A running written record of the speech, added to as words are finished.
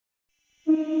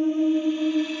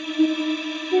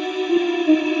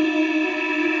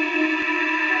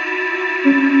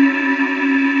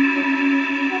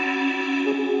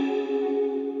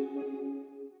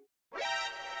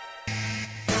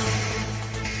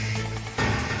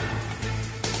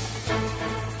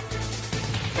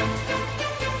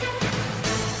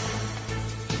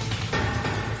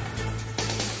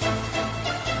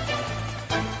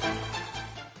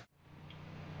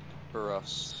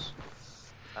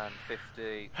and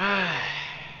 50.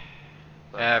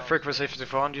 Frequency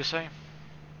 51, do you say?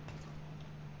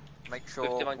 Make sure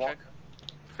 51 check.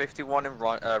 51 in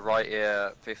right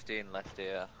ear, 50 in left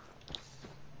ear.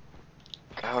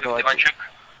 How do 51 check.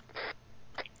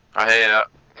 I hear ya.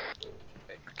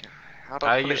 Okay. How do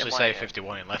I pull it in usually my say ear?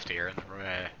 51 in left ear and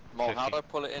Mom, how 50. do I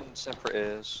pull it in separate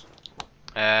ears?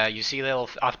 You see a little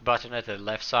up button at the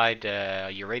left side,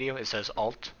 your radio, it says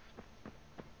Alt.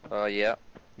 Yeah.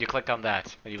 You click on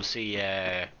that and you'll see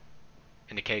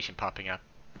indication popping up.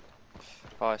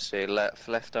 Oh, I see.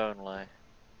 Left only.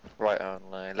 Right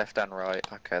only. Left and right.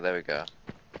 Okay, there we go.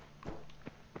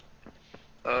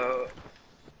 So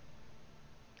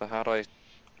how do I...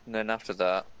 And then after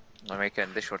that, I make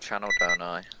an additional channel, don't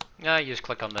I? Yeah, you just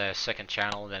click on the second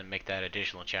channel and then make that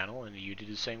additional channel and you do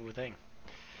the same thing.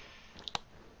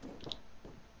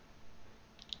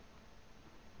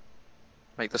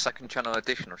 Make the second channel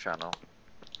additional channel?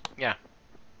 Yeah.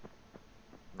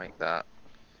 Make that...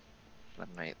 Then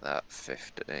make that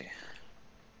 50.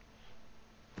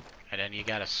 And then you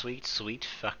got a sweet, sweet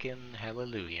fucking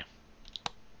hallelujah.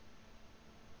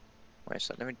 Wait a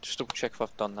sec, let me just double check if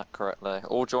I've done that correctly.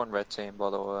 All join red team, by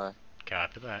the way.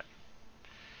 Copy that.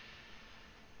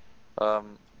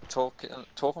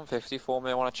 Talk on 50 for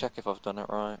me, I want to check if I've done it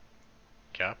right.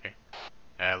 Copy.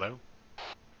 Hello.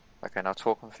 Okay, now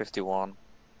talk on 51.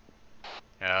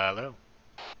 Hello.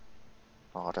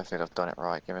 Oh, I don't think I've done it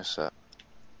right, give me a sec.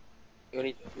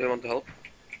 Do you want to help?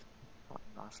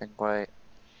 I think, wait.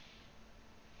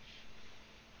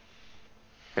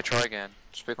 Okay, try again.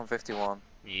 Speak on 51.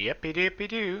 Yippee dippy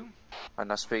doo. And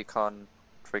now speak on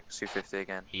frequency 50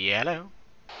 again. Hello.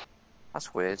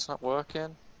 That's weird, it's not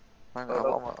working. Hang on,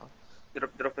 what am I...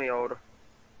 Drop me over.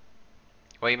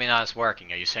 What do you mean how it's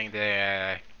working? Are you saying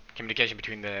the communication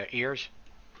between the ears?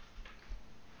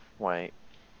 Wait.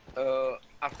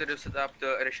 After you set up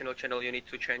the additional channel, you need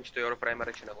to change to your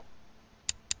primary channel.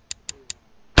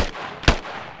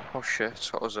 Oh shit,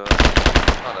 what was that?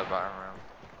 Oh, they're batting around.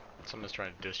 Someone's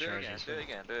trying to Do it discharge again, us. do it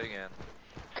again, do it again.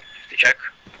 50 check.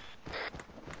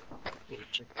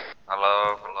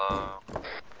 Hello, hello.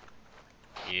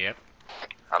 Yep.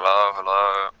 Hello,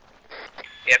 hello.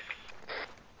 Yep.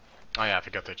 Oh yeah, I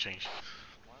forgot that changed.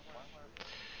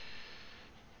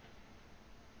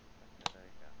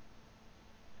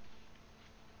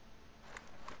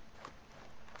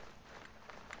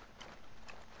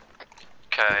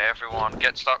 Okay, everyone,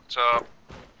 get stocked up.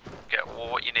 Get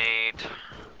all what you need.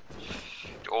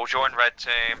 All join red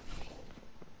team.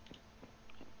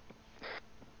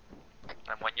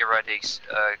 And when you're ready,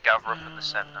 gather up in the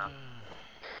center.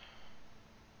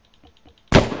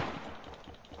 I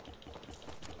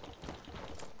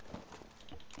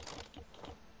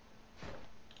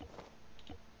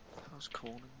was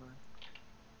calling, man.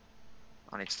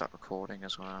 I need to start recording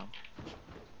as well.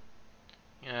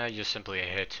 Yeah, you just simply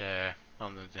hit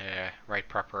on the right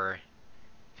proper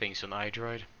things on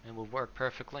iDroid and it will work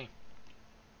perfectly.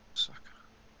 Suck.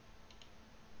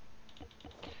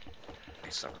 I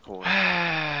need to start recording. What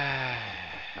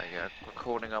There you go,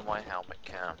 recording on my helmet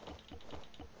cam.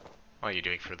 are you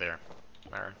doing for there,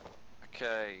 Aaron?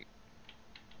 Okay.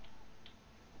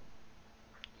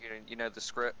 You know the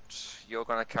script. You're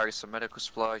gonna carry some medical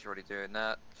supplies. You're already doing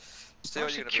that. Still, I'm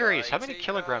actually you're gonna curious, be how many 80,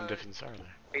 kilogram difference are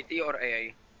there? 80 or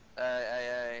AA?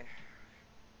 AA.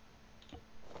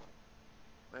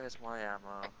 Where's my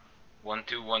ammo?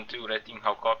 1212, red team,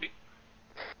 how copy?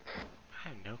 I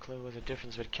have no clue what the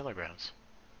difference with kilograms.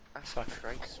 That's Fuck.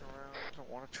 trace around. I don't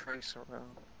want to trace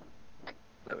around.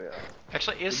 There we are.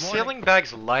 Actually, is Good morning. sealing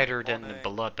bags lighter than the Morning.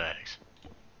 blood bags?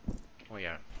 Oh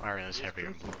yeah, iron is heavier.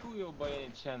 Is Kuyo by any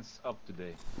chance up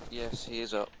today? Yes, he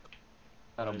is up.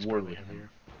 Out Blood is of war probably with him. heavier.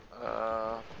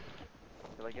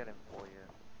 Will I get him for you?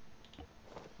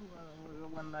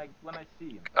 When I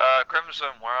see him. Crimson,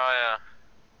 where are ya?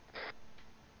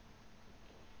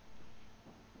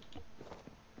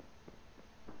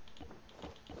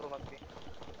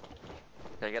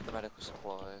 Okay, get the medical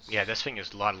supplies. Yeah, this thing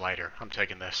is a lot lighter. I'm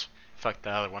taking this. Fuck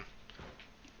the other one.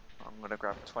 I'm gonna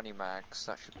grab 20 mags.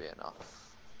 That should be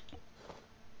enough.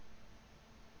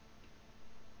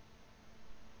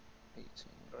 18,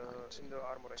 19, In the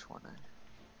armory. 20.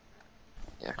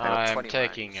 Yeah, okay, I got I'm 20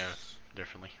 taking mags.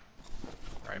 differently.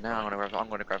 Right, Now I'm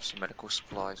gonna grab some medical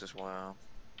supplies as well.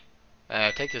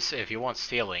 take this if you want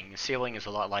sealing. Sealing is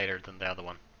a lot lighter than the other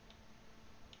one.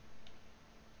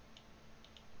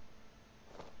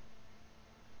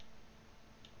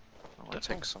 I'm gonna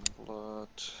take some blood.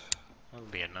 That'll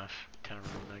be enough. 10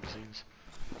 round magazines.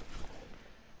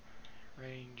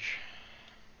 Range.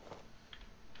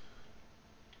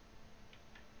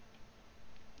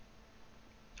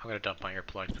 I'm gonna dump my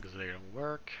earplugs because they don't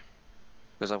work.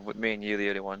 Because me and you are the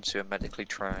only ones who are medically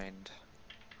trained.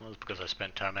 Well, it's because I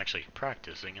spent time actually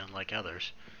practicing, unlike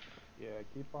others. Yeah,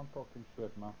 keep on talking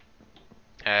shit, man.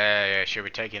 Should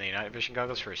we take in the night vision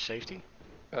goggles for safety?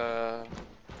 I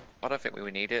don't think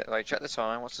we need it. Like, check the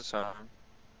time. What's the time?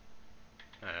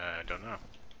 I don't know.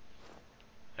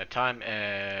 The time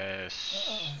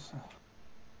is...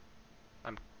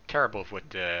 I'm terrible with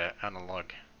the analog.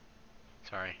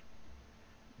 Sorry.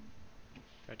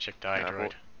 I checked the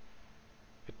iDroid.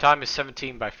 The time is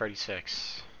 17 by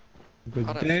 36.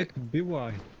 Good day,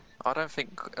 BY. I don't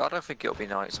think it'll be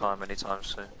night time anytime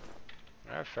soon.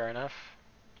 Alright, fair enough.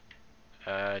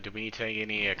 Do we need to take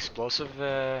any explosive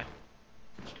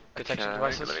detection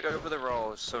devices? Let me go over the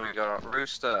roles. So we got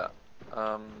Rooster.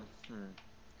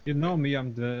 You know me,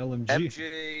 I'm the LMG.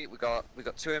 MG. We got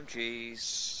 2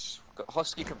 MGs. We got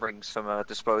Husky can bring some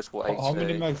disposable AT. How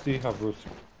many mags do you have, Ruth?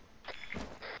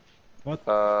 What?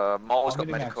 Mole's How got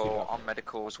many mags you medical. got? I'm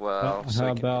medical as well. How So we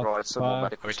can about provide some more five?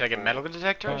 medical. Are we taking support. metal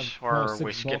detectors, No, or are 6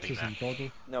 we skipping boxes that? in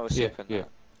total. No, we're Yeah, skipping yeah. that.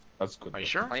 That's good. Are you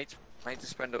sure? I need to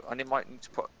spend. I might need to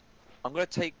put. I'm gonna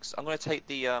take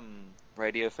the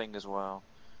radio thing as well.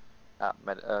 At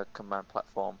command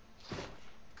platform.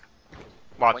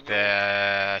 What, When the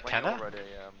When antenna? you're ready,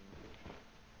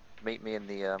 meet me in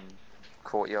the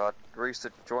courtyard.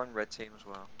 Rooster, join red team as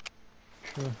well.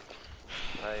 Sure.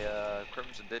 Hey,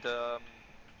 Crimson, did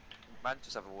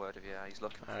Mantis have a word of you? He's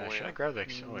looking for Should you. I grab the oh,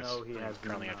 it's No, he has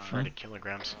currently at not. 30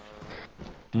 kilograms.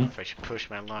 Hmm? If I should push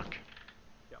my luck.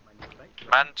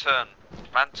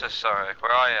 Mantis, sorry,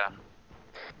 where are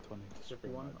you?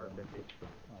 51 or 50?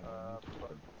 How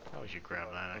would you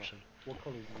grab that, actually? What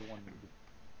color do you want me to be?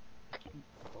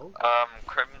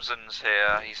 Crimson's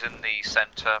here. He's in the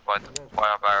centre by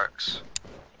our barracks.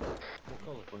 What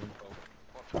color for him?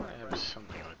 I have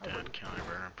something like that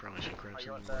caliber. I probably should grab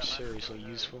something more seriously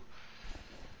useful.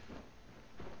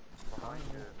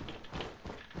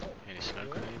 Any smoke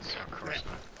grenades? Of course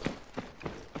not.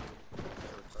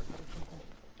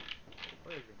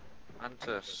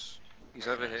 Mantis, he's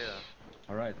over here.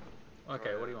 Alright.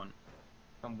 Okay, what do you want?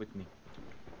 Come with me.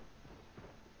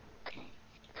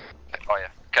 Oh yeah.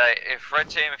 Okay, if red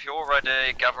team, if you're all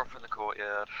ready, gather up in the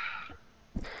courtyard.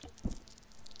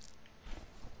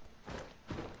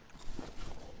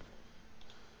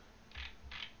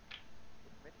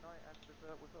 Midnight and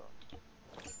dessert was up.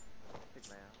 Big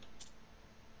man.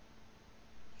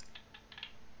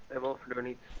 Hey Wolf, do you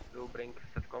need to bring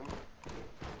setcom?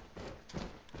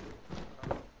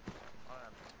 I am in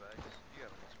space. You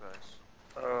have any space?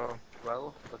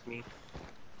 Well, let me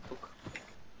look.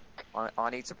 I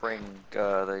need to bring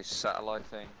the satellite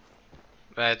thing.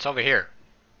 It's over here.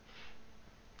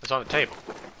 It's on the table.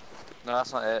 No,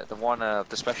 that's not it. The one, the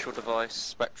special device,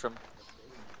 Spectrum.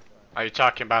 Are you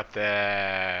talking about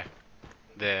the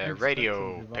Next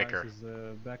radio device picker? Is,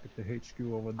 back at the HQ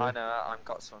over there. I know. I've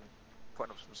got some,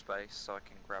 putting up some space so I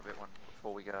can grab it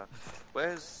before we go.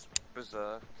 Where's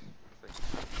Berserk? Midnight,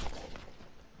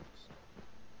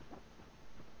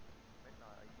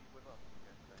 are you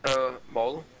with us?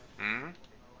 Mol, Hmm?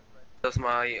 does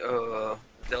my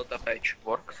Delta patch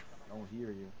work? I don't hear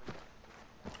you.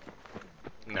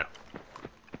 No.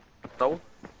 No?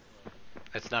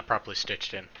 It's not properly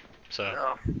stitched in. So,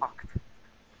 Oh, fuck.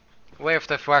 we'll have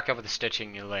to work over the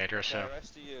stitching later, Okay, so. the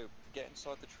rest of you, get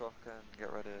inside the truck and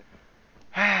get ready. It's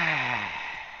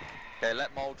Okay,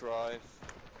 let Mole drive.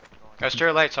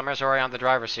 too late. Summer's already on the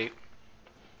driver's seat.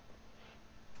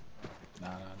 No.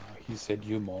 He said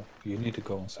you, Mo. You need to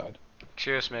go inside.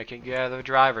 Excuse me, can you get out of the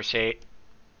driver's seat?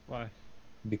 Why?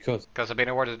 Because. Because I've been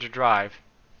ordered to drive.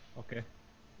 Okay.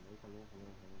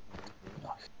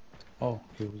 Oh,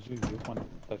 it was you. You want to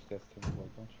touch that steering wheel,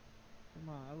 don't you? Come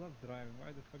on, I love driving. Why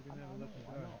the fuck do you never let me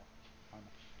drive? I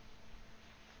know.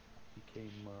 He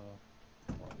came,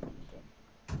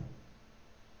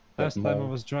 Last That time I Mo-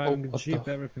 was driving Oh, a what Jeep,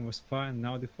 the- everything was fine.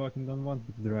 Now they fucking don't want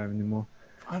me to drive anymore.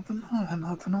 I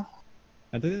don't know.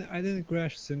 I didn't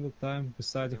crash a single time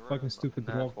besides a You're fucking right, stupid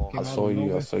fucking rock asshole. came I out saw of you. I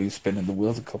nowhere. saw you spinning the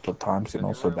wheels a couple of times, you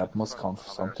know. So that must count for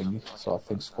something. So I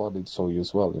think squad lead saw you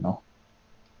as well, you know.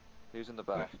 Who's in the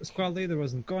back? The squad leader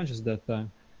wasn't conscious that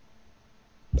time.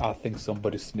 I think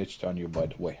somebody snitched on you, by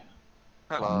the way.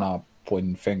 Hello. I'm not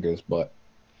pointing fingers, but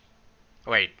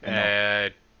Wait,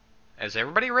 I is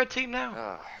everybody red team now?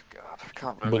 Oh god, I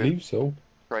can't I believe it. believe so.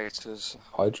 Traitors.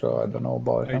 Hydra, I don't know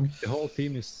about Like, him. the whole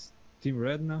team is Team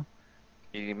Red now.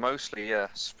 Mostly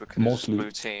yes, because Mostly.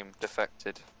 blue team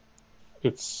defected.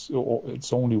 It's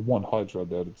only one Hydra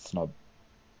that it's not.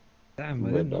 Damn, I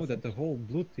Red didn't know definitely. that the whole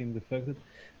blue team defected.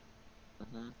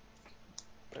 Mm-hmm.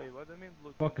 Hey, what do you mean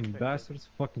blue team Fucking defected? bastards,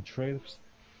 fucking traitors.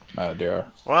 They are.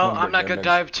 Well, Don't I'm break not their gonna legs.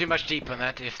 dive too much deep on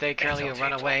that. If they currently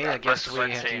run away, I guess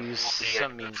we have to use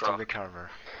some means to recover.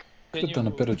 Could have done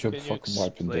a better job can you fucking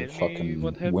wiping the explain me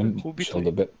what fucking happened? Who windshield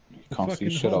a bit. You can't see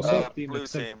shit whole outside. team Blue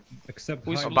team. except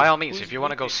So Hyde. by all means, if you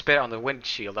want to go spit on the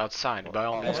windshield outside, by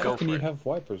all How means go fucking for you it. have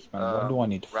wipers, man? Why do I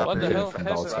need to What fucking the get hell it from the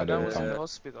happened? outside I every was in time? the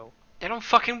hospital. They don't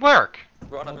fucking work.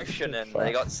 We're on a mission and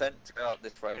they got sent to go out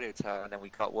this radio tower, and then we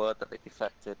got word that they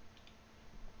defected.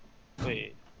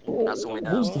 Wait. That's all we know.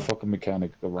 Who's the fucking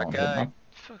mechanic around here, Okay. man?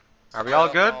 Are we all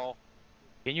good?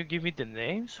 Can you give me the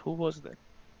names? Who was that?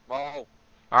 Mo.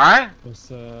 Alright? It was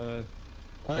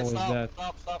What was that?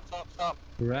 Stop.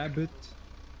 Rabbit.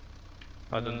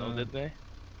 I don't know that guy.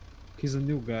 He's a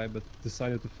new guy, but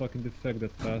decided to fucking defect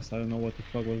that fast. I don't know what the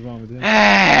fuck was wrong with him.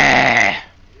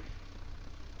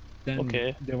 Then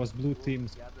Okay. there was blue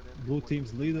team's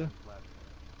leader.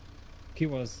 He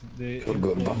was the Feel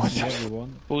good about influencing myself.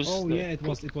 everyone. Who's Oh the- yeah, it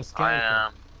was I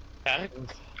Calico.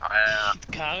 am.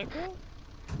 Carico?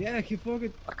 Yeah, he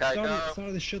fucking Okay, go.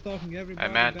 started shit talking everybody.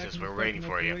 Hey, Mantis, back in we're the waiting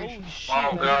fucking for you. operation. Oh shit, Wow,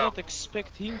 I did girl. not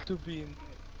expect him to be in.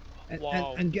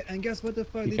 Wow. And guess what the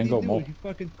fuck You did can he go do? more. He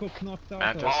fucking knocked out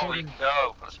Mantis. a Oh, we fucking,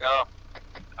 go. Let's go.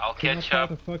 I'll he knocked catch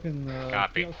out up. a fucking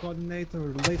Copy. field coordinator.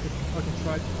 Later fucking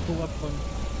tried to pull up some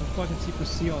fucking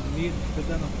C4C on me, but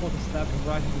then I fucking stabbed him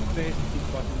right in the face and he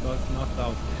fucking got knocked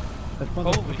out. That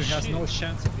motherfucker has shit. no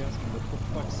chance against me, but for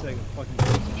fuck's sake, fucking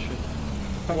piece of shit.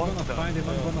 If I'm What gonna the find him,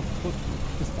 I'm hell? gonna put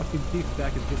his fucking teeth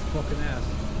back in his fucking ass.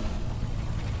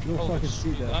 You'll Holy fucking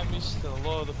see shit, that. I missed a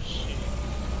lot of shit.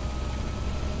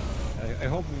 I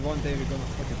hope one day we're gonna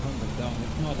fucking hunt them down.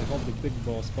 If not, I hope the big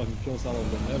boss fucking kills all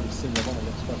of them. Every single one of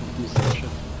those fucking pieces of shit.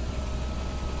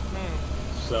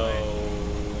 So,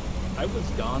 I was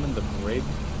gone in the brig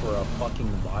for a fucking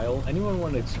while. Anyone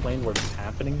want to explain what is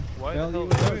happening? Why Well, the you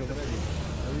hell? heard already.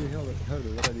 You heard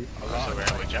already. So where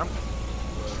do we jump?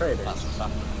 Traders.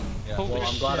 Holy Well,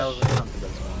 I'm glad I was shit. in to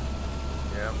this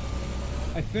one.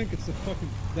 I think it's a fucking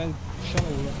that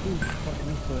Shadow Raccoon fucking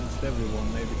influenced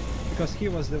everyone maybe because he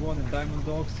was the one in Diamond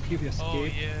Dogs. He escaped, Oh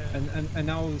yeah. and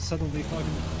now suddenly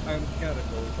fucking Iron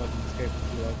Carico fucking escaped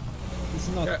as well. It's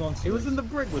not Yeah, constant. he was in the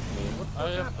brig with me. What the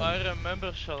fuck happened? I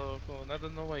remember Shadow Clone. I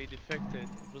don't know why he defected.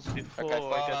 It was before Okay, I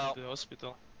fall got out. to the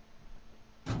hospital.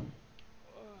 I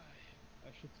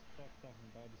should stop talking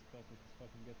about this topic. It's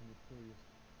fucking getting me curious.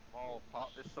 Mo, park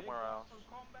this somewhere else.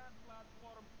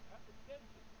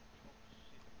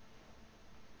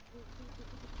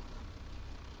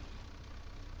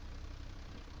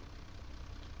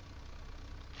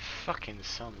 Fucking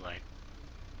sunlight.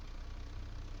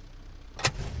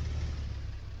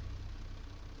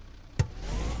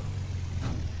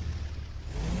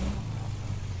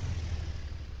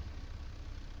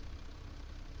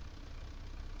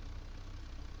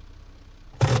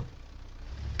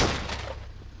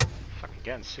 Fucking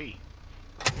can't see.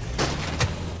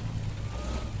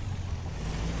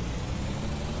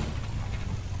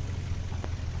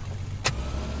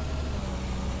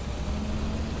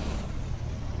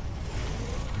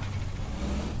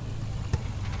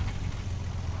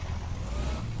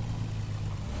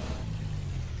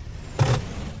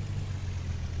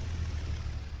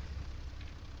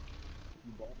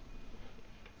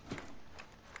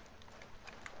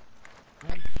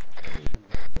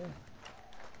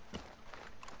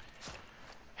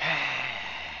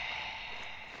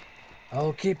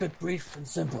 I'll keep it brief and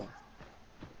simple.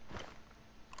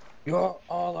 You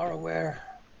all are aware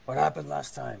what happened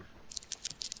last time.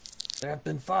 There have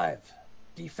been 5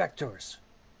 defectors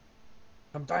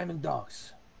from Diamond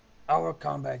Dogs, our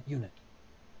combat unit.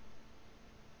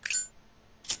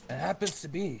 It happens to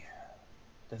be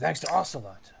that thanks to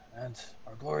Ocelot and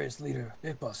our glorious leader,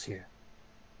 Big Boss here,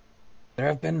 there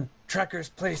have been trackers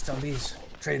placed on these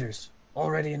traders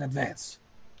already in advance.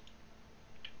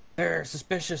 Their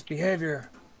suspicious behavior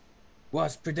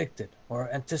was predicted or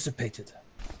anticipated.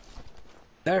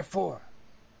 Therefore,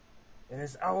 it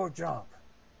is our job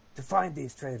to find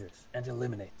these traitors and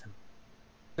eliminate them.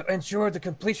 To ensure the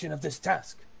completion of this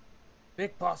task,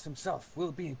 Big Boss himself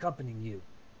will be accompanying you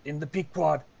in the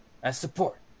Pequod as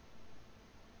support.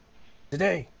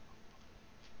 Today,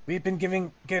 we've been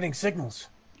getting signals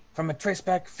from a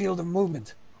traceback field of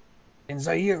movement in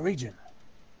Zaire region.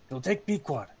 You'll take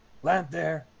Pequod, land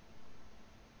there,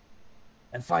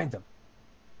 and find them,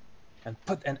 and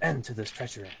put an end to this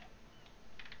treachery.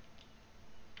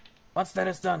 Once that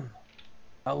is done,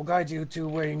 I will guide you to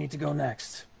where you need to go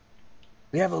next.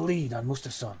 We have a lead on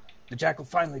Mustason. The Jackal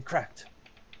finally cracked.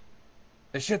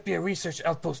 There should be a research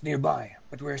outpost nearby,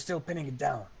 but we're still pinning it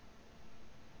down.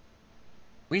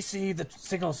 We see the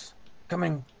signals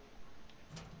coming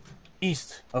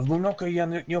east of Munoka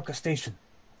Yanyoka Station.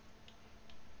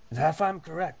 If half I'm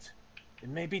correct, it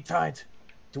may be tied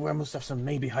to where Mustafsson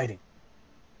may be hiding.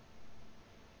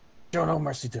 Show no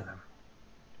mercy to them.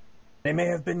 They may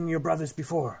have been your brothers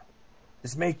before.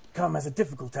 This may come as a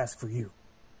difficult task for you.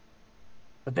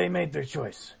 But they made their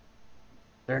choice.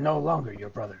 They're no longer your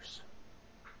brothers.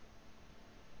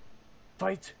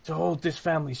 Fight to hold this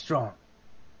family strong.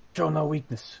 Show no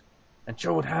weakness, and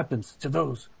show what happens to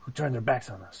those who turn their backs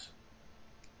on us.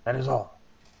 That is all.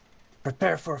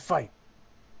 Prepare for a fight.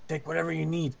 Take whatever you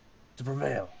need to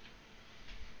prevail.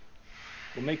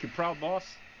 We'll make you proud, boss.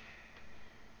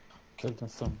 Captain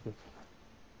Thumpy.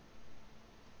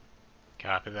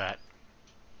 Copy that.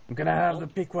 I'm gonna have the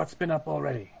Pequot spin up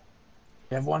already.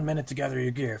 You have 1 minute to gather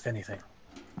your gear, if anything.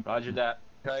 Roger that.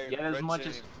 Okay, Get as red much team.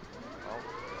 as...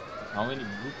 How many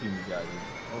blue teams you got?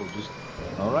 Oh, just...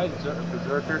 Alright,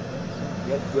 Berserker.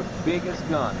 Get the biggest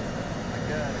gun.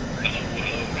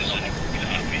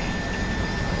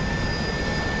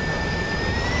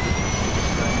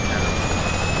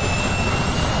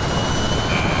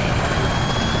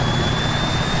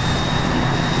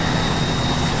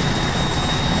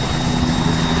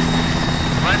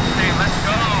 Let's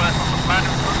go. That's what the plan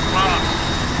is for the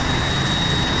class.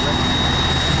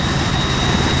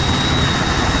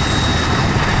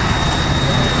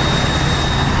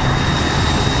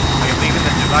 Are you leaving the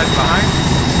device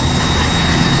behind?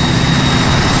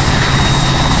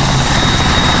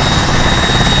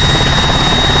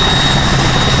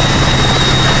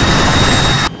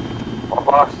 What,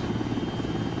 boss?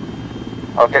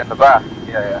 I'll get in the back.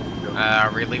 Yeah.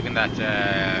 Are we leaving that,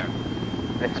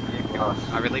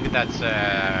 Are we leaving that,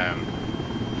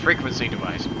 frequency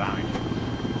device behind?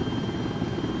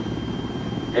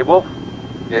 Hey, Wolf.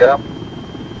 Yeah.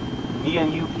 Me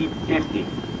and you keep 50.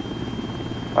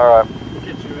 Alright.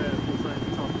 Get you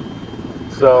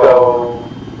So...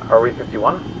 Are we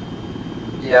 51?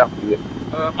 Yeah.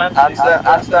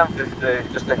 Ask them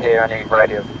 50 just to hear any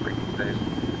radio frequencies.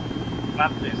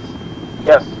 Mantis.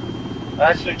 Yes.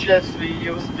 I suggest we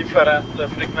use different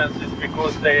frequencies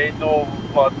because they know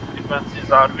what frequencies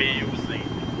are we using.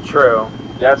 True.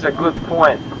 That's a good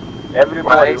point.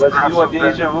 Everybody, Right, let's do a absolutely.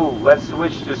 deja vu. Let's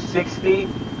switch to 60,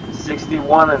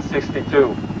 61, and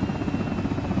 62.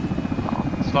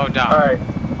 Slow down. Alright.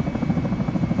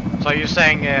 So you're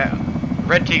saying,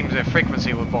 red team's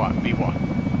frequency will be what?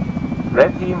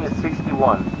 Red team is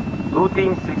 61. Blue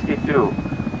team 62.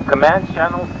 Command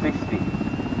channel 60.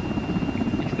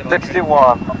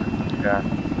 61. Yeah.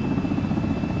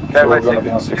 So we're gonna be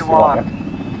on 61,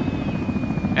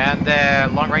 yeah?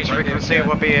 And long range frequency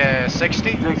will be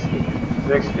 60?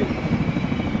 60.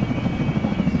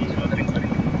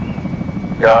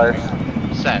 Guys,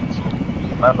 Set.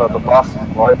 remember the boss is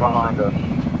right behind us,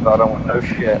 so I don't want no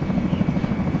shit.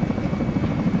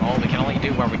 Well, we can only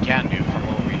do what we can do from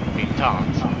what we've been taught.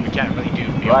 We can't really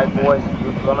do beyond Right, that. boys,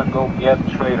 we're gonna go get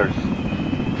traders.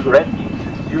 Red team,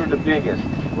 since you're the biggest,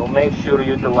 we'll make sure to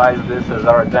utilize this as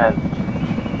our advantage.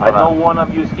 I know one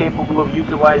of you is capable of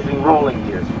utilizing rolling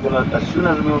gears. We're gonna, as soon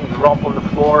as we drop on the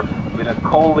floor, we're gonna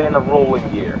call in a rolling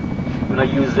gear. We're gonna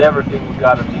use everything we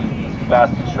got of these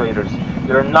bastard traders.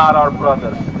 They're not our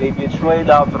brothers. They betrayed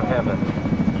outer heaven.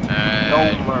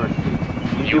 No mercy.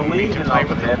 you You need believe to in play outer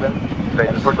with heaven,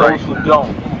 and for those who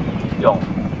don't.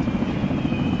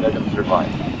 Let them survive.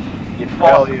 If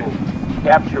possible,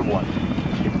 capture one.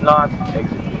 If not,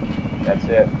 execute. That's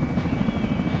it.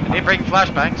 Did they bring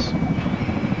flashbangs?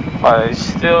 I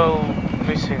still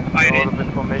missing a little bit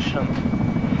information.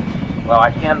 Well,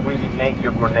 I can't really make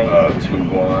your grenade.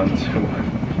 2-1,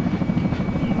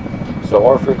 2. So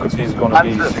our frequency is gonna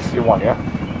be 61, yeah?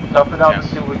 Tough it out Yes.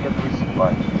 until we get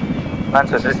resupply.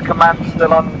 Mantis, is command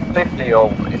still on 50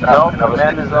 or is that No, another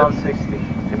command is 60? on 60.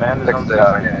 Command is on 60,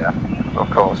 60. yeah. Of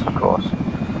course.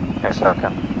 Yes, okay.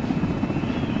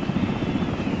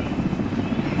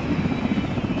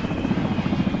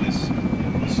 This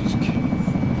is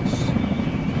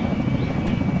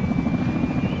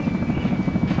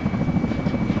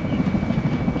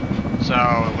So,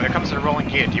 when it comes to the rolling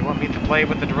gear, do you want me to play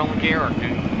with the rolling gear or do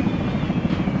you?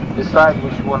 Decide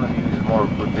which one of you is more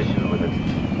proficient with it.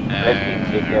 Let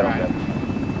me take care of that.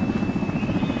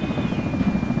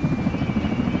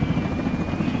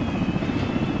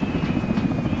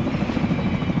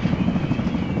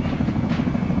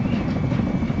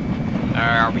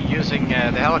 Are we using the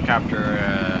helicopter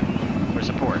for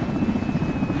support?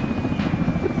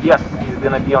 Yes, he's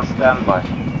gonna be on standby.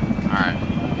 Alright.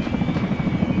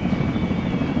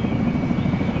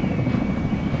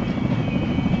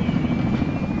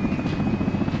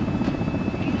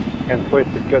 Can't wait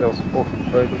to get those fucking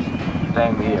traders.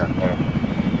 Same here.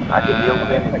 I can deal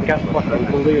with anything. I can't fucking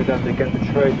believe that they can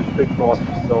betray the big boss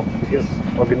himself, his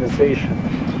organization,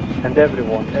 and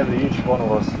everyone, each one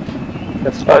of us.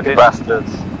 That's fucking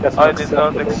bastards. That's I did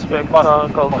not expect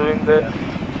Carl doing that.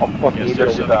 I'll fucking Yes, kill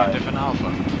there's you a guys. different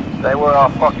alpha. They were our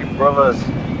fucking brothers.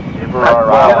 They were our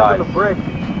Get allies. under the brick.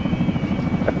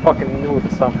 I fucking knew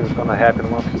that something was gonna happen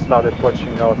once we started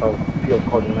watching out our field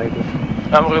coordinator.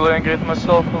 I'm really angry at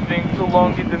myself for being too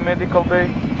long in the medical bay.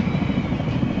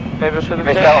 Maybe I should have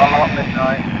Missed checked. out a lot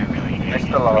midnight. Missed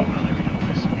a lot.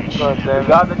 God We damn it.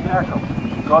 got the jackal.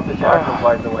 We got the jackal,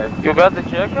 by the way. You got the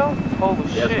jackal? Holy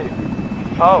Yes, shit. we did.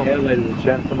 How? Yeah, ladies and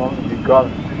gentlemen, we got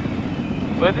it.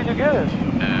 Where did you get it?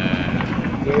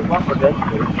 Gave up for that,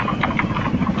 please.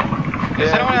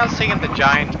 Is anyone else seeing the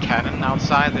giant cannon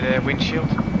outside the windshield?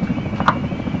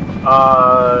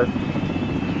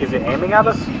 Is it aiming at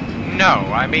us? No,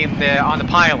 I mean on the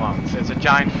pylons. There's a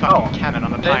giant fucking cannon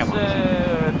on the pylons.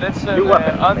 That's New an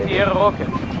weapon, anti-air rocket.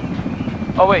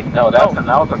 Oh wait. No, that's an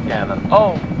autocannon.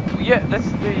 Oh, yeah, that's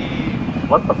the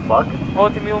What the fuck?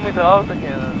 40mm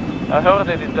autocannon. I heard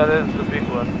that that is the big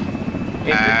one.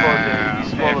 It's before the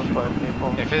disqualified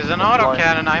people. If it's an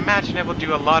autocannon, I imagine it will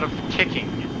do a lot of kicking.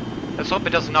 Let's hope it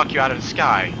doesn't knock you out of the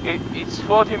sky. It's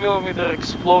 40mm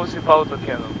explosive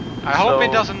autocannon. I hope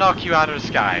it doesn't knock you out of the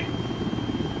sky.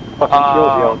 Fucking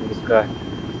kills you out in the sky.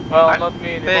 Well, not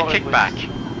me The anymore. kickback.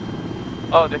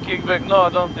 Oh, the kickback? No, I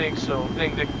don't think so. I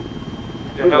think the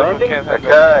We helper landing? can't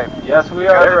handle it. Okay. Yes, we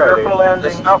are. ready. Triple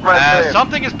landing. Stop right there.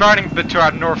 Something is burning to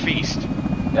our northeast.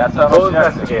 That's how We'll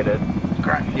it's investigate it.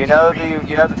 You know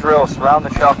the drill. Surround the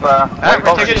chopper. Alright,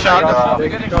 we're taking a shot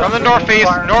from the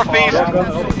northeast. Northeast.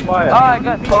 Ah, I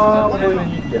got it.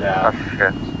 Get out. Oh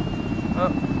shit.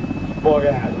 Boy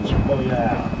out.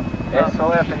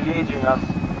 SOF engaging us.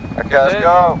 Okay, let's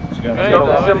go. Great, I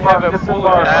already have a full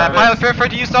Pilot, feel free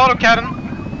to use the autocannon.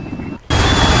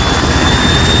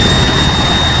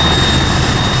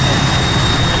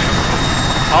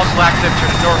 Also active to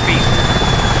the northeast.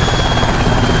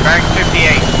 Bearing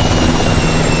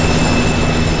 58.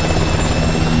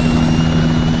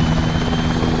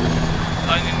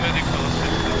 I need medical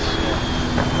assistance.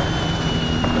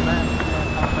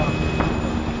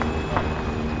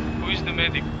 Who is the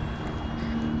medic?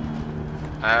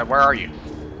 Where are you?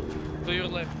 To your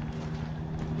left.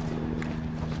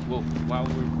 Well, while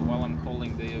I'm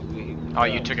calling the Oh,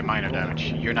 you took a minor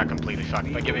damage. You're not completely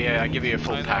fucked. But give you a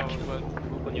full pack.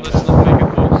 Let's not make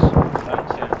it worse.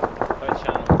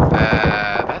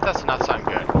 That does not sound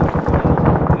good.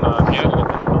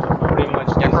 pretty much.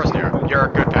 Yeah, cross there. You're a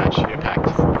good patch. You're packed.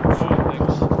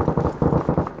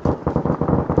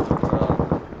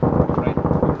 Right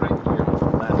here.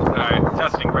 Alright,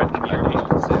 testing red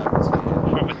communication. So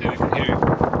you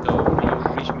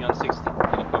reach me on 60.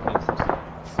 Can you copy on 60?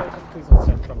 Please don't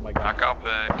send from my guy. Back up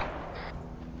back.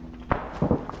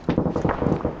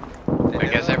 I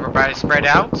guess everybody spread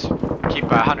out. Keep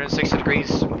 160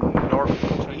 degrees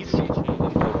northeast.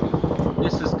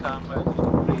 This is combat.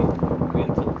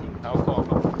 Green tilting. How come?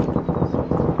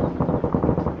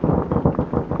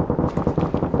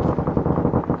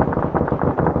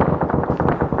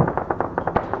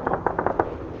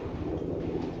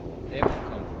 They will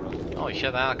come for us. Holy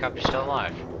shit, that helicopter's still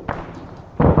alive.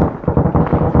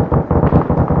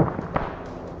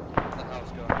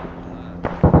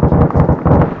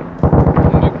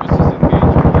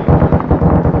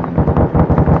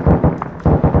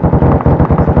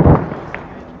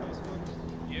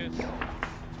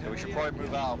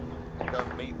 Move out and go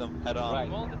meet them head on.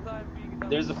 Right.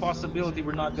 There's a possibility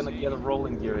we're not gonna get a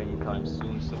rolling gear anytime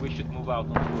soon, so we should move out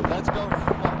on foot. Let's go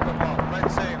fuck them up.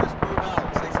 Red say, let's move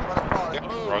out. Stay spread apart.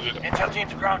 Roger. Intel team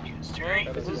to ground units, Jerry.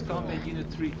 This is Combat Unit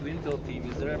 3 to Intel Team.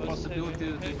 Is there a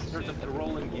possibility to insert the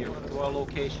rolling gear to our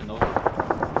location? Over.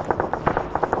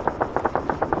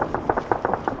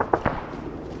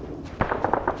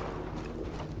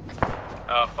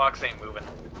 Fox ain't moving.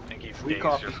 I think he's We dazed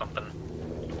copy. or something.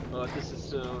 This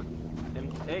is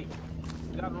hey,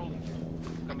 we got rolling gear.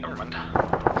 Coming Never in. mind.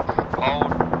 Hold.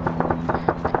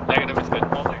 Negative, it's good.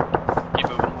 Hold there. Keep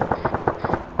moving.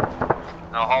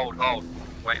 No, hold.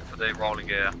 Waiting for the rolling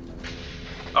gear.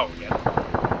 Oh,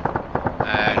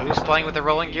 yeah. Who's playing with the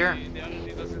rolling gear? The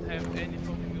RD doesn't have any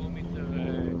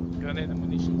 40mm grenade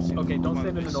ammunition. Okay, don't send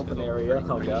him in an open area.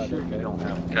 Oh god, okay, don't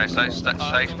have him. Okay, stay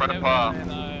spread apart.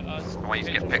 I want you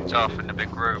to get picked off in the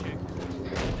big group.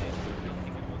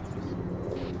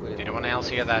 Did anyone else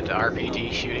hear that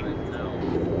RPG shooting?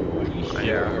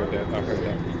 Yeah, I heard that.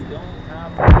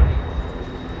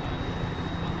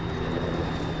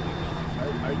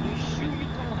 Are you sure you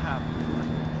don't have it?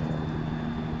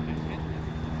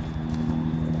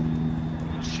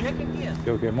 Check again.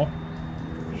 You okay, Mo?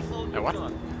 What?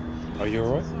 Are you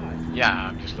alright? Yeah,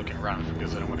 I'm just looking around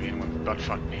because I don't want to get anyone butt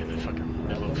fuck me in the fucking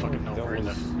middle of fucking nowhere in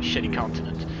the shitty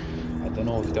continent. I don't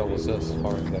know if that was us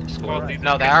firing that squad.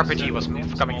 No, the RPG was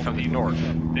coming from the north.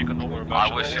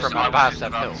 I was just past that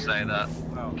about hill. to say that.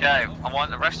 Okay, I want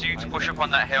the rest of you to push up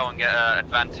on that hill and get an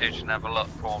advantage and have a look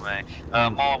for me.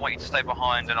 Mo, I want you to stay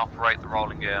behind and operate the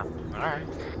rolling gear. Alright.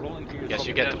 Guess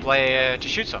you get to play to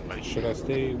shoot somebody. Should I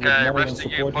stay with Okay, Mo and rest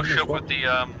of you support push him as up well? with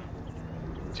the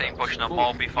team pushing up. Mo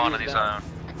will be fine on his own.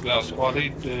 Yeah, squad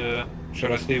lead,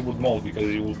 should I stay with Mo because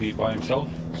he will be by himself?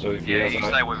 So if he Yeah, has you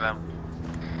stay with him.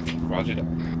 Roger that.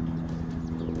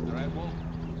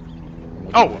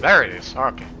 Oh, there it is.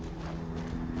 Okay.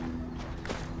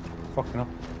 Fucking up.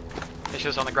 It's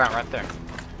just on the ground right there.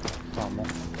 Oh, Mo.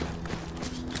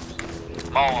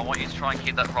 Mo, I want you to try and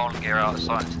keep that rolling gear out of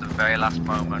sight to the very last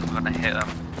moment. We're gonna hit him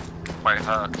where it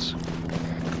hurts.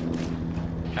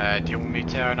 Do you want me to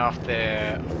turn off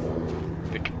the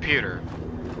computer?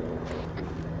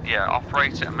 Yeah,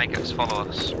 operate it and make it follow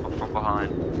us from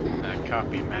behind.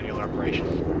 Copy, manual operation.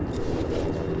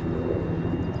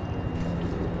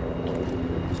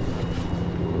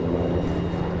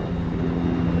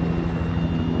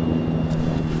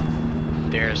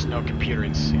 There's no computer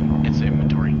in its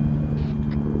inventory.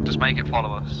 Just make it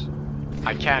follow us.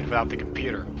 I can't without the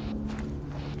computer.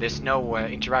 There's no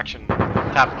interaction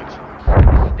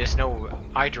tablet. There's no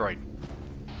iDroid.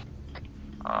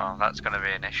 Oh, that's gonna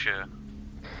be an issue.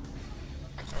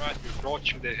 Alright, we're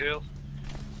approaching the hill.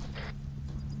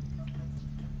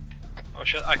 Oh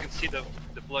shit, I can see the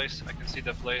place, I can see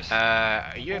the place.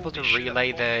 Are you able to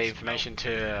relay the information to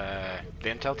the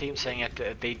intel team saying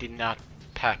that they did not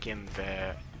pack in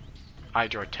the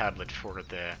iDroid tablet for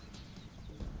the...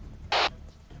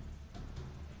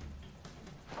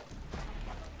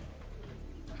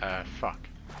 fuck.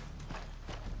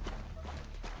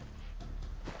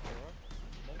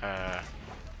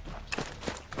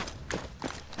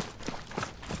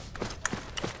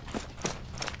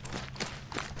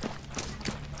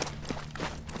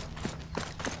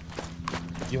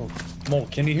 Yo, Mo,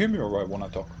 can you hear me alright when I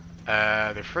talk?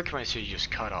 The frequency just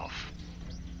cut off.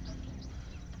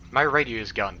 My radio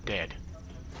has gone dead.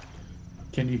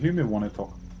 Can you hear me when I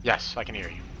talk? Yes, I can hear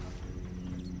you.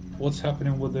 What's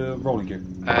happening with the rolling gear?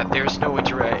 There's no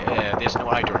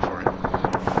iDroid for it.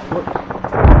 What?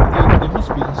 It must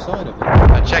be inside of it.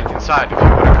 I checked inside. If you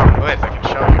want to come with, I can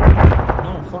show you.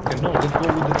 No, fucking no. Let's go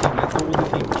with the team. Let's go with the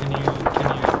team.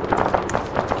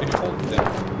 Can you hold me there?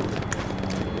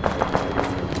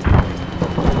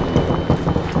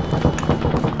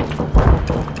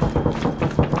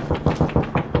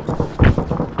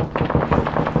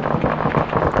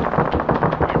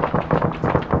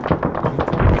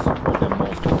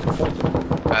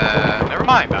 Never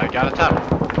mind. I got a tablet.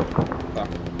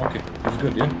 Ah, okay. It's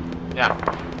good, yeah? Yeah.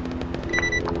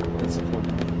 Let's support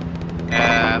him.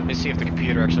 Let me see if the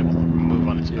computer actually will move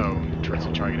on its own towards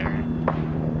the target area.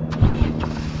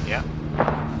 Yeah.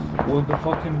 Will the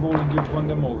fucking rolling gear run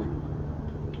them over?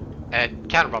 It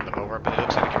can run them over, but it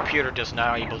looks like the computer just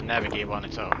now able to navigate on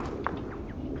its own.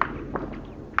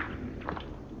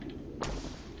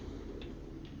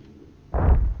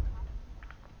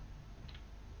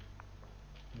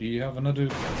 Do you have another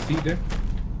seat there?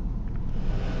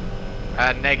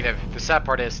 Negative. The sad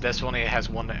part is this only has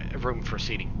one room for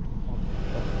seating.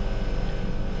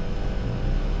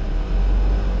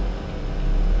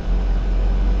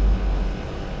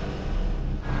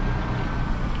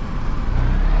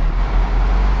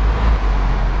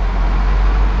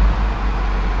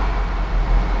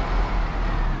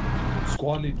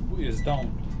 Squad lead is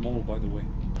down. Mo, by the way.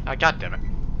 God damn it.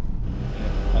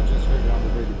 Yeah, I just heard it on the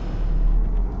radio.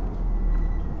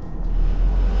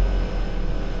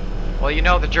 Well, you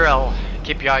know the drill.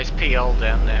 Keep your eyes peeled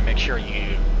and make sure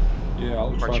you Yeah,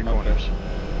 I'll watch try your my corners. best.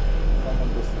 Try my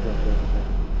best to get there.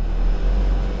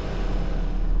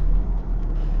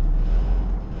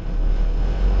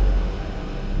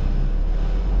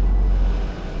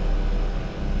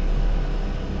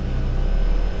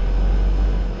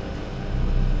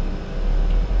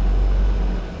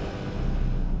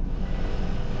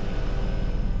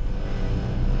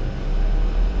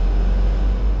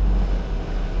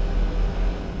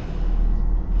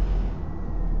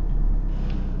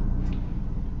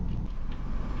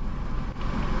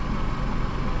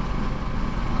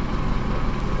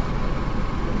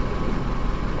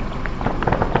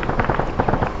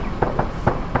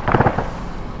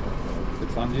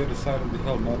 It's on the other side of the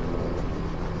hill, Mo.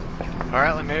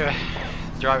 Alright, let me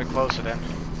drive it closer then.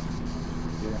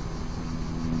 Yeah.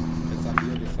 It's on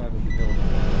the other side of the hill.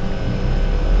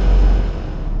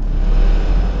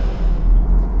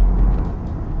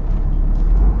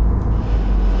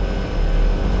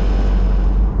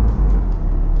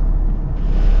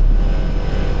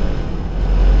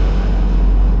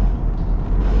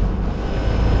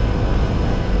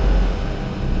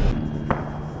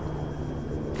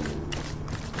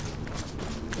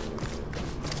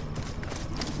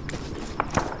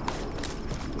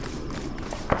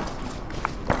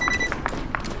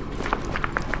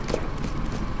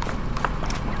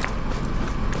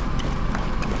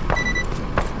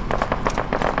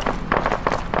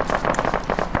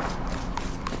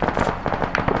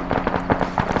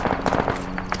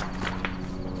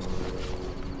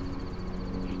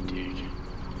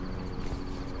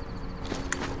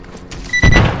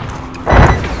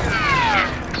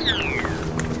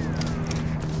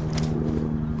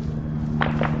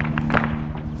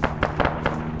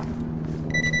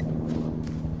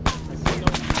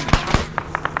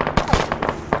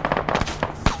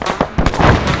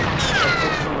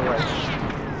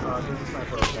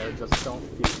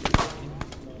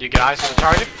 don't. You get eyes on the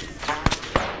target?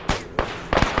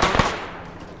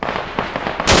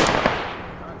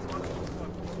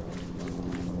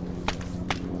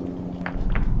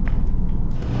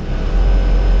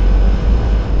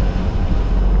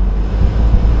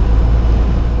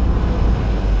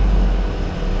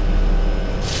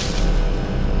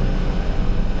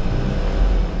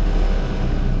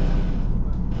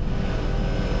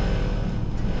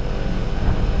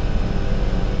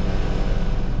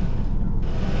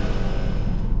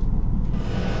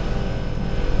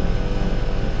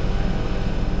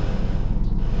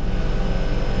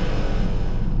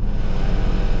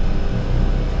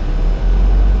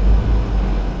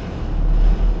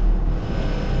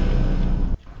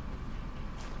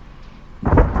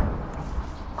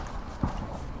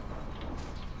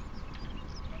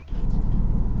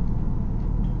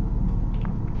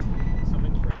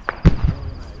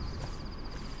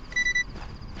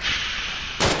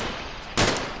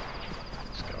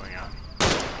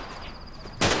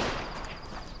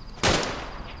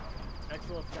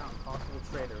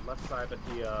 At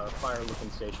the fire looking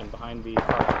station behind the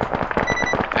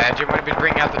car. And you want to be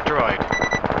bringing out the droid.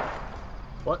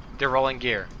 What? The rolling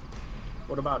gear.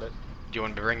 What about it? Do you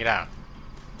want to bring it out?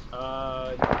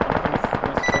 I don't think it's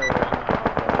necessary right now,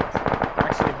 but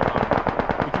actually, hold on.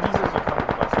 We can use it as a cover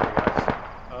device for you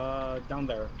guys. Down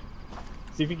there.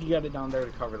 See if you can get it down there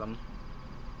to cover them.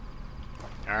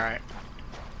 Alright.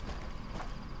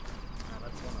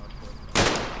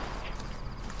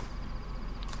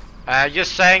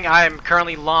 Just saying, I am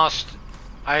currently lost.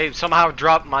 I somehow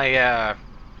dropped my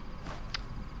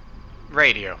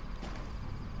radio.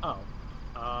 Oh.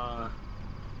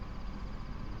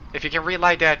 If you can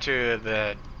relay that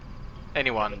to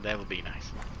anyone, that would be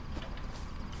nice.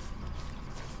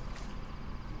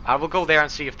 I will go there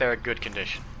and see if they're in good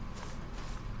condition.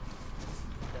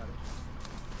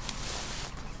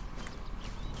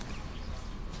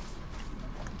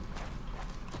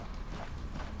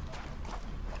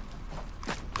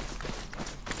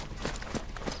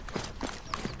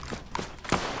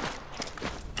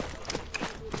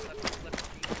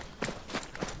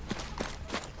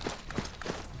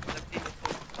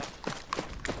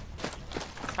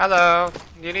 Hello,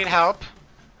 do you need help?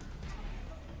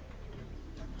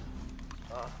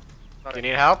 Do you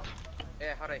need help?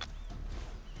 Yeah, hurry.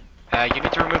 You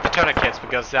need to remove the tourniquets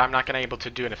because I'm not gonna able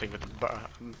to do anything with the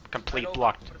complete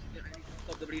blocked.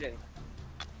 Stop the bleeding.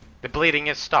 The bleeding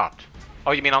is stopped.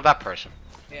 Oh, you mean on that person?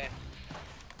 Yeah.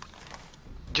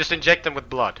 Just inject them with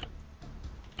blood.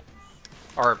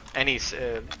 Or any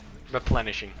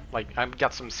replenishing. Like, I've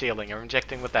got some sealing. I'm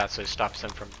injecting with that so it stops them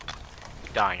from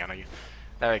dying on you.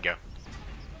 There we go.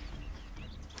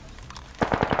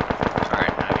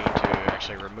 Alright, I need to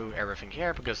actually remove everything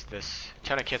here because this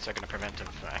tourniquets are going to prevent them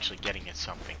from actually getting at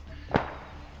something.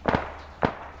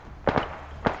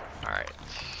 Alright.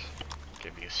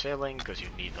 Give you sealing because you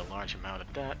need a large amount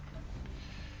of that.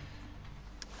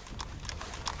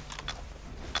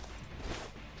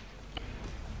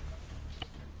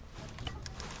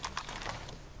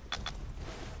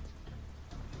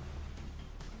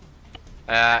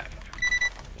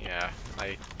 Yeah,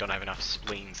 I don't have enough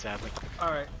spleen, sadly.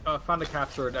 Alright, found a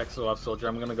captured XOF soldier.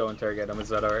 I'm gonna go interrogate him. Is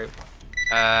that alright?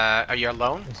 Are you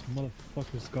alone? This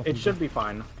motherfucker's got It should be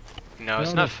fine. No,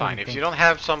 it's not fine. If you don't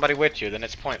have somebody with you, then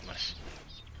it's pointless.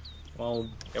 Well,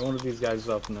 get one of these guys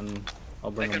up and then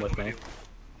I'll bring them with me.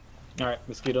 Alright,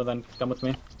 Mosquito, then come with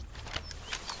me.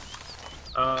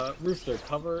 Rooster,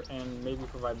 cover and maybe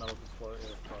provide medical support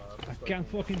if, I can't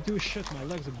fucking do shit, my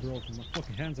legs are broken, my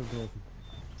fucking hands are broken.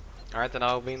 Alright, then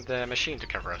I'll need the machine to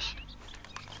cover us.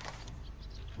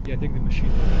 Yeah, take the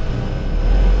machine.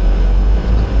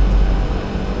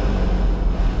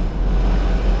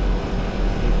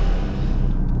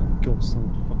 Go, son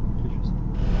of fucking bitches.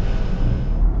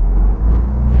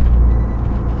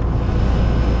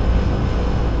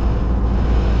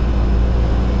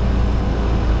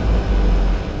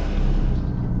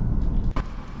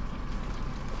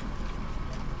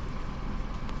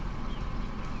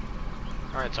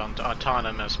 Alright, it's on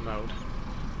autonomous mode.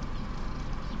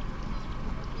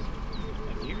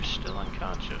 And you're still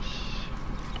unconscious.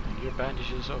 And your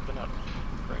bandages open up.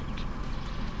 Great.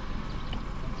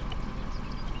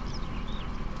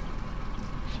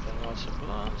 Still lots of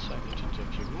blood, so I need to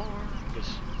take you more,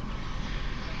 because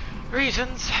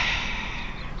reasons.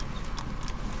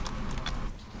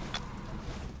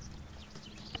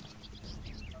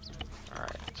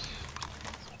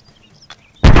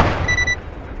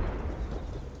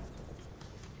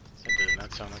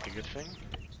 Sound like a good thing.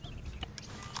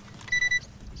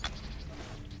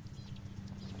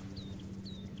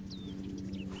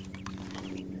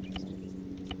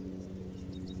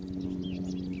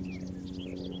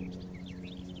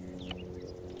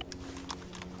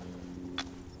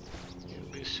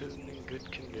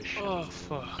 Oh,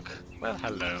 fuck. Well,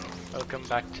 hello. Welcome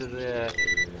back to the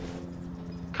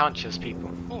conscious people.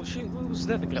 Oh shit, what was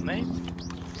that, a grenade?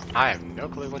 I have no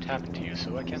clue what happened to you,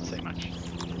 so I can't say much.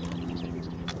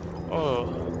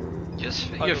 Oh.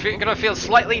 You're gonna feel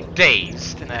slightly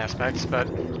dazed in aspects, but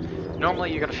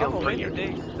normally you're gonna feel pretty.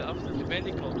 Dazed after the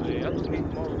medical day. I don't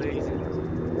need more days.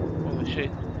 Holy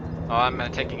shit. Oh, I'm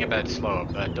taking a bit slow,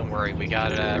 but don't worry, we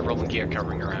got rolling gear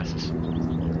covering our asses.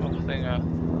 Oh,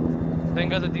 thank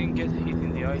God I didn't get hit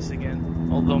in the eyes again.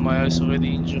 Although my eyes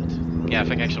already injured. Yeah, I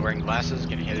think actually wearing glasses,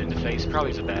 getting hit in the face,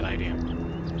 probably is a bad idea.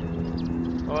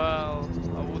 Well,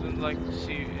 I wouldn't like to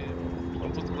see. I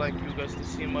would like you guys to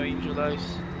see my injured eyes.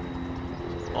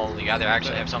 Well, you either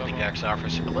actually have something that actually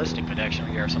offers ballistic protection,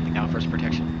 or you have something that offers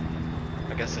protection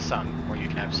against the sun, or you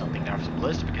can have something that offers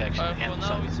ballistic protection For and the now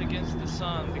sun. it's against the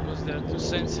sun, because they're too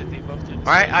sensitive after the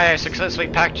Alright, sun. I successfully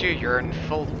packed you. You're in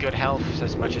full good health,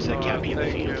 as much as it can be in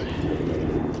the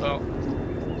field. Well,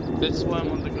 that's why I'm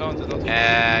on the ground and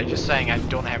not Just saying, I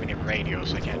don't have any radio,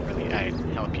 so I can't really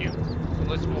help you. So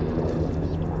let's move.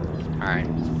 Alright.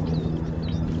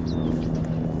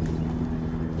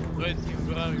 Red team,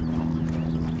 where are you?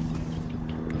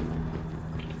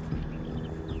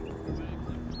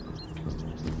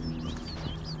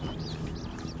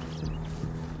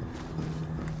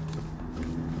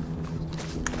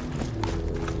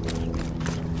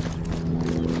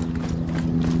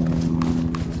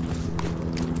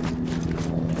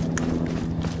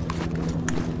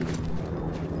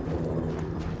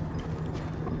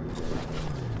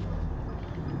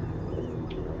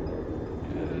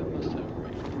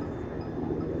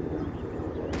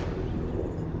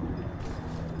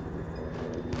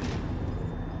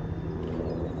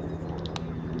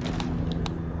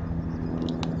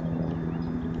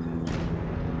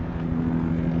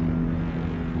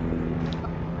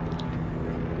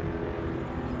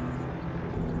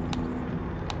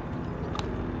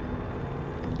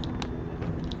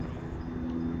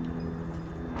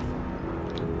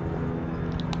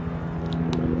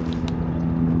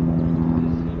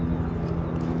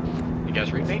 You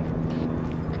guys read me?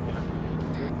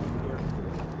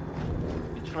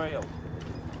 Betrayal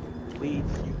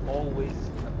leads you always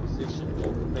a position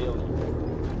of failure.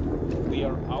 We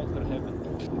are outer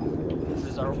heaven. This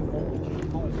is our only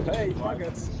home. Hey, to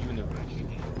faggots. this universe.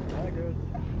 Faggot.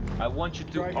 I want you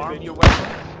to Try arm to your make-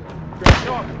 weapons.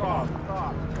 Stop.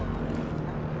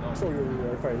 Show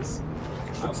your face.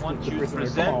 I want The you to prisoner, come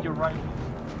present on. your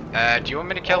rifle. Do you want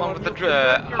me to kill him with the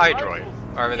hydroid?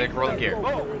 Or with the rolling gear?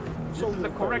 Oh, this is the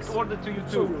correct order to you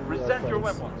too. Present your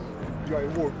weapons. You are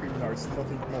war criminals,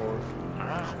 nothing more.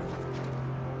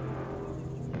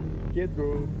 Get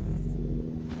go.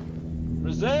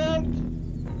 Present!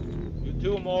 You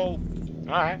two more.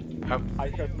 Alright. Oh. I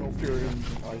have no fear in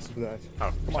eyes of that.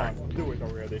 Oh, Come sorry. on, do it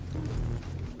already.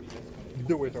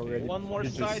 Do it already. One more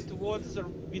bitches. side towards the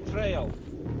betrayal.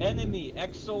 Enemy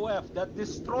XOF that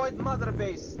destroyed Mother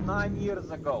Base 9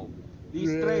 years ago.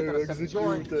 These traitors have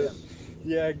joined them.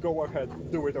 Yeah, go ahead,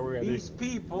 do it already. These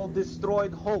people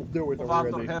destroyed hope Do it of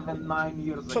already. Outer Heaven 9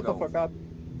 years Shut the ago. fuck up.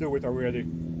 Do it already.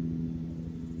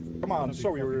 Come on,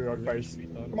 show your real face.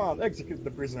 Come on, execute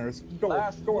the prisoners. Go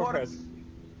ahead.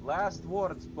 Last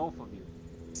words, both of you.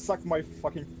 Suck my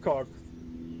fucking cock.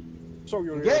 Show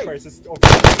your Engage. real faces.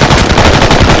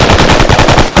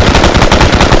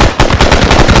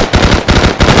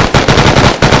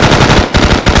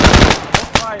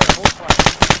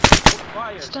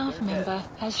 Staff member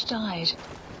has died.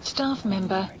 Staff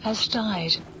member has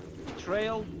died.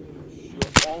 Betrayal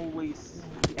will always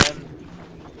end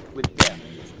with death.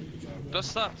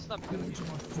 Just stop.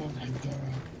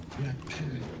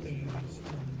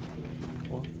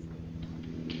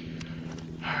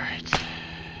 Alright.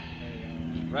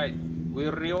 Right,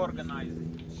 we're reorganizing.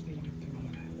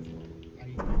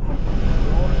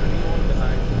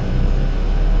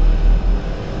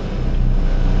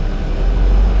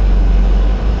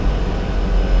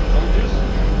 Soldiers,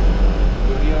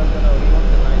 we are gonna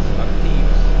reorganize our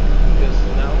teams because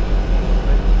now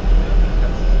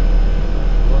that's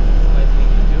gone slightly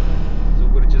easier. So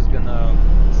we're just gonna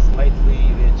slightly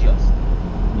readjust.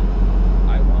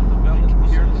 I want the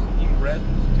volunteers in red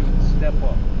to step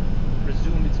up.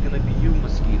 Presume it's gonna be you,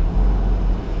 Mosquito.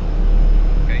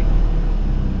 Okay.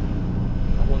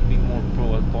 I want to be more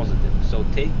positive. So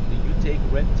you take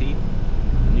red team,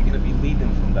 and you're gonna be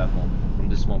leading from that moment, from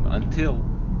this moment, until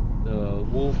the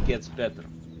wolf gets better.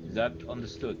 Is that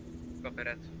understood? Copy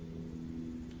that.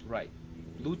 Right.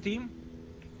 Blue team?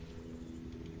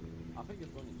 I think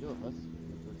it's only two of us.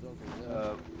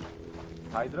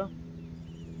 Hydra?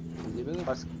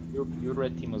 You're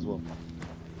red team as well.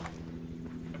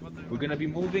 What do you We're gonna be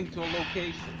moving to a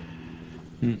location.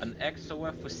 An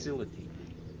XOF facility.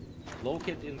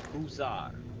 Located in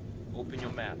Cruzar. Open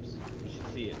your maps. You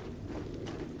should see it.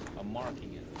 I'm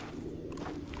marking it.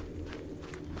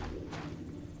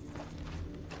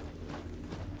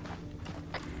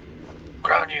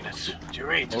 Ground units, do you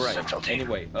read? Alright, Central team.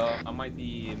 anyway, I might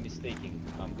be mistaking.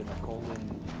 I'm gonna call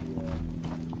in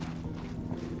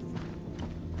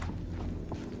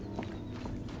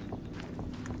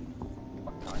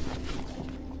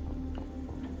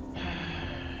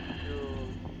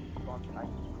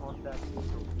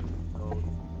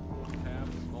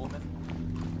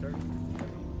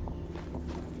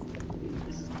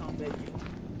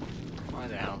Why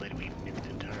the hell did we nuke the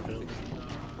entire building?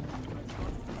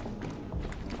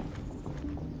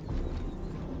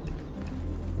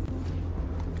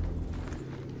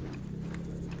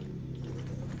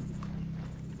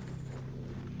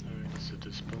 Alright, is it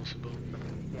disposable?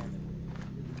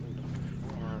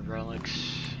 Or relics?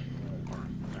 Or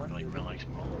not really relics,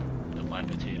 more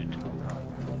dilapidated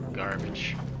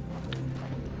garbage.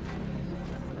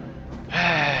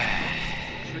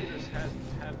 Traders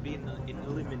have been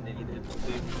eliminated.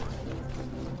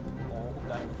 All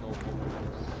dinosaurs,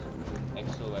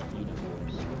 XOF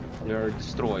uniforms. They are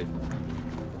destroyed.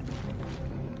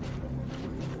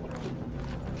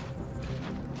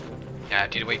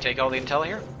 Did we take all the intel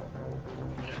here?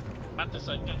 Yeah. Mattis,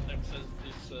 I can access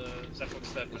this second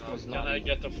step now. Can I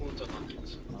get a foot on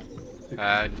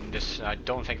it? I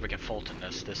don't think we can fault in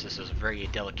this. This is a very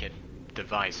delicate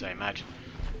device, I imagine.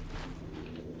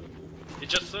 It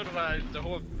just survived the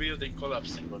whole building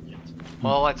collapsing on it.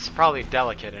 Well, it's probably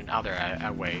delicate in other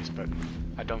ways, but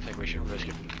I don't think we should risk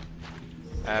it.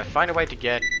 Find a way to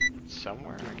get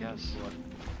somewhere, I guess.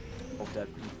 Of that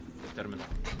terminal.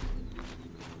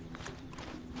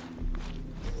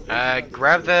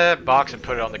 Grab the box and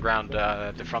put it on the ground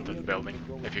at the front of the building,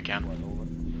 if you can.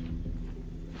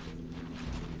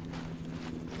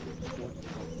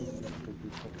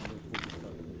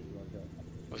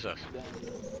 What's this?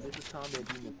 This is Combat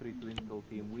Unit 3 to Intel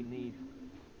team. We need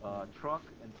a truck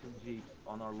and 2 jeeps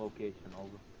on our location.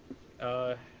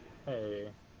 Over. Hey.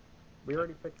 We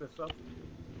already picked this up?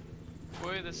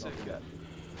 Wait a second.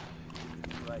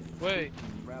 Right.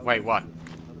 Wait, what?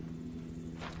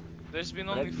 There's been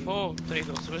only 4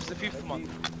 traders. Where's the 5th one?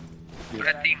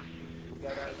 Red team.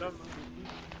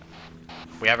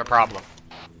 We have a problem.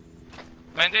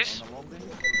 Mandis?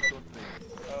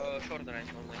 Short range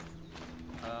only.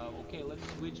 Okay, let's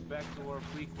switch back to our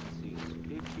frequencies.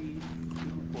 52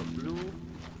 for blue,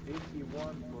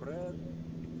 51 for red,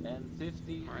 and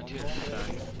 50 on long.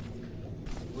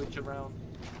 Switch around.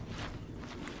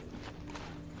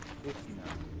 50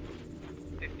 now.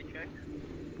 50 check.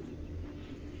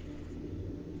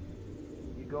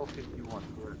 You go 51,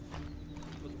 correct.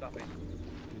 Who's copy?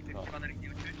 51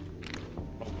 review check.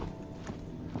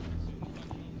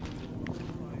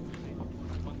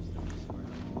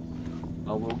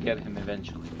 I will get him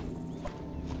eventually.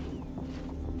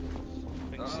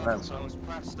 I was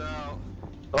passed out.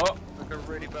 Oh! Like a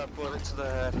really bad bullet to the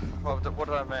head. What did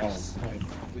I miss?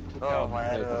 Oh, my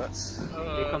head hurts.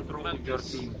 Take control of your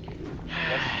team.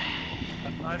 I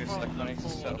found the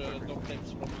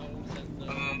documents from house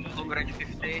and long range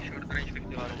 50, short range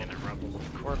 51.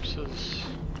 Corpses.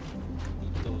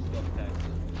 Those dog tags.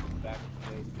 Back to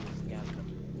place to scan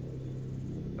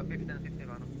them. 50 and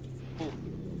 51. Cool.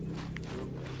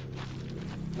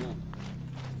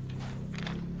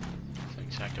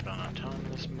 Things active on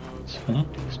autonomous modes.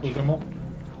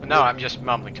 No, I'm just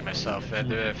mumbling to myself.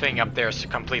 The thing up there is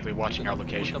completely watching our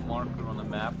location. Put a marker on the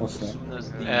map as soon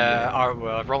as the our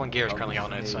rolling gear is currently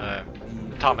on its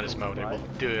autonomous mode. It will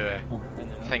do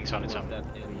things on its own.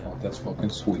 Oh, that's fucking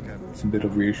sweet. It's a bit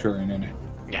of reassuring, isn't it?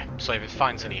 Yeah, so if it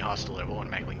finds any hostile, it will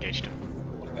automatically engage them.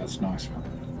 That's nice, man.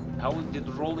 How did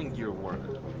the rolling gear work?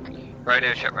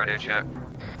 Radio check, radio check.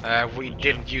 We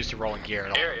didn't use the rolling gear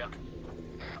at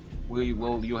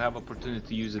all. You have opportunity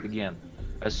to use it again.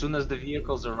 As soon as the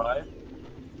vehicles arrive,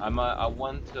 I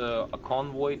want a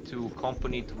convoy to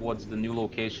accompany towards the new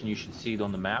location. You should see it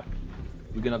on the map.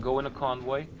 We're gonna go in a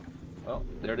convoy. Oh,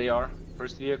 there they are.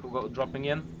 First vehicle dropping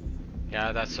in.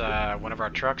 Yeah, that's one of our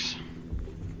trucks.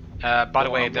 By the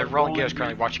way, the rolling gear is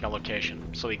currently watching our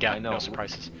location, so we got no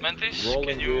surprises. Mantis,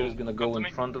 Rolling gear is gonna go in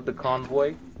front of the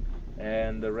convoy,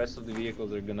 and the rest of the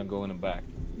vehicles are gonna go in the back.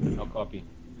 I'll copy.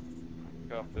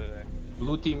 Copy.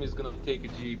 Blue team is gonna take a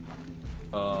jeep.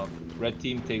 Red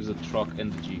team takes a truck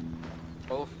and the jeep.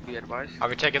 Both be advised. Are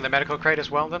we taking the medical crate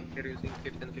as well then? You're using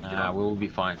 50 and 51. Nah, we will be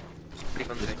fine.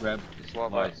 Just grab the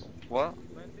supplies. What?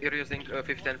 You're using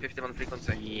 50 and 51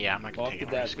 frequency. Yeah, I'm not gonna take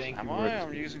After it. that, thank you. Am I?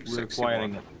 I'm using We're 61.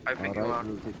 acquiring it. I think you are.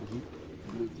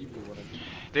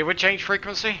 Did we change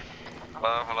frequency?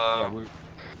 Hello, hello.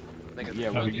 Yeah,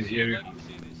 we can hear you.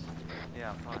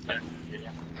 Yeah, I'm fine.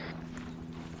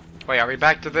 Wait, are we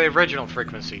back to the original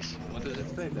frequencies? What does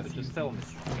it say there? Just tell me.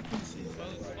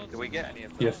 Did we get any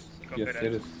of them? Yes, yes,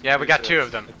 it is. Yeah, we got 2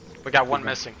 of them. We got 1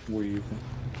 missing. We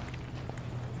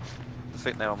I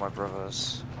think they were my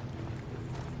brothers.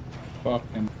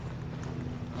 fucking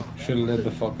should let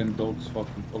the fucking dogs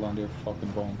fucking pull on their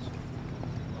fucking bones.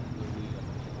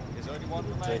 Is there only one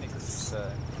remaining?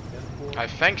 I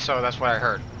think so, that's what I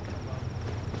heard.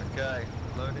 Okay,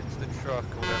 load into the truck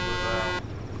or whatever.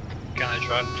 Can I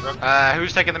drive the truck?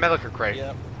 Who's taking the medical crate?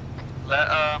 Yep.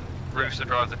 Let Rooster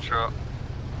drive the truck.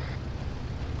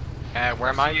 Where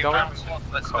am I going?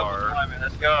 Let's go.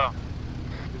 Let's go.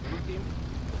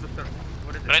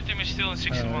 Red team is still in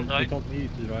 61, They right? told me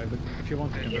to drive, but if you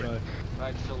want, you can drive.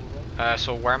 Right,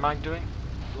 So where am I doing?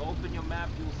 you open your map,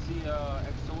 you'll see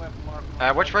XOF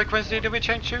mark. Which frequency did we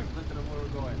change to?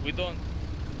 We don't.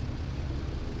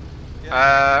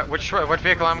 What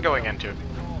vehicle I'm going into?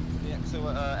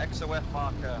 The XOF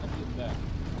marker.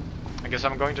 I guess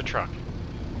I'm going to truck.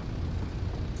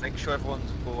 Make sure everyone's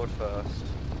aboard first.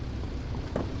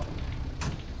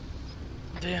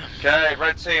 Damn. Okay,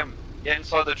 red team, get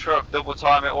inside the truck, double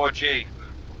time it or G.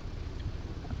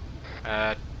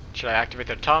 Should I activate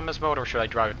the autonomous mode or should I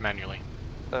drive it manually?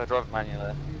 Drive it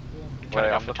manually.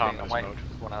 Turning off I'm autonomous waiting mode. for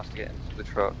someone else to get into the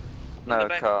truck. No,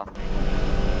 car.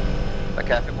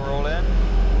 Okay, I think we're all in.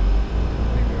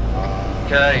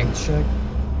 Okay. Check.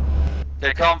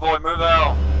 Okay, convoy, move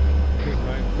out. Who's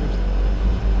driving first?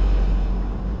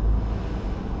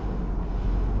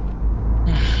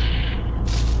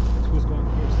 Who's going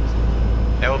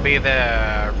first? It will be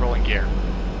the rolling gear.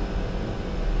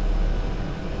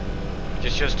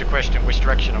 Just a question, which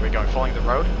direction are we going? Following the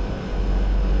road?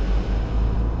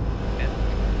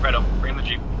 Right up, bring the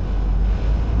Jeep.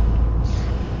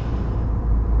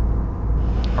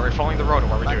 Are we following the road or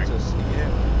what are we doing?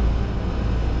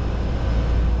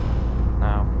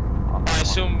 No. I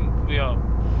assume we are.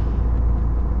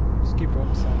 Just keep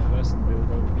on southwest and we'll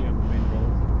go here on the main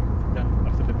road. Then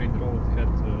after the main road, head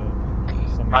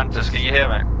some... Mantis, can you hear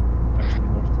me? Actually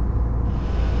north.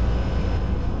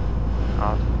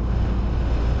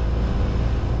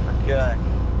 Okay.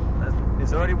 Is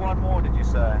there only one more, did you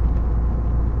say?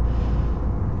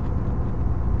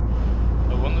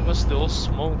 I wonder was still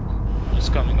smoke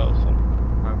just coming out from.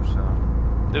 Hope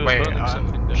so. They were Wait, burning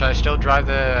something there. should I still drive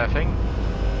the thing?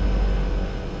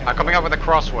 I'm coming up with a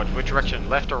crossword. Which direction?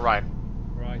 Left or right?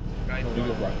 Right. Right.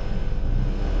 Right.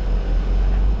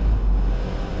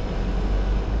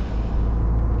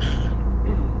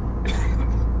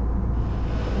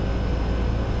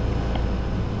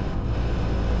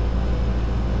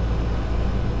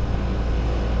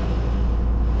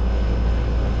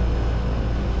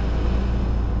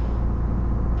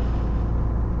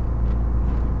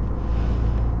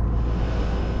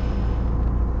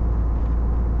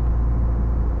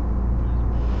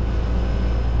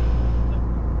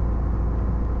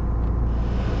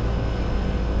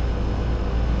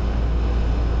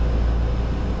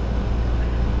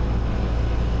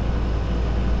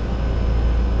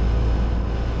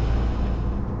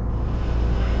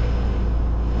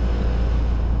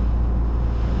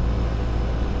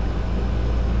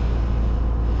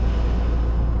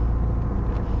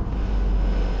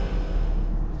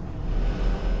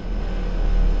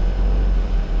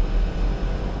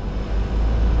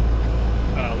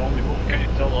 Lonely Wolf, can you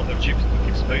tell other jeeps to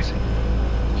keep spacing?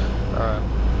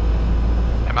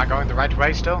 Am I going the right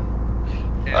way still?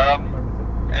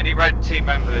 Any red team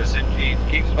members in Jeep,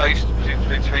 keep space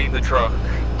between the truck.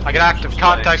 I get active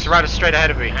contacts right straight ahead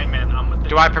of me. Hey man, I'm with the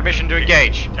Do I have permission to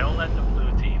engage? Tell that to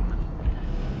blue team.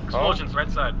 Explosions,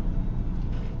 right side.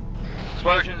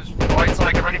 Explosions, right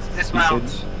side, get ready to dismount.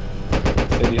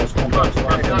 Said he has contacts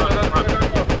right now.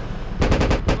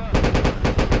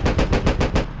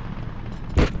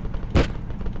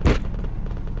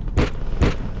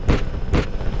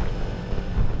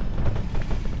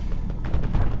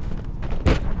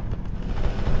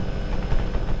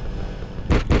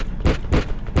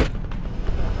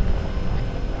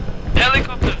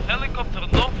 Helicopter,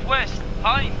 northwest,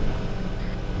 high.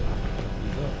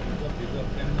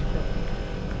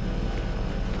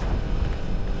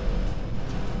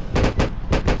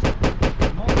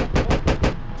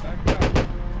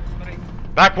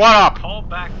 Back what up? Call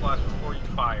backblast before you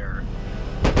fire.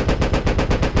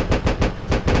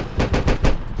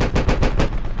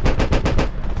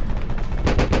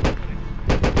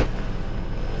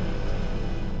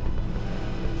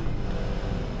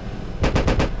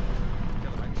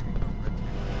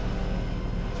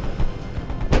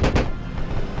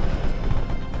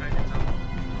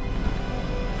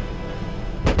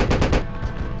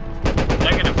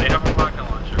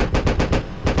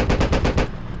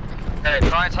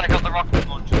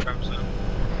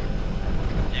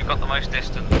 You've got the most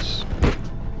distance.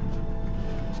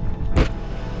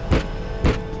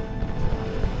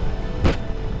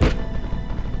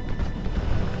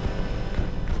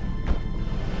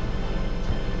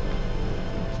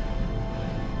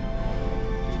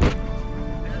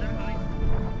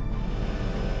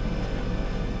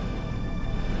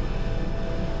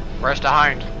 Where's the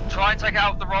hind? Try and take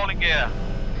out the rolling gear.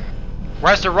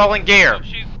 Where's the rolling gear? Oh,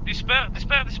 shit. Despair.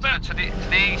 To the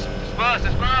east.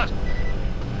 Disperse.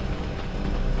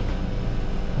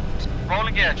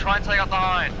 Rolling gear, try and take out the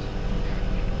hind.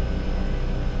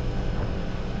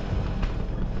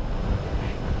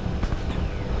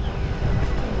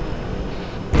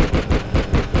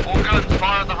 All guns,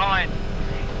 fire at the hind.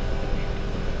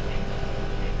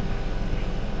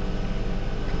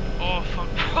 Oh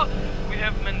fuck. We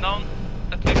have men down.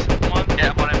 At least one.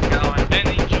 Yeah, one of them going. And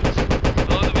injured.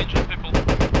 A lot of injured people.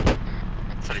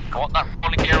 So I want that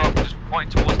rolling gear up, just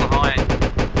point towards the hind.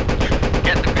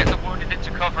 Get the wounded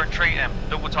into cover and treat him.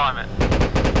 Double time it.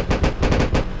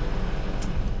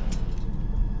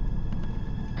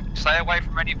 Stay away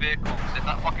from any vehicles. If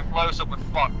that fucking blows up, we're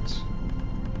fucked.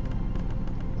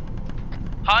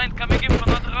 Hind coming in for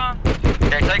another run.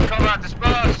 Okay, take cover,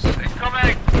 disperse. It's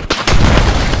coming.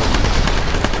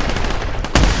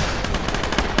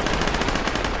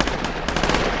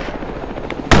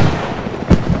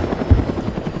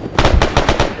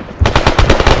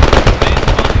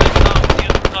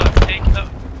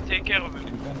 Take care of him.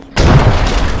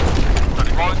 The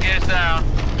rolling gear's down.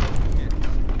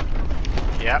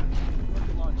 Yep.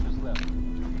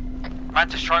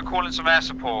 Mantis, try and call in some air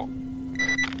support.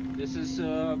 This is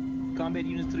Combat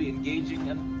Unit 3 engaging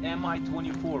an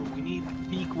Mi-24. We need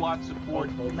P-Quad support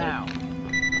now.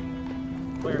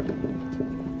 Where?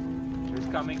 It's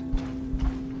coming.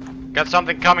 Got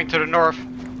something coming to the north.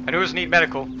 And who's need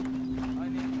medical?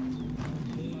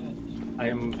 I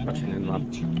am patching him up.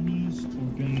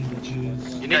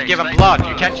 You need to give him blood.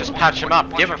 You can't just patch him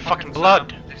up. Give him fucking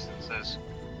blood.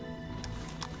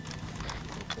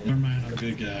 Never mind, I'm a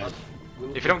good guy.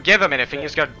 If you don't give him anything,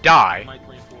 he's gonna die.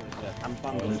 I'm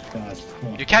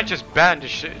You can't just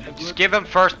bandage it. Just give him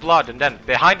first blood and then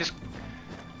behind his...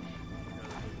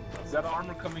 Got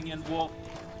armor coming in, Wolf.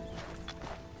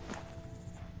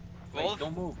 Wait,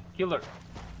 don't move. Killer.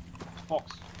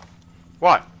 Fox.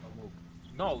 What?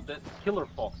 No, that Killer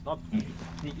Fox, not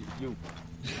you.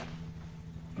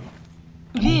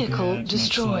 Vehicle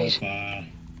destroyed. He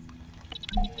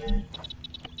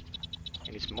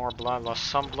needs more blood. Lost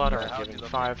some blood, or give him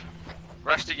 5.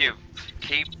 Rest of you,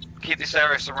 keep this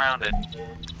area surrounded.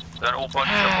 Don't all bunch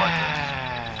up like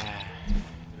this.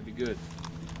 It'll be good.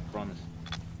 Promise.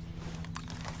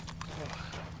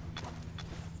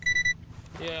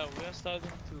 Yeah, we are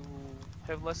starting to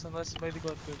have less and less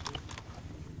medical equipment.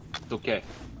 It's okay.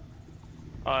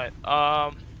 Alright,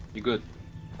 You good?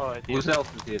 Alright, Who else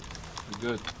is hit? You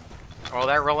good? Well,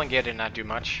 that rolling gear did not do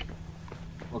much.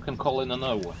 We can call in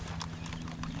another one.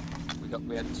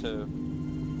 We had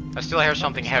 2. I still hear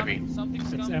something heavy. It's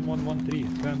M113.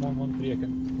 It's M113. I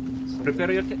can.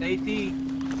 Prepare your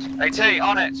AT. AT,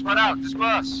 on it. Spread out.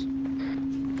 Disperse.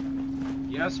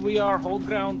 Yes, we are. Hold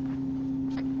ground.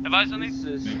 Have eyes on it?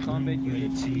 This is Combat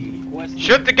Unit.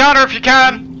 Shoot the gunner if you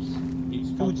can.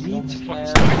 Two jeeps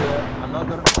and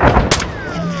another.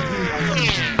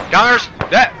 Gunner's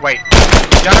dead. Wait.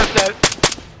 Gunner's dead.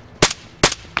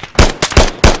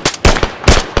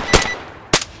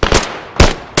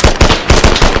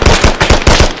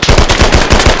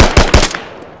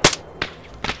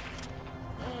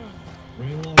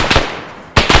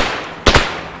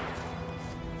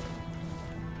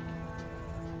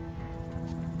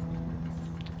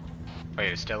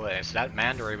 Wait, is that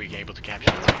manned, or are we able to capture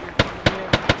it?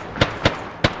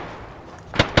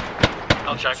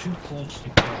 I'll check.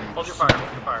 Hold your fire,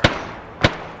 hold your fire.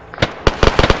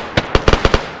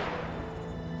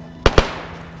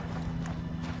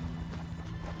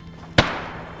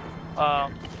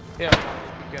 Yeah,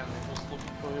 again, just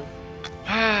looking for you.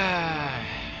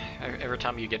 Every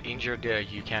time you get injured,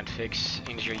 you can't fix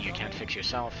injury. You can't fix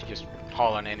yourself. You just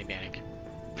haul on any medic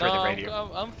for the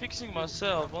radio. I'm fixing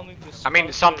myself. Only this. I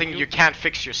mean, something you can't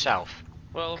fix yourself.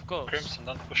 Well, of course. Crimson,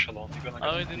 don't push along. You're gonna I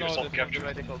already get know yourself that captured.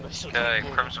 medical. Okay,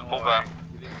 Crimson, pull back.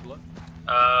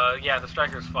 Yeah, the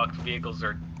striker's fucked. Vehicles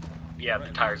are. Yeah, the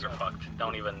tires are fucked.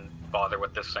 Don't even bother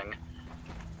with this thing.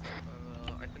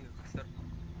 I think it's step.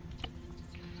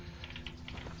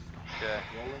 Okay.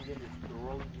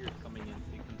 Rolling gear coming in.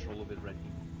 Take control of it ready.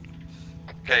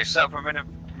 Okay, set up a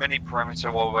mini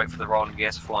perimeter while we wait for the rolling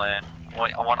gear to fly in.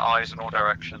 I want eyes in all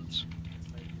directions.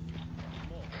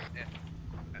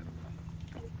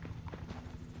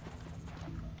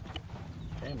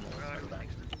 Okay, let's go back.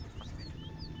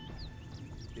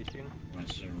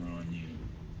 Once they're on you.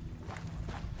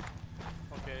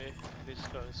 Okay, this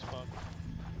guy is fucked.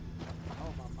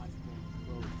 Oh, my microphone's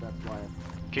closed, that's why.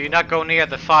 Can you not go near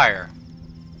the fire?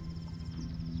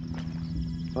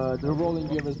 The rolling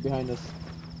gear is behind us.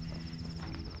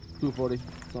 240.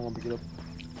 Someone pick it up.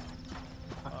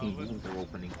 Fucking wounds are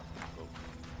opening.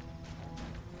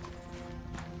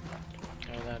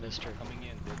 Oh, that is true. Coming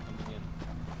in, they're coming in.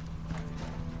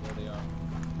 There they are.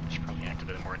 Should probably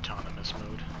activate a more autonomous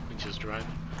mode. We can just drive.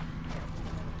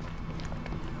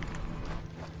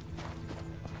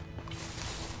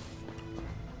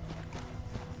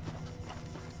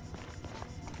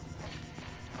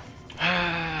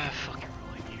 Fucking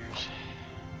rolling gears.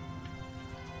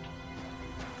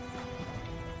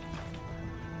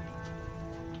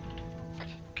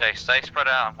 Okay, stay spread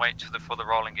out and wait for the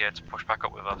rolling gear to push back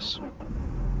up with us.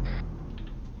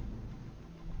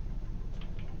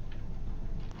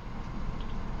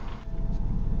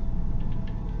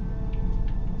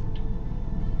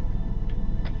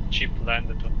 Jeep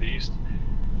landed on the east.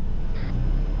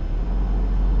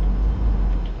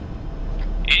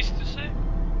 East to say?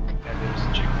 Yeah, there's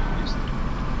a Jeep on the east.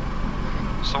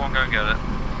 Someone go and get it.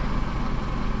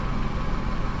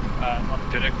 Not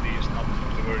directly east, not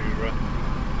to where you run.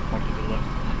 More to the left.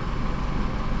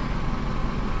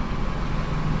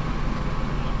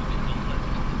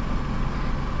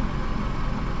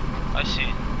 I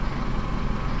see.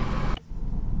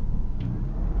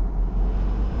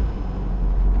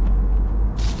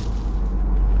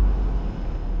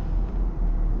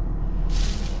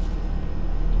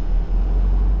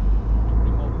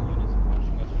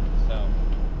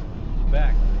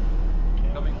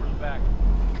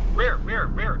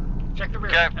 Check the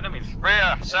rear. Okay. Enemies.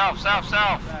 Rear. South.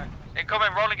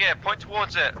 Incoming. Rolling gear. Point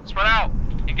towards it. Spread out.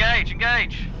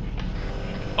 Engage.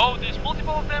 Oh, there's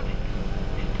multiple of them.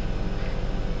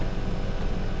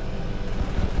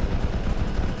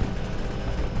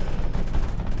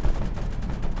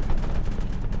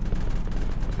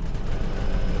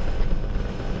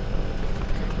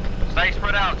 Stay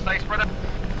spread out.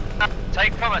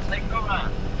 Take cover.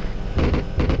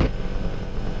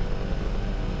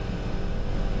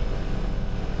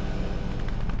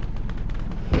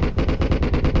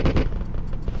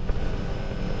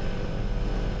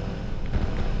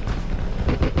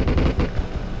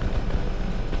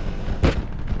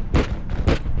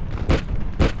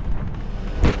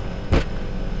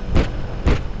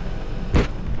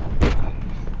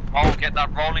 Get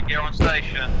that rolling gear on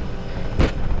station.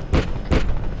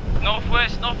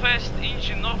 Northwest,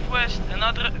 engine, northwest,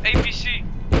 another APC.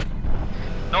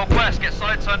 Northwest, get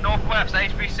side turn northwest,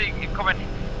 HPC incoming.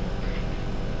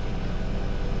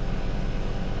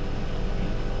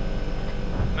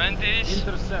 Mantis.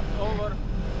 Intercept, over.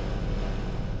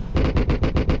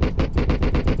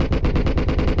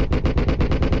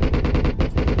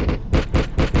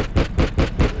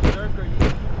 Berserker, you need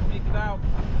to make it out.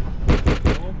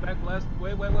 Go back left,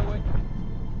 wait.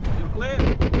 You're clear.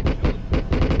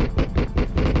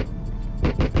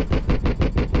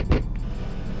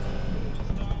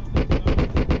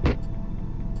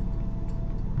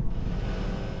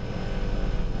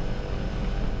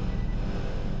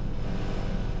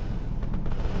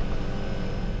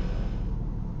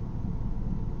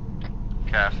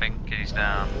 Okay, I think he's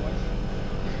down.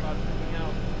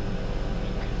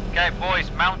 Okay, boys,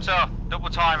 mount up. Double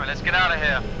timer, let's get out of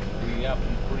here. We have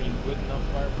pretty good enough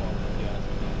firepower. Yes,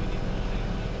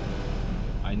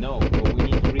 I know, but we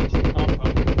need to reach the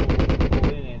compound before we pull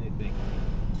in anything.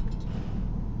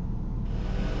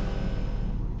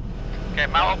 Okay,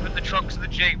 mount up with the trucks and the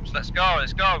jeeps. Let's go.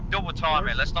 Double time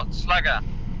it. Let's not slagger.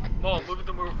 No, move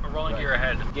the rolling gear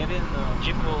ahead. Get in.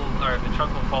 Jeep will, or the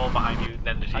truck will follow behind you,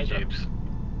 then the two jeeps.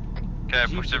 Okay,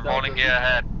 push the rolling gear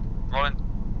ahead.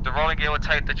 The rolling gear will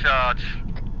take the charge.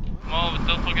 Oh,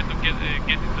 don't forget to get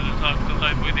into the truck to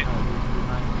ride with it.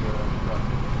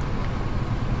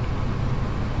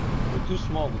 We're too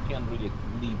small, we can't really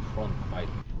lead front fight.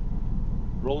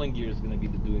 Rolling gear is gonna be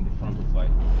doing the frontal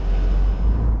fight.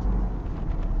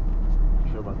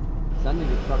 Sure, but sending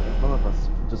the truck in front of us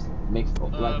just makes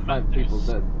like 5 people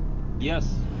dead.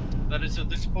 Yes. There is a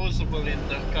disposable in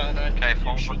the car. Okay,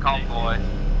 form for convoy.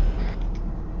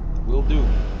 Will do.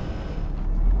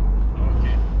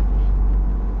 Okay.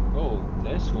 Oh,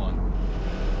 this one.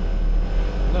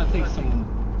 I'm gonna take some.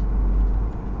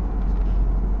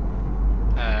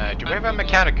 Do we have a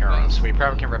mechanic here on us? We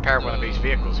probably can repair one of these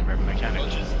vehicles if we have a mechanic.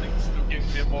 Logistics to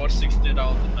give me more 60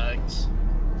 round bags.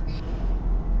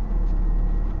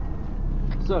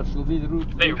 search. Will be the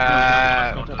route.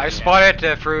 I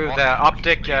spotted through the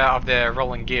optic of the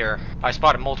rolling gear. I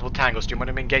spotted multiple tangles. Do you want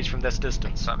to engage from this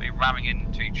distance? So we're ramming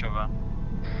into each other.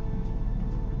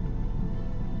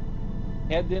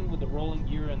 Head in with the rolling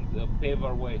gear and pave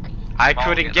our way. I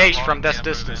could engage from this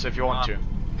distance if you want to.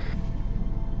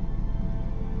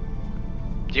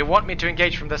 Do you want me to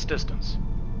engage from this distance?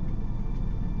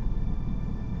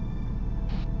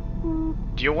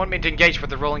 Do you want me to engage with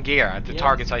the rolling gear at the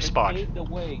targets I spot? Pave the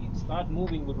way. Start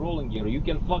moving with rolling gear. You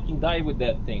can fucking die with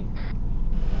that thing.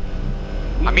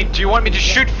 I mean, do you want me to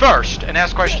shoot first and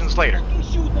ask questions later? Fucking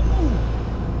shoot and move.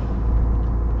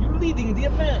 You're leading the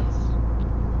advance.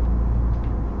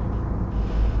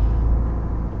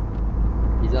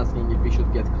 He's asking if we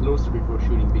should get closer before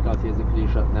shooting because he has a clear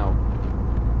shot now.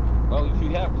 Well, if you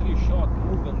have clear shot,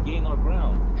 move and gain our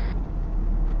ground.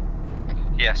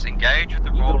 Yes, engage with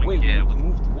the rolling gear. To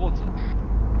move towards it.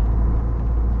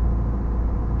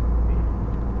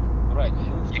 Right.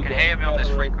 You can hear me on this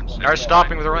frequency. They're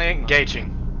stopping with the rolling,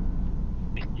 engaging.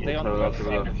 Stay on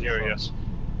the Furious.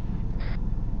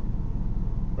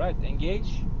 Right,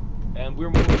 engage, and we're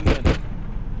moving in.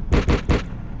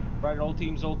 Right, all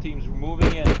teams, we're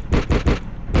moving in.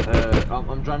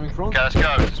 I'm driving front. Okay, let's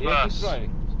go, disperse. Yeah,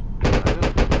 keep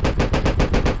driving.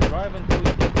 Drive until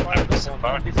you get fired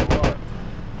upon this car.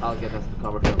 I'll get us to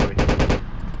cover somebody.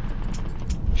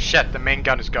 Shit, the main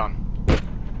gun is gone.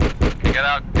 Okay, get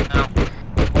out, get out.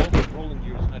 Hold, rolling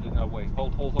gears heading our way.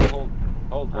 Hold.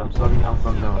 I'm slowing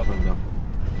down.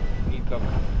 Need cover.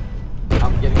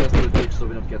 I'm getting us to the ditch so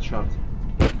we don't get shot.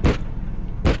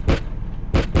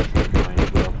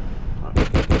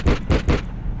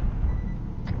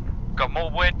 Got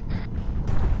more wind.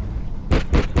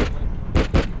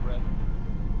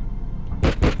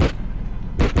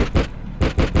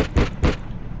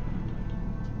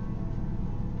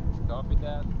 Copy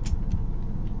that.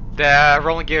 The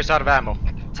rolling gear's out of ammo.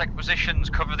 Take positions,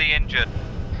 cover the injured.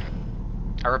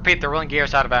 I repeat, the rolling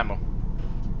gear's out of ammo.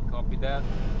 Copy that.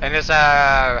 And there's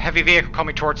a heavy vehicle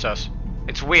coming towards us.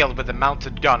 It's wheeled with a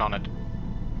mounted gun on it.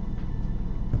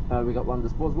 We got one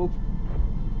disposable.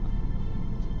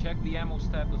 Check the ammo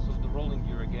status of the rolling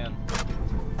gear again.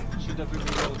 Should have been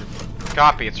reloaded.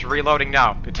 Copy, it's reloading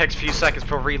now. It takes a few seconds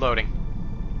for reloading.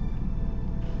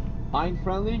 I'm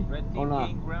friendly Red or team not?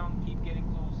 gain ground, keep getting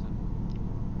closer.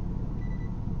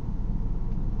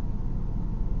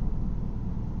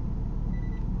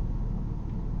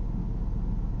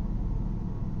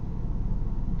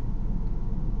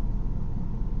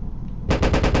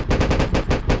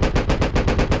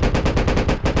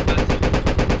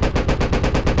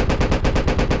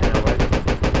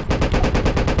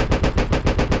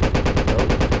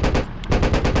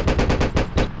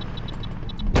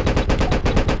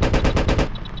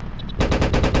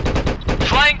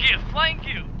 Flying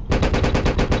gear!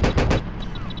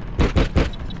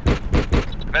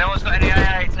 If anyone's got any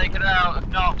AA, take it out. If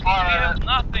not, fire We it. have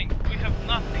nothing.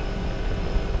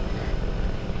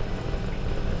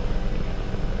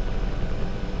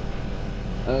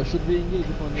 Should we engage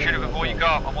upon the Shoot it before you go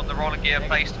up. I want the rolling gear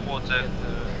face towards it.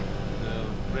 The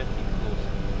red team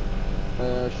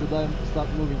close. Should I start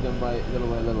moving them by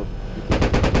level?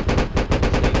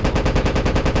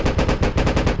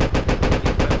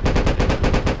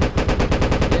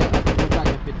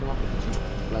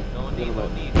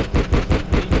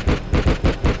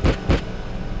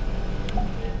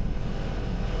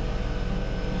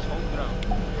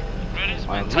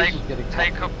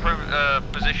 Take up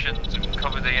positions and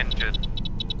cover the injured.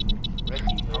 Red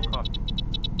team, no copy.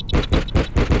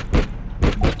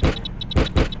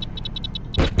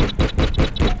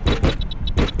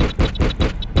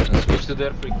 Let's switch to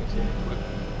their frequency.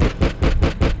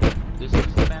 This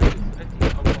is the man. Red team, no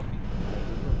copy.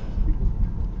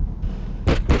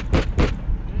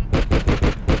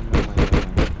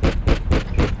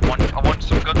 I want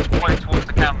some guns pointed towards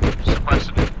the camp,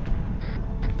 suppressing it.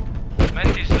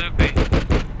 Mendy's loopy.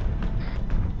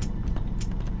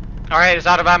 Alright, it's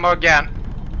out of ammo again.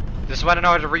 Just want to know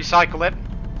how to recycle it.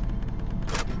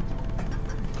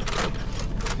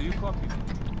 Do you copy?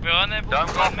 We're unable Don't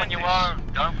to go off find on your Mendy's.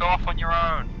 own. Don't go off on your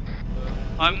own.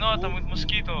 I'm not, I'm with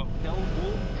Mosquito. Tell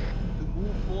Wolf to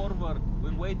move forward.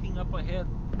 We're waiting up ahead.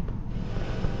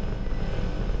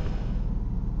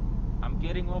 I'm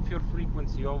getting off your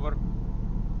frequency, over.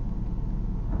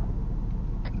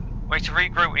 We need to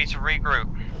regroup.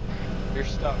 You're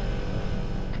stuck.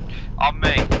 On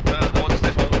me. Towards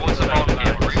the rolling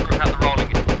gear. Regroup at the rolling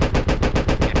gear.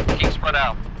 Keep spread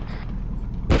out.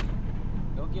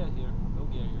 They'll get here.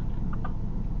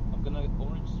 I'm gonna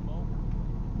orange smoke.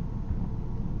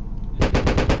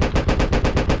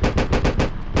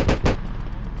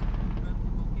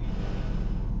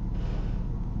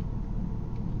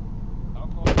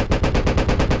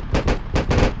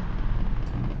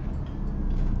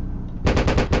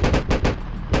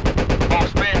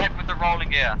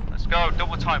 gear. Let's go,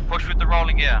 double time, push with the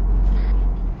rolling gear.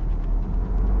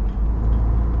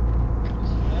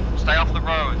 Stay off the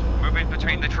road, move in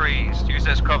between the trees, use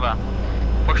this cover.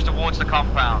 Push towards the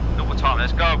compound, double time,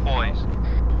 let's go boys.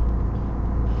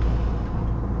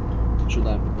 Should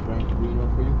I put the green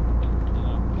one for you?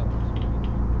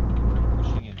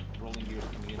 Pushing in, rolling gears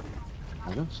coming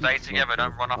in. Stay together,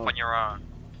 don't run off on your own.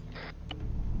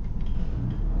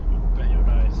 Open your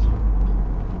eyes.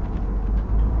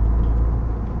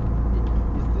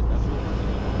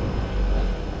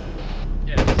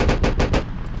 Yes.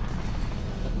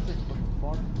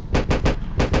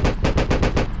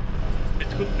 It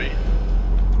could be.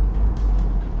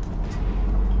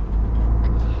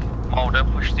 Oh,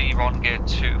 don't push the rolling gear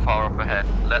too far up ahead.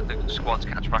 Let the squads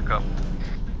catch back up.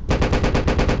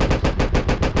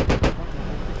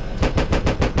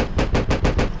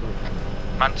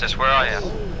 Mantis, where are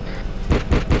you?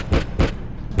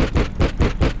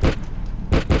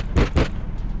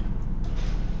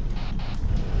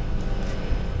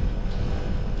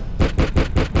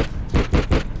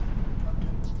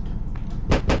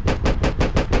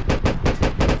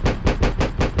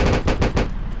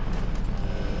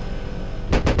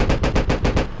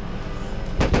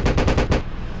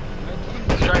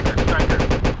 Striker.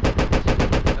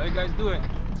 How you guys doing?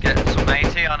 Get some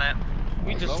AT on it.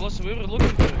 We just lost. We were looking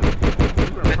for it.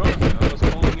 You were from me. I was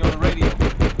calling you on the radio.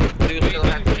 Do you still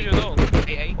have it all?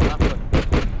 AA? What happened?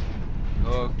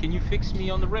 Can you fix me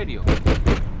on the radio?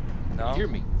 No. You hear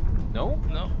me? No?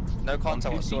 No. No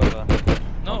contact 150? whatsoever.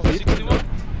 No, 50? 61.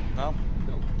 No.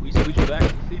 We switched back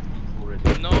to 50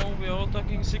 already. No, we are all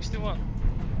talking 61.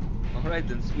 Alright,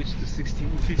 then switch to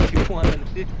 16, 51 and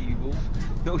 50, Wolf.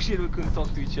 No shit, we couldn't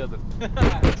talk to each other.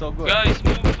 It's all good. Guys,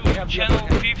 move We to have channel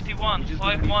the- 51, we just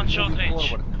 5-1 short moving range.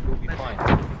 forward, and we'll be fine.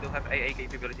 We still have AA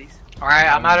capabilities. Alright,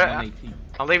 I'm out of. 180.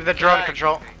 I'll leave the drone Okay.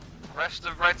 control. Rest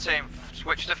of red team,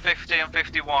 switch to 50 and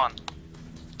 51.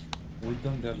 We've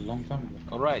done that a long time ago.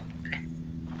 Alright.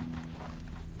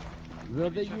 Were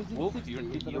they using Wolf, 60?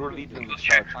 you're leading the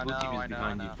Check. charge. Blue team is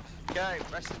behind you. Okay,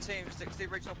 rest of the team, stick to the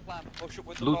original plan, push up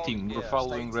with the Blue rolling team, we're gear,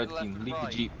 following stay to red the left team. and Leave the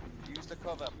right. jeep. Use the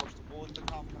cover, push towards the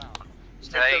compound.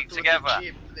 Stay together.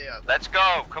 Let's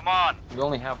go, come on. We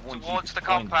only have one Towards jeep the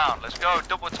behind you. compound. Let's go,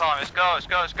 double time. Let's go, let's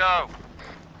go, let's go.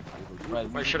 Right,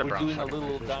 We should have we're brought doing a fucking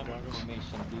little diamond formation,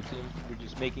 Blue team. We're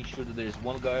just making sure that there's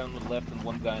one guy on the left and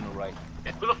one guy on the right.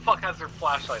 Who the fuck has their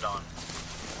flashlight on?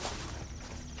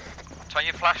 Turn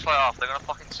your flashlight off, they're gonna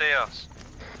fucking see us.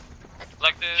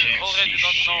 Like they already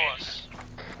don't know us.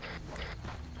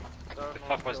 The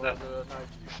fuck was that? Do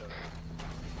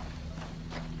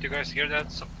you guys hear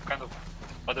that? Some kind of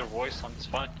other voice on this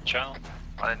channel?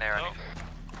 I didn't hear anything.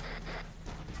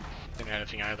 Didn't hear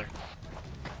anything either.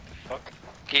 Fuck.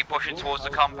 Keep pushing towards the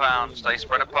compound, stay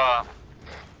spread apart.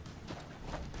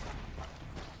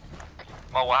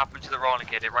 Well, what happened to the rolling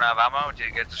gear? Did it run out of ammo or did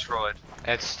it get destroyed?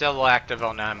 It's still active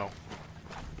on ammo.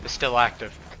 It's still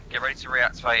active. Get ready to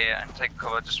reactivate it and take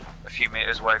cover just a few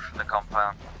meters away from the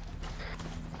compound.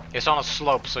 It's on a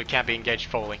slope, so it can't be engaged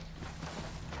fully.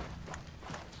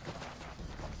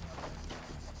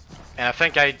 And I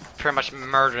think I pretty much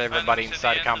murdered everybody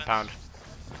inside the compound.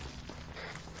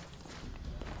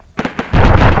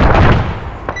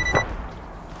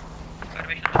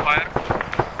 Fire.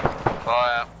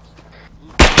 Fire.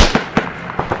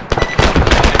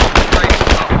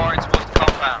 Start firing towards the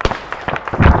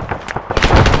compound.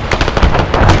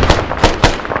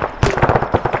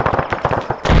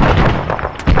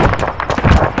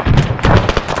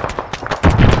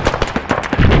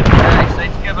 Okay, stay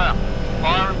together.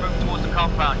 Fire and move towards the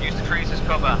compound. Use the trees as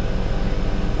cover.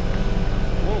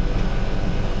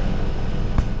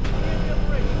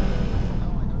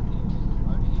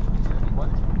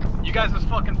 You guys was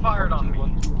fucking fired on me.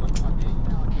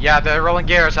 Yeah, the rolling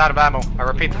gear is out of ammo. I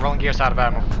repeat, the rolling gear is out of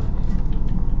ammo.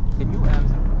 Can you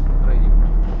answer the radio?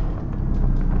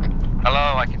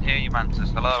 Hello, I can hear you,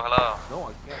 Mantis. Hello, hello. No,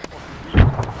 I can't fucking hear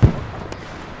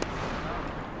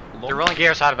you. The rolling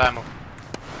gear is out of ammo.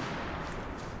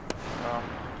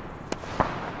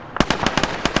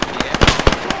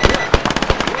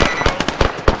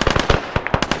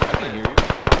 I can hear you.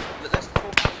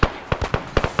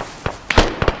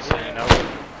 Standing open.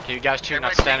 Can you guys two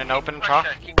not standing open and talk?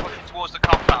 Keep pushing towards the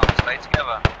compound. Stay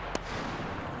together.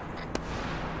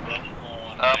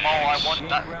 Mo, I want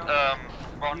that,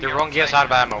 The rolling gear is out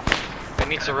of ammo. It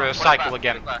needs to recycle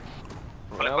again.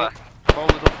 Pull it back. Follow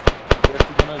it up. Guess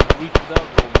we're gonna reach it out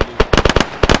rolling gear.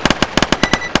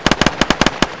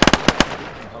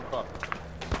 Help up.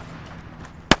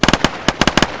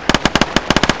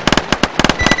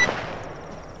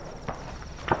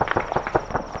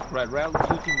 Right, rally,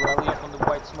 blue team, rally up on the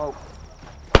white smoke.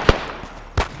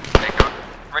 Okay, go.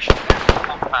 Mission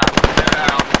compound. Clear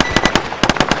out.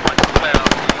 Once clear out,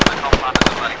 use the compound as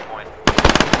a rally point.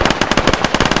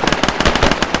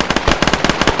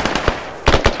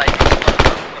 Take it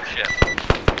slow, push it.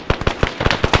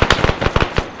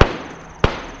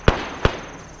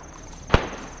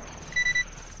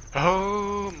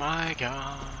 Oh my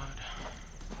god.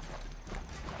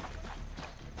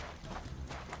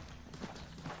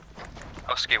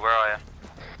 Oski, where are you?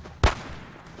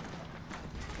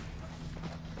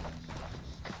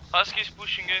 Husky's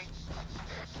pushing in.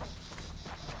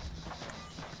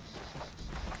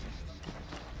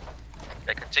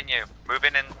 Okay, continue. Move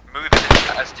in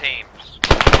as teams.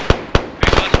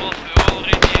 Because we're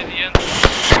already at the end.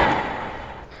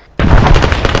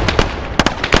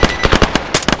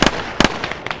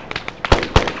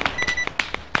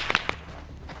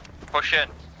 Push in.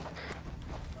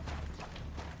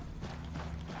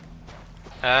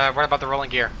 What about the rolling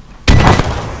gear?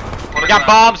 We got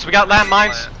bombs, we got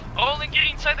landmines. Rolling gear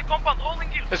inside the compound, rolling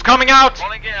gear. It's coming out!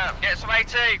 Rolling gear, get some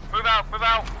AT. Move out, move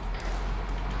out.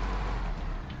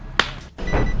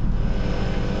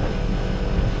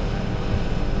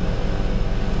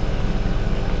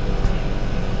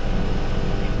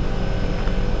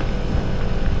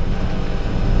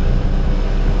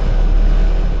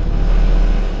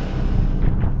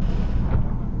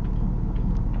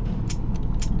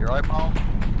 You're right, Paul?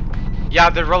 Yeah,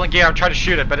 the rolling gear, I'm trying to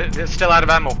shoot it, but it's still out of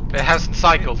ammo. It hasn't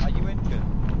cycled. Are you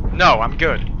injured? No, I'm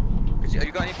good. Have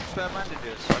you got any spare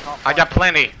bandages? I got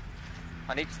plenty.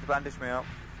 I need you to bandage me up.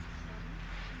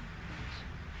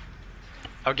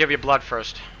 I'll give you blood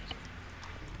first.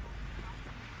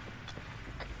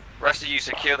 Rest of you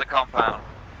secure the compound.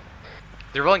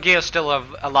 The rolling gear is still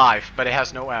alive, but it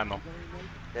has no ammo.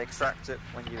 Yeah, extract it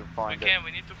when you find Okay,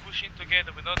 we need to push in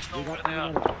together, we don't know where they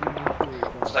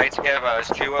are. Stay together as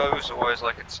duos or as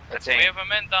like a team. We have a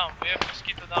man down, we have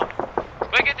mosquito down.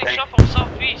 We're getting shot from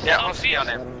southeast, Yeah, southeast. on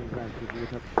him.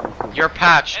 You're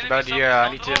patched, but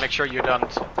I need to make sure you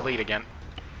don't bleed again.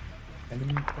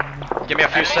 Give me a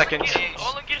few seconds.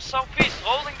 Rolling gear southeast,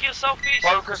 rolling gear southeast.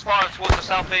 Focus fire towards the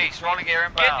southeast, rolling gear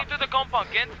Get inbound. into the compound,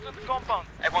 get into the compound.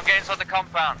 Everyone get inside the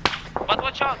compound. But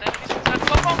watch out, enemies inside the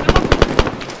compound, below.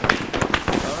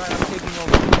 Alright, I'm taking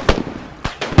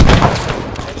over.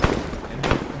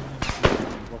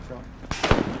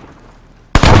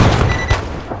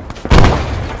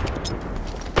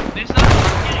 There's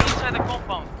nothing here inside the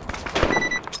compound.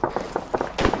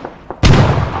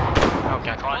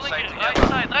 Okay. Rolling gear, right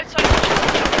side, right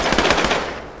side.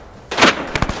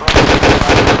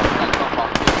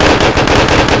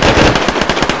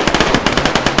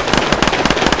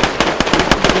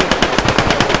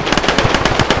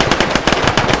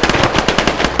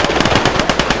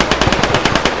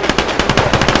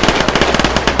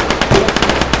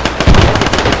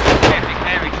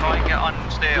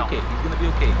 Okay, he's gonna be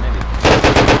okay, maybe.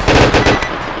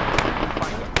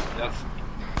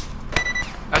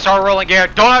 That's our rolling gear.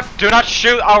 Do not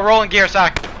shoot our rolling gear,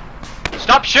 Zach.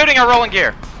 Stop shooting our rolling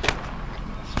gear.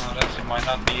 It's not us, it might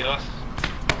not be us.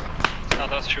 It's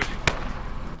not us shooting.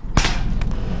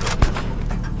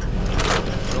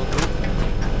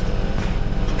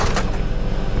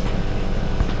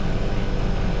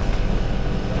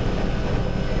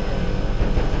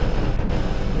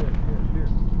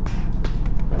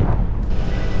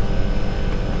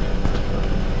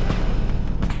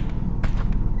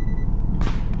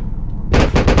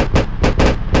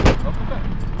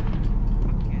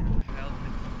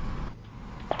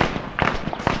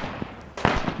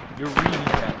 You're really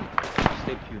bad.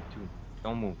 Stay pure too.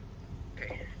 Don't move.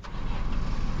 Okay.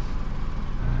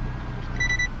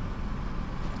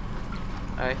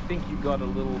 I think you got a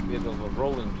little bit of a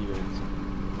rolling gear,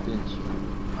 didn't you?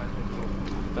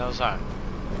 That was that.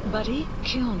 Buddy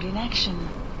killed in action.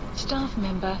 Staff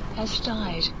member has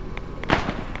died.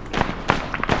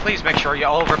 Please make sure you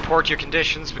all report your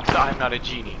conditions because I'm not a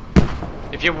genie.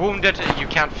 If you're wounded and you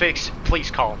can't fix, please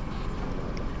call.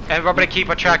 Everybody keep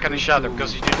a track on each other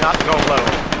because you do not go low.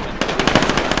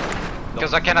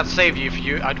 Because I cannot save you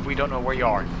if we don't know where you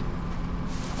are.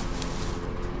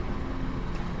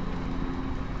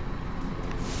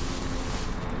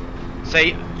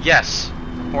 Say yes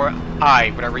or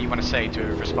I, whatever you want to say to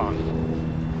respond.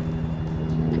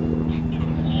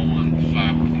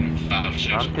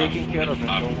 I'm taking care of it,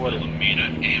 don't worry.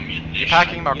 You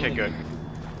packing? Okay, good.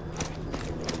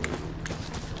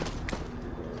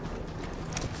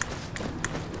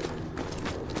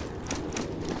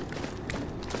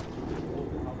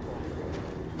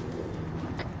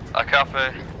 I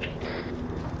copy.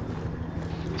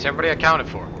 Is everybody accounted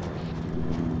for?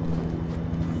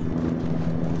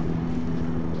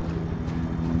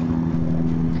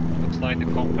 inside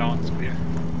the compound is clear.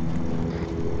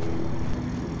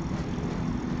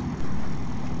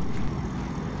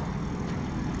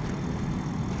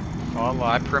 Well,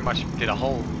 I pretty much did a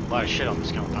whole lot of shit on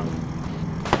this compound.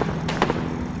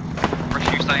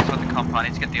 Rest you stay inside the compound, I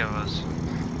need to get the others.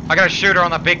 I got a shooter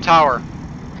on that big tower.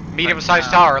 Medium-sized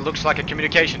tower. It looks like a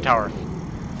communication tower.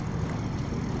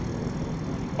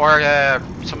 Or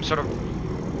some sort of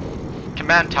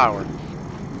command tower.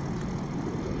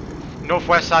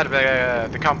 Northwest side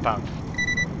of the compound.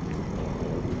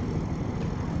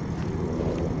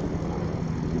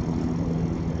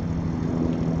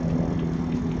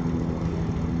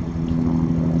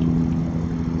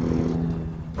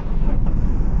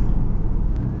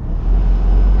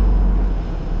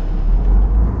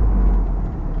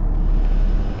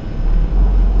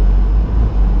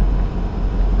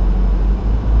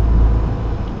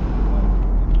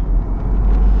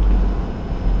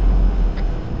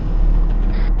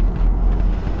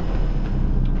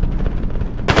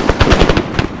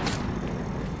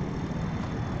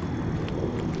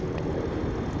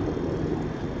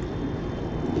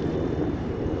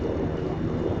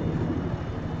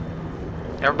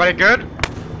 Everybody good?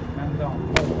 Man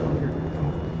down.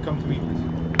 Come to me, please.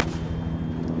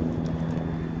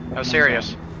 Oh,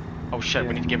 serious. Oh shit,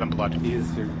 we need to give him blood. He is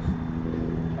serious.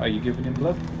 Are you giving him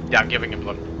blood? Yeah, I'm giving him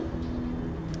blood.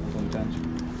 Don't bench.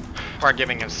 Or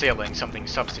giving him sealing, something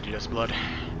substitute as blood.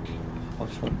 I'll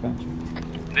short bench.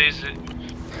 There's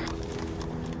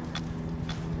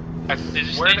I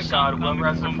swear to God, whoever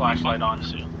has their flashlight on.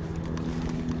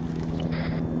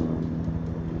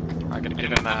 I'm gonna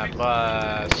give him a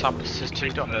blood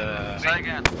substitute on the Say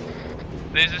again.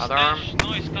 There's a other arm.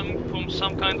 noise coming from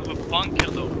some kind of a bunker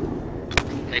though.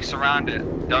 They surround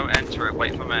it. Don't enter it.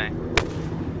 Wait for me.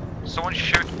 Someone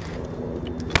shoot.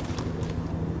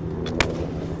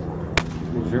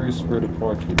 We're very spread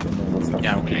apart. We don't know what's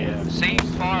happening. Yeah,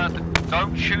 Cease fire.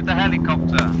 Don't shoot the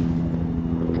helicopter.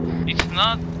 It's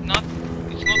not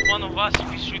one of us if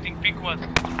he's shooting Pequod.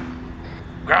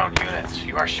 Ground units,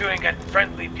 you are shooting at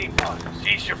friendly people.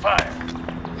 Cease your fire.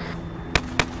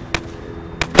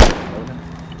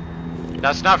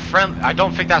 That's not friendly. I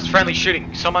don't think that's friendly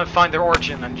shooting. Someone find their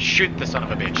origin and shoot the son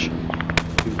of a bitch.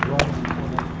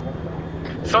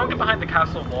 Someone get behind the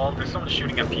castle wall. There's someone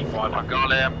shooting at Pequod. I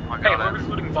got him. Hey, whoever's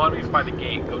looting bodies by the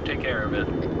gate, go take care of it.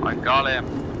 I got him.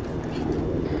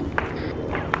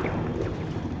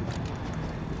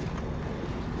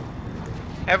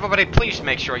 Everybody, please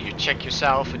make sure you check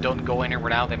yourself and don't go anywhere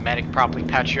without the medic properly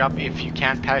patch you up if you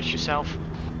can't patch yourself.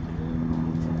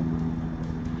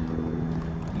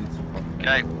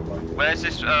 Okay, where's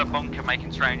this bunker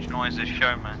making strange noises?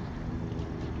 Show me.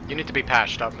 You need to be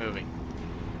patched. Stop moving.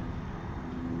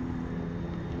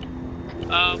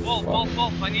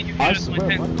 Wolf, I need you here at my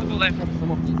tent to the left.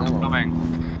 Coming.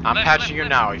 I'm Left, patching you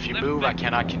left, now. If you left, move, left. I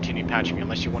cannot continue patching you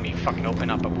unless you want me to fucking open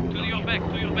up a wound. To your back.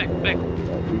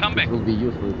 Come back. It will be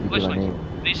useful if you give a Flashlight.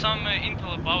 name. There's some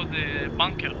intel about the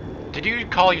bunker. Did you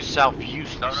call yourself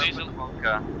useless? There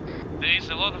is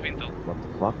a lot of intel. What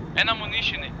the fuck? And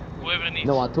ammunition, whoever needs.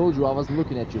 No, I told you I wasn't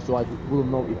looking at you, so I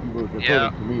wouldn't know if you were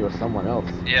referring to me or someone else.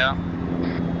 Yeah.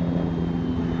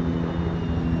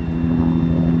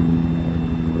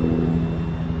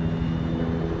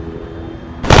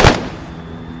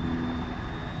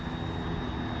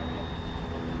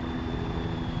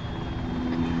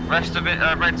 Rest of it,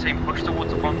 red team, push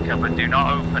towards the bunker, but do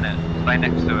not open it. Stay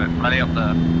next to it. Ready up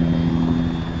there.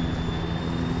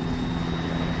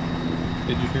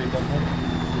 Did you hear that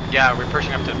one? Yeah, we're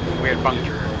pushing up to the weird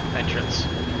bunker entrance.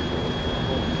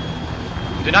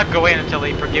 Do not go in until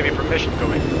they give you permission to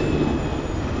go in.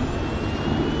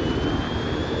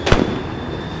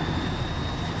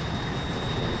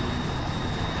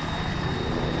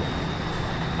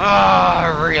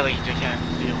 Ah, really? You can't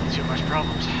deal with too much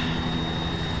problems.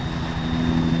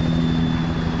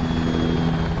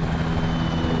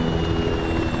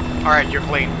 Alright, you're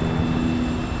clean.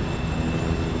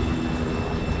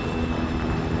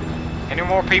 Any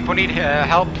more people need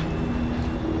help? I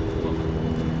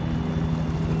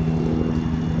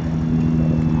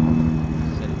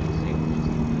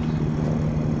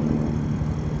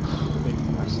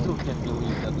still can't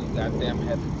believe that we goddamn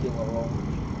had to kill our own.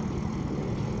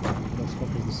 That's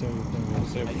fucking deserving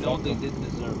thing. I know they did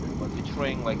deserve it, but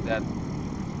betraying like that.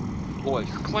 Boys,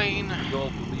 clean. We all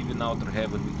believe in outer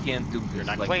heaven. We can't do this. You're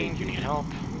not like clean. You need help.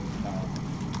 No.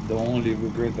 The only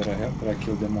regret that I have that I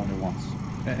killed them only once.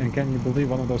 And can you believe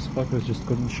one of those fuckers just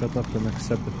couldn't shut up and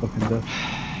accept the fucking death?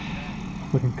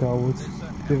 Fucking cowards.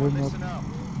 They were not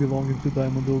belonging to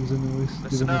Diamond Dogs anyways.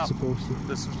 They were not supposed to.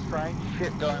 There's some strange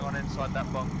shit going on inside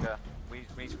that bunker.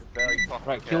 We means we're very fucking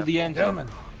Right, kill the engine. Gentlemen.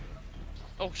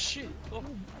 Oh shit! Oh,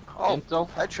 Oh,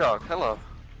 Hedgehog, hello.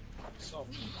 so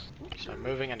So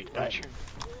moving any danger.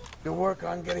 Good work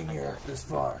on getting here this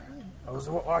far. I was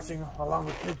watching along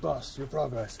with Big Boss your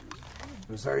progress.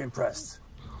 I was very impressed.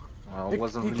 Well, it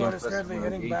wasn't really Big Boss is impressive currently when I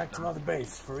heading ate back to them. Mother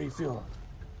Base for refuel,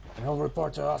 and he'll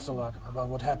report to Ocelot about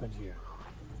what happened here.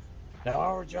 Now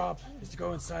our job is to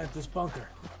go inside this bunker.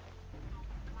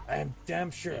 I am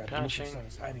damn sure the Patching. Son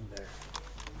is hiding there.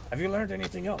 Have you learned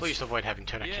anything else? Please avoid having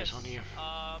tourniquets on you,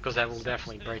 because that will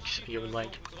definitely break your leg.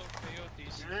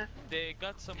 they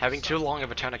got some Having too long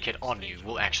of a tourniquet on you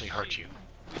will actually hurt you.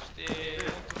 which they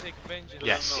want to take vengeance.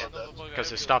 Yes, on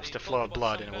because it stops the flow of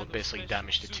blood and it will basically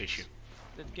damage the tissue.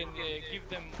 That can give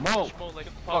them Mo, much more like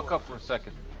power. fuck up for a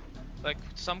second. Like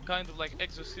some kind of like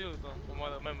exosuit, from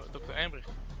what I remember, Dr. Emmerich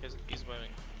is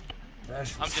wearing. I'm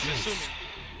just assuming.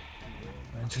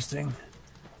 Interesting.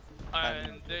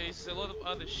 And there is a lot of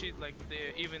other shit, like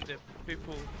even the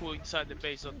people who are inside the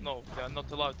base don't know. They are not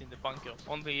allowed in the bunker.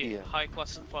 Only high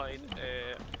classified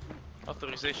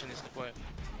authorization is required.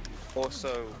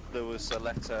 Also, there was a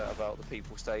letter about the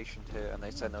people stationed here, and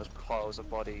they said there was piles of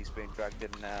bodies being dragged in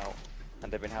and out, and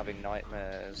they've been having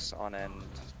nightmares on end,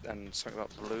 and something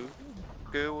about blue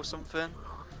goo or something.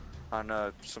 I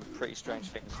know, some pretty strange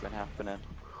things have been happening.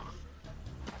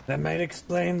 That might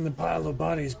explain the pile of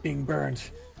bodies being burned.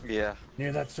 Yeah.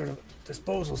 Near that sort of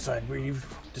disposal site where you've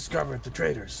discovered the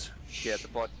traitors. Yeah, the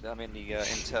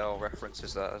intel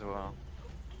references that as well.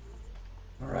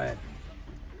 Alright.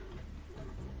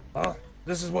 Well,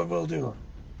 this is what we'll do.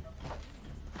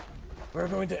 We're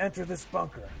going to enter this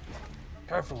bunker.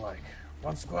 Careful like.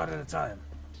 One squad at a time.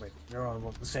 Wait, you're on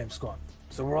the same squad.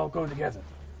 So we'll all go together.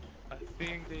 I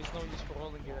think there is no use for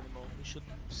rolling it anymore. We should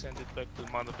send it back to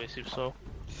the mother base if so.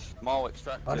 Mall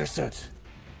extracted. Understood.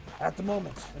 At the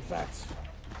moment, in fact,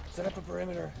 set up a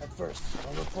perimeter at first.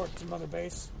 I'll report to Mother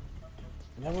Base,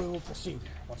 and then we will proceed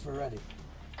once we're ready.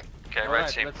 Okay, All red right,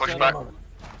 team, let's push set back. up.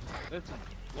 Listen,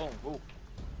 go.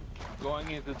 Going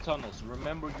into the tunnels.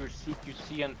 Remember your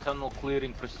CQC and tunnel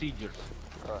clearing procedures.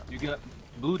 You got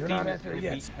blue You're team not is gonna entered be.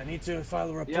 yet. I need to file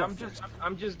a report. Yeah,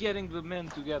 I'm just getting the men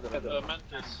together.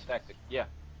 Mantis. Tactic. Yeah.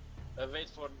 Wait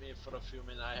for me for a few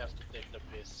minutes. I have to take the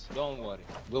piss. Don't worry.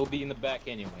 We'll be in the back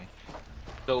anyway.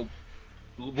 So,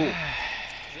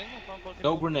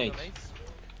 no grenades.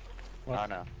 I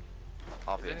know.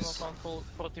 Obvious.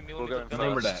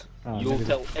 Remember that. You'll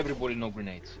tell everybody no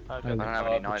grenades. I don't have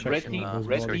any night vision.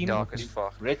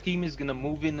 Red team is gonna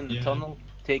move in the tunnel,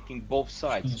 taking both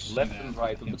sides, left and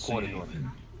right of the corridor.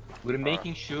 We're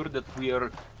making sure that we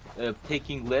are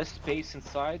taking less space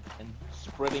inside and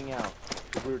spreading out.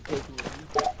 We're taking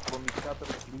from each other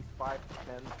at least 5 to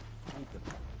 10 meters.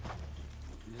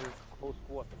 These are close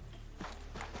quarters.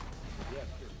 Yeah,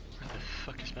 sure. Where the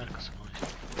fuck is medical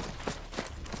supplies?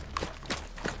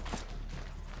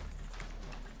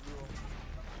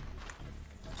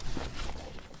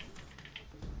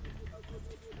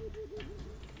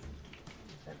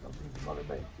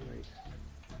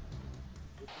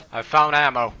 I found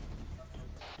ammo.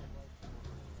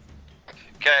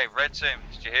 Okay, red team,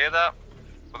 did you hear that?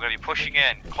 We're gonna be pushing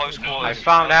in, close quarters. I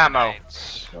found ammo.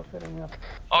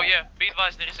 Oh yeah, be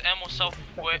advised, there is ammo south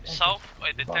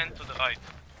at the tent to the right.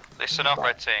 Listen up,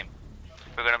 red team.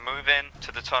 We're gonna move in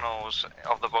to the tunnels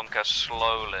of the bunker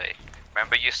slowly.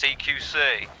 Remember your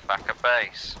CQC, back at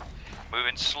base.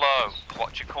 Moving slow,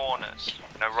 watch your corners,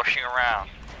 no rushing around.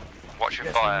 Watch your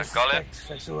fire, got it?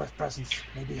 SOF presence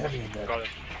may be heavy in there. Got it.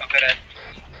 Okay.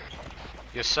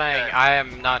 You're saying I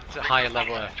am not high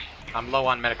level. I'm low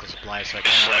on medical supplies, so I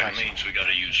cannot. That means we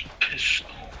gotta use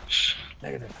pistols.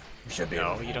 Negative. You should be.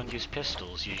 No, you don't use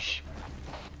pistols. You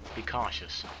be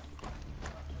cautious.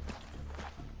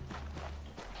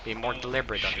 Be more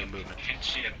deliberate on your movement. Can't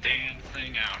see a damn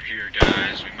thing out here,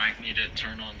 guys. We might need to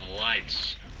turn on the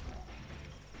lights.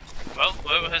 Well,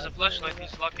 whoever has a flashlight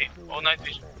is lucky, or night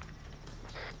vision.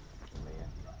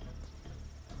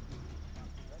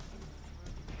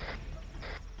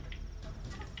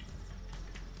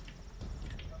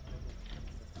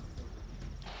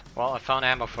 Well, I found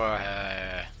ammo for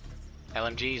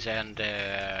LMGs and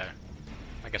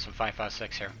I got some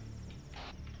 5.56 here.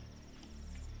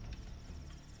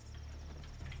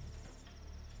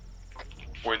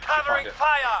 Where'd you find it?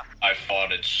 I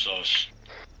thought it's sus.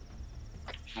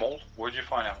 Mole, where'd you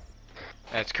find out?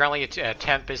 It's currently a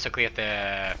tent basically at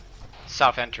the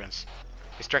south entrance.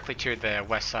 It's directly to the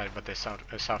west side of the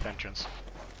south entrance.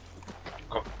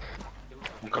 Go.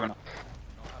 I'm coming.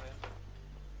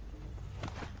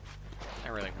 I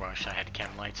really wish I had chem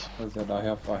lights. As I said, I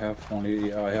have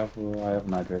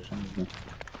night vision.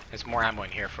 There's more ammo in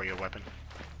here for your weapon.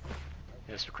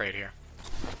 There's a crate here.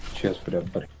 Cheers for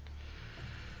that, buddy.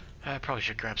 I probably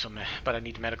should grab some, but I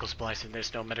need medical supplies and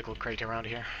there's no medical crate around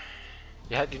here.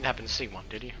 You didn't happen to see one,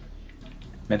 did you?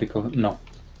 Medical? No.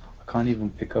 I can't even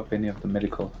pick up any of the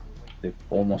medical. They're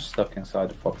almost stuck inside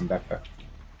the fucking backpack.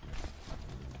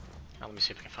 Now, let me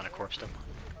see if I can find a corpse dump.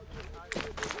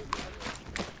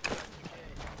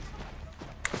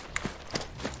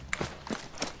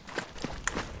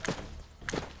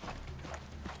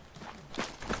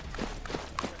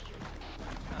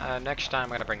 Next time I'm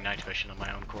gonna bring night vision on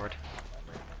my own cord.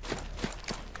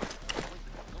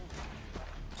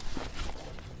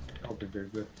 That'll be very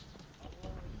good.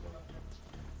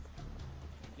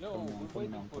 Yo, I'm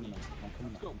waiting for you.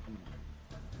 Let's go.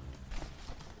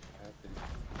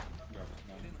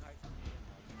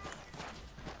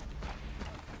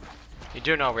 You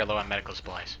do know we're low on medical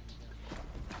supplies.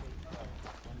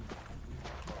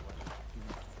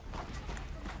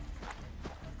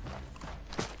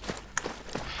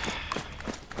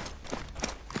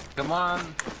 Come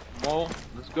on, Mo,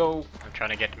 let's go. I'm trying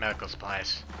to get medical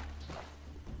supplies.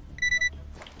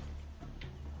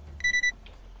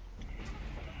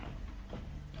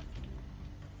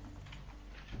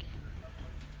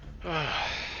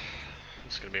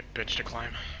 It's gonna be a bitch to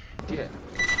climb. Yeah.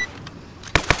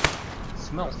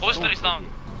 Smells. Poster is down.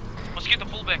 Mosquito,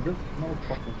 pull back. There's no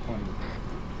fucking point.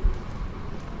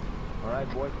 Alright,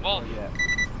 boy. Wolf.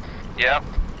 Yeah.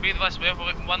 Be advised, we have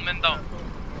one man down.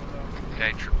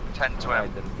 Okay, tend to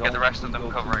him. then Get the don't rest of them go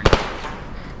covering. The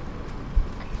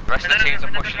rest of the teams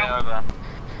are pushing it over.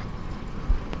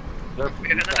 Do we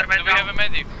have a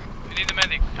medic? We need a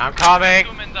medic. I'm coming.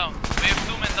 2 men down. We have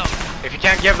 2 men down. If you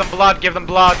can't give them blood, give them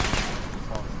blood.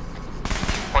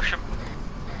 Push him.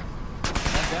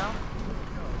 Man down.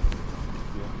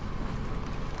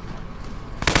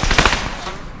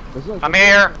 I'm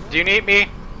here. Do you need me?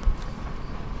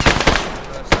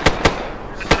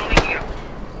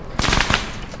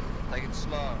 Take it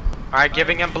slow. Alright,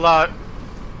 giving him blood.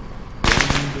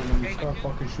 When you start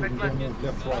fucking shooting, don't move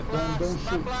left, right. Don't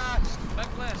shoot.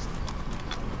 Back blast.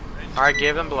 Alright,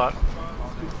 give him blood.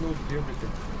 Too close to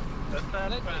everything.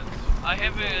 I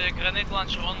have a grenade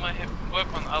launcher on my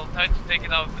weapon. I'll try to take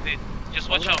it out with it. Just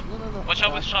watch out. Watch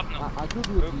out with shrapnel.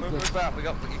 Move back. He's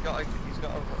got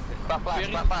a back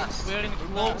blast, back blast. We're in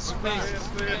close space. It's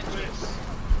too dangerous.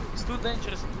 It's too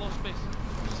dangerous in close space.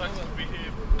 Sucks to be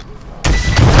here.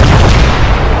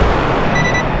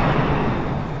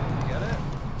 Get it?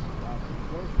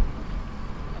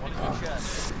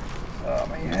 Oh,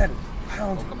 my head.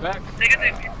 Welcome back.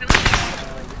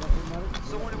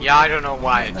 Yeah, I don't know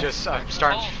why. It just I'm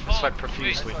starting to sweat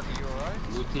profusely.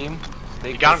 Blue team.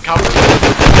 You got him covered.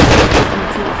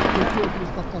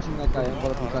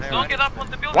 Don't get up on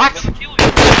the building. What? They'll kill you.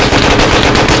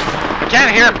 I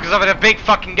can't hear it because of a big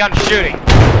fucking gun shooting. Well,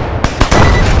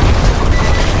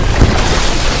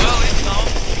 it's down.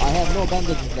 I have no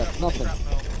bandages left, nothing.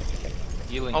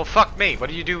 Healing. Oh fuck me! What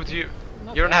do you do with you?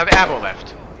 You don't have ammo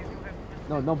left.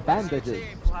 No bandages.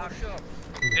 Well,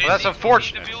 that's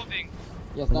unfortunate.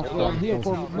 Yes, that's why I'm here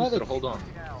for medics. Hold on.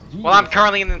 Well, I'm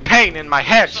currently in pain in my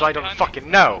head, so I don't fucking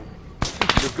know.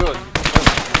 You're good.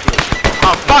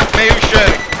 Oh fuck me! Who's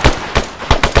shooting?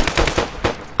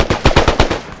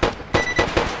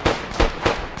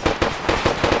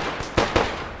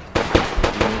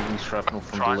 Removing shrapnel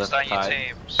from Try the and left stay your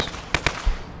thigh.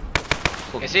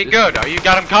 teams. Is he good? Oh, you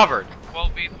got him covered. Well,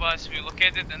 be advised, we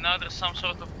located another some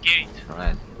sort of gate.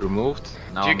 Alright, removed.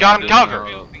 Now You I'm got him doing, covered.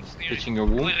 Buildings near Stitching your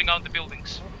wound. clearing out the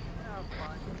buildings.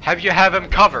 Have him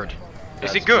covered?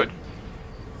 Is he That's good?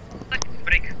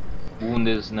 Break. Wound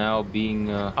is now being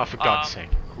Oh, for God's sake.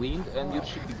 cleaned, and you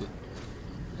should be good.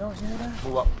 You don't hear that?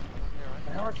 Move up.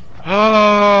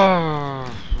 Oh.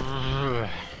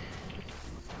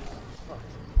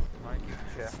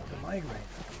 The migraine.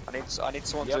 I need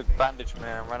someone to bandage me.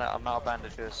 I'm out of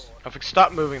bandages. Oh,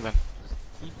 stop moving then.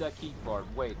 Keep that key card.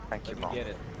 Wait. Thank you, let me Mom. get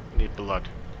it. Need blood.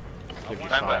 Give you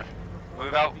Remember,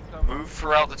 5. move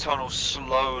throughout the tunnel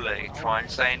slowly. Try and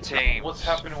stay in teams. What's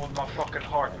happening with my fucking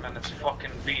heart, man? It's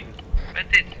fucking beating.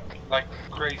 Like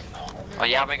crazy. Are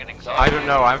you having an anxiety? I don't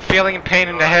know. I'm feeling pain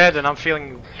in the head and I'm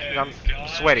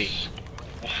sweaty.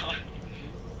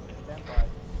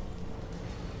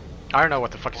 I don't know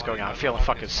what the fuck is going on. I'm feeling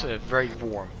fucking very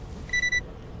warm.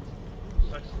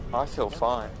 I feel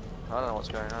fine. I don't know what's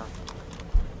going on.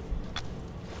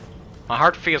 My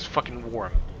heart feels fucking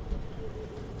warm.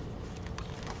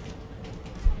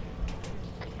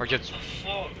 Or just.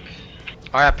 Alright,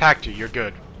 I packed you. You're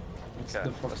good. What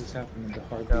the fuck is happening? The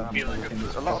heartbeat in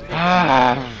this fucking...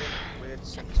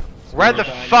 Where the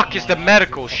fuck is the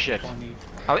medical shit?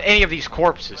 Of any of these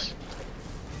corpses?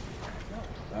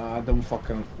 don't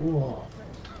fucking. Ooh.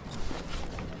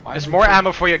 There's more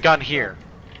ammo for your gun here.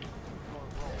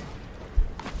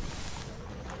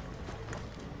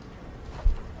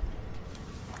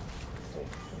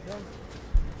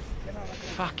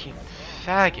 Fucking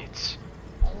faggots.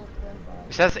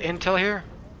 Is that intel here?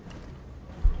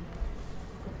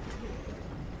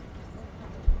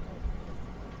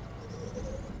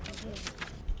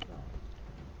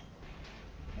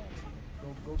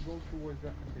 Go towards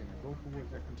that container. Go towards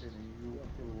that container. You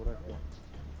kill what I want.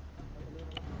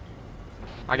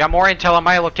 I got more intel on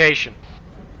my location.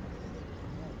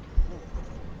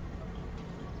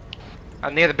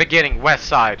 I'm near the beginning, west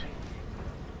side.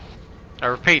 I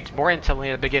repeat, more intel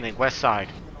near the beginning, west side.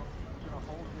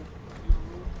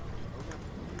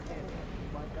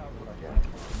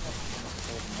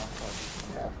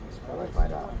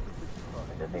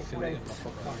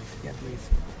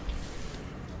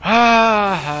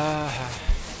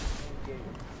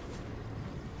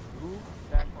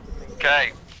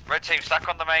 Okay, red team, stack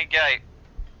on the main gate.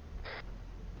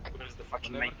 Where's the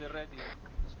fucking Whenever they're ready,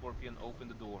 Scorpion, open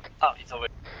the door. Oh, it's over.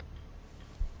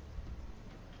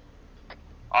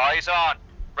 Eyes on,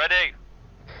 ready.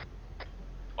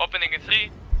 Opening in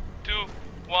 3, 2,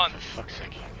 1. For fuck's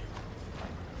sake.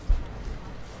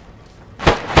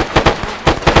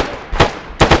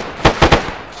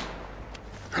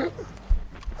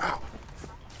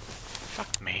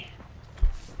 Fuck me.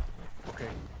 Okay.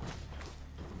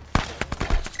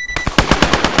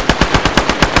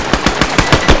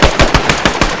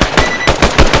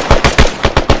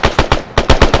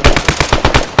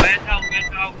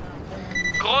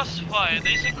 Crossfire,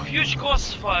 there's a huge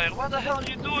crossfire. What the hell are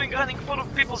you doing running in front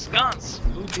of people's guns?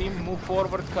 Blue team, move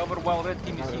forward, cover while red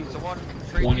team is using one.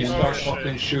 When you start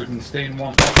fucking shooting, stay in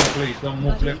one fucking place. Don't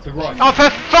move left to right. Oh, for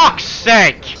fuck's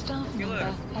sake!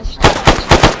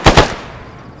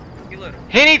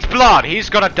 He needs blood. He's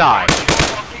gonna die.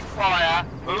 Fucking fire,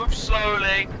 move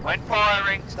slowly. When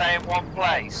firing, stay in one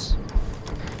place.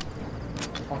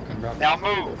 Fucking now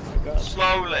move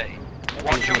slowly.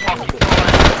 Watch your fucking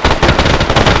fire.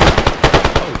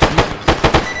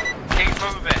 Keep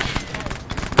moving.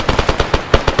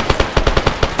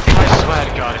 I swear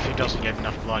to God, if he doesn't get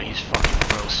enough blood, he's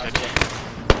fucking roasted.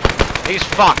 He's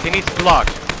fucked. He needs blood.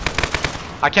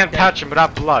 I can't patch him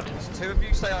without blood. Two of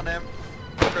you stay on him.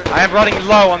 I am running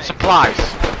low on supplies.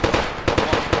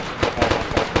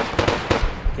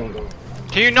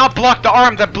 Can you not block the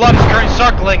arm that blood is currently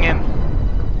circling in?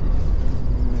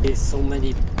 There's so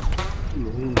many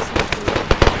wounds.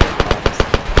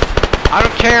 I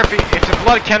don't care if the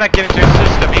blood cannot get into his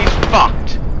system. He's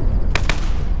fucked.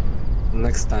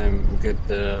 Next time, get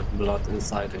the blood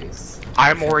inside his.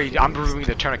 I'm removing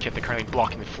the tourniquet that's currently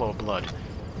blocking the flow of blood.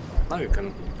 Now you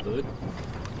can do it.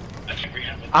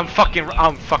 I'm getting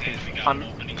fucking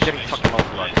low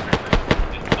blood.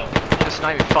 This is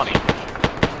not even funny.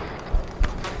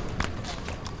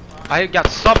 I got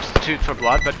substitute for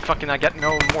blood, but fucking I get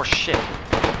no more shit. Yeah,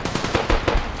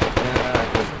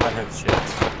 I have shit.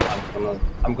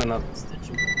 I'm gonna stitch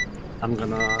him. I'm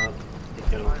gonna take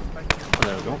care of him. Oh,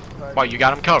 there we go. Well, you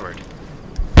got him covered.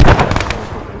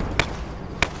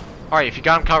 Alright, if you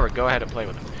got him covered, go ahead and play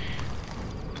with him.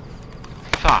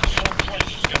 Fuck.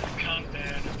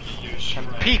 Can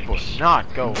people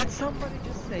not go? Did somebody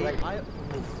just say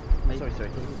sorry.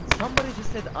 Somebody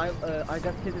just said I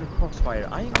got hit in a crossfire.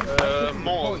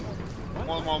 Maul.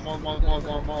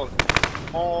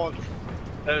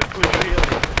 Could you heal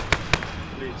me?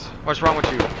 Please. What's wrong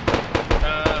with you?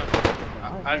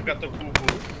 I've got the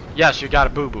boo-boo. Yes, you got a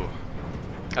boo-boo.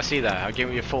 I see that. I'll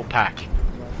give you a full pack.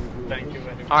 Thank you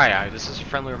very much. Alright, this is a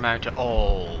friendly reminder to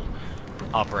all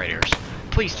operators.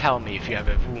 Please tell me if you have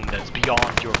a wound that's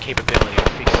beyond your capability of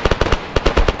fixing.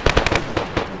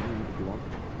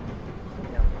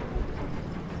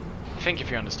 Thank you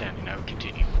for your understanding. Now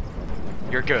continue.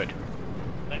 You're good.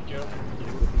 Thank you.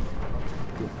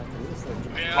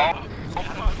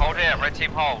 Hold here, red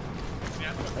team hold.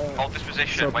 Hold this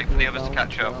position, wait for the others to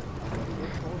catch up.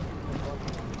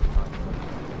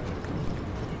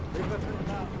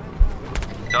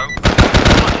 Go.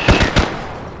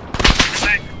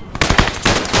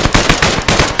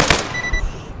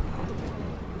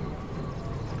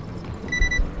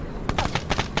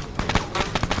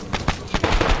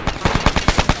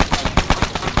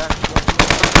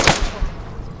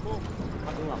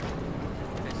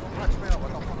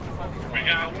 We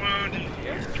got a wound.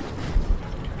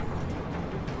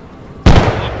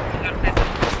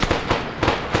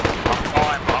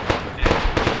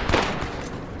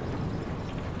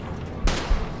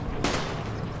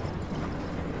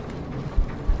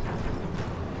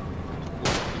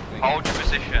 Hold your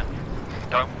position.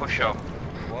 Don't push up.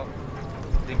 What?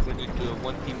 I think we need to.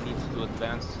 One team needs to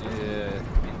advance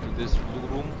into this blue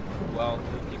room, while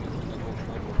the team is gonna go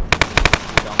forward.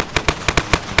 Down the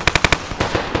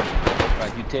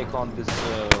right, you take on this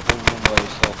whole room by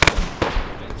yourself.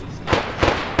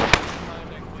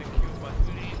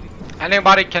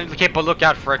 Anybody can keep a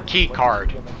lookout for a key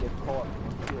card.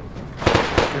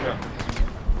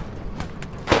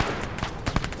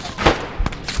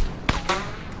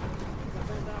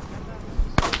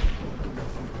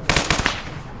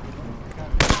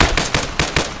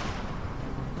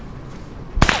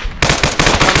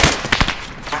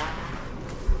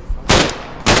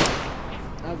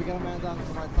 We got a man down on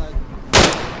the right side.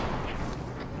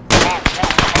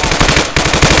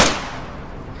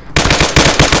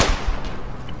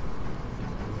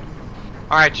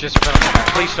 Alright, just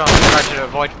please don't try to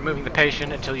avoid moving the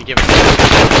patient until you give it.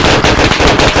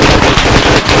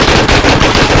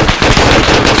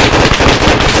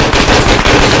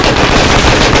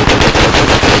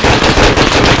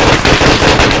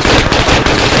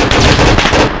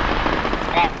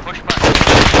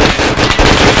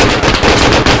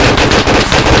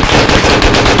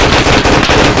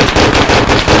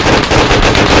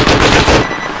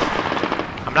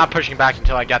 I'm not pushing back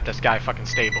until I get this guy fucking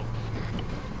stable.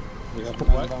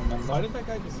 Why did that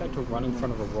guy decide to run in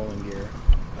front of a rolling gear?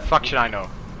 Fuck should I know?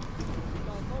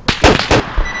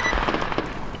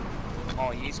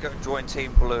 Oh, he's going to join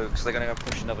Team Blue because they're going to go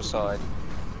push another side.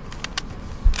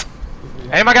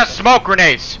 Anybody got smoke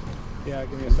grenades? Yeah,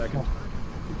 give me a second.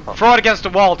 Throw it against the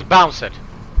wall to bounce it.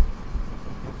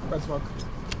 Red smoke.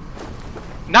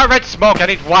 Not red smoke, I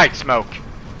need white smoke.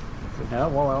 Yeah,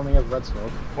 well, I only have red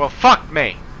smoke. Well, fuck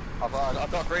me. I've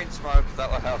got green smoke,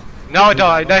 that will help. No, I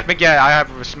don't. Yeah, I have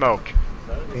smoke.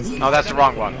 Oh, that's the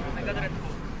wrong one.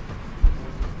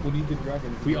 What do you do,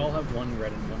 Dragon? We all have one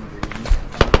red and one green.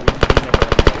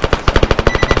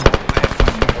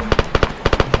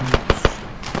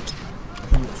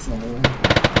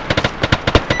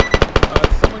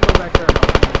 Someone go back there and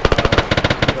help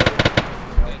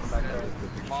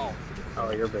me. Oh,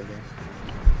 you're busy.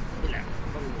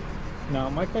 Now,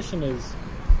 my question is,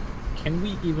 can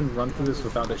we even run through this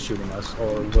without it shooting us,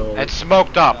 or will... It's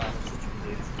smoked up.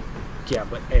 Yeah,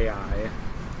 but AI.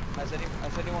 Has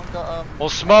anyone got, Well,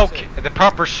 smoke, the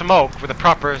proper smoke with a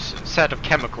proper set of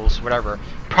chemicals, whatever,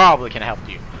 probably can help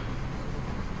you.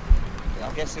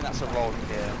 I'm guessing that's a roll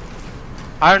here.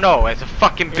 I don't know, it's a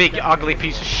fucking big, ugly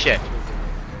piece of shit.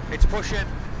 It's pushing.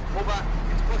 Pull back.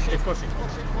 It's pushing. It's pushing.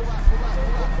 Pull back. Pull back.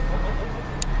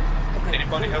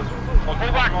 Anybody has... Pull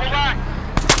back, pull back!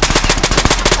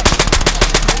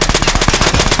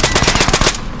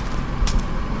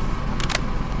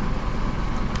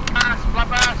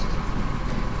 Flap ass!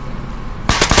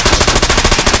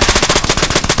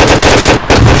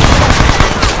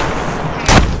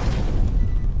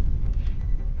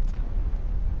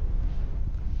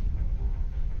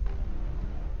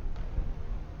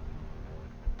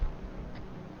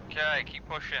 Okay, keep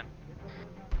pushing.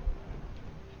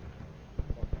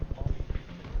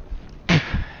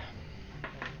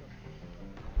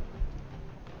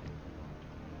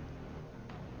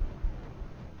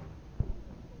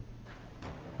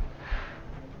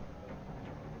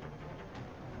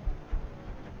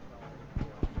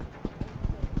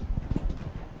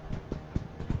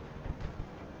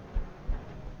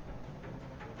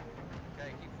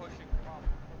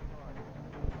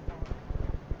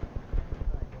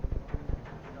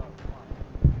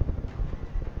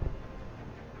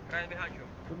 Right behind you.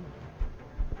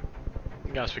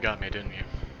 You guys forgot me, didn't you?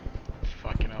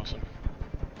 Fucking awesome.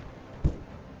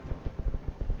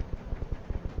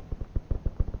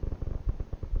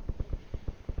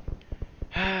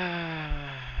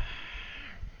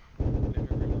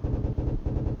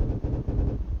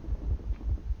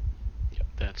 Yep,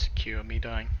 that's cue of me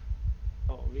dying.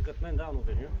 Oh, we got men down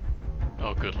over here.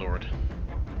 Oh, good lord.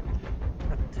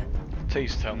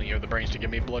 Please tell me you have the brains to give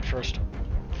me blood first.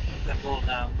 They're all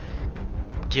down.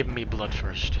 Give me blood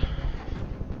first.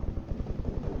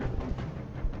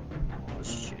 Oh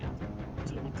shit.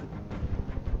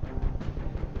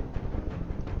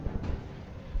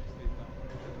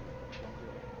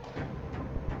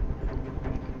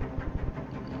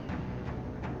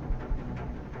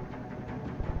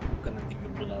 I'm gonna give you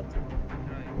blood.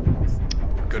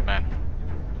 Good man.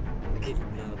 Give you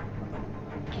blood.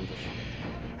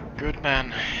 Good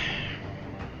man.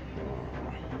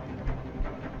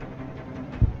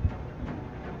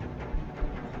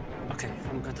 Okay,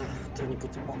 I'm gonna turn you to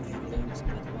one of your limbs,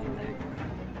 but one leg.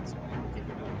 So I'll give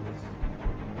you this.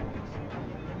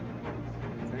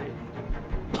 Okay.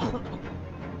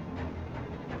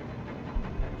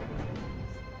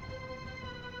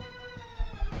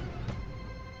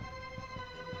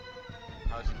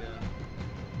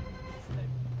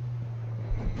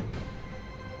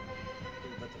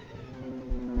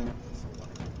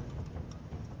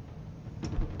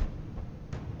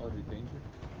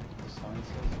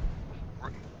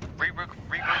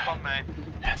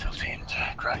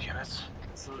 right, units.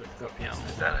 Copy.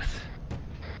 Is that it?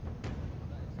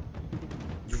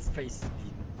 Your face is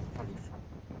funny.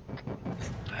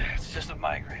 It's just a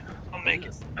migraine. I'll make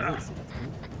it.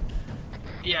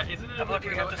 Yeah, isn't it? I'm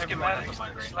looking at the schematics.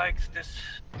 Looks like this.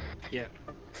 Yeah.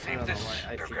 Seems this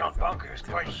underground bunker is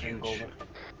quite huge.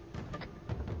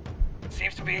 It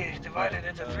seems to be divided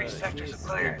into 3 sectors of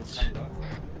clearance.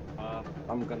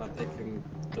 I'm gonna take him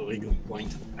to Regal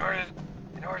Point.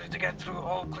 In order to get through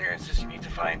all clearances, you need to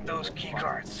find those key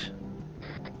cards.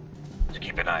 So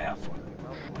keep an eye out for them.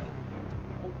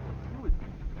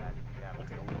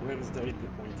 Okay, where is the Regal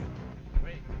Point?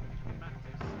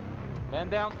 Man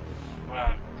down.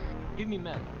 Give me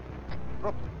men.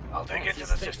 I'll dig into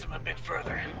the system a bit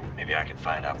further. Maybe I can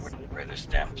find out where the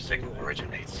stamp signal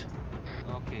originates.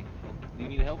 Okay. Do you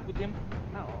need help with him?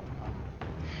 No.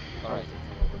 Alright.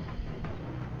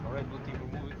 Alright, blue team,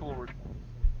 we're moving forward.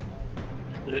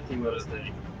 Red team, where is the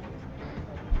Regal?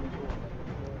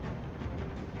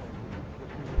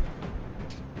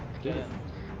 Yeah.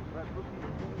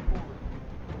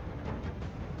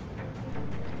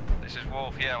 This is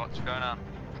Wolf, yeah, what's going on?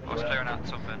 I was clearing out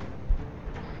something.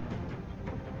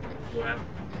 Well,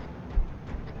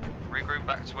 Regroup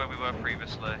back to where we were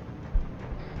previously.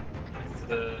 to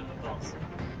the advance.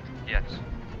 Yes.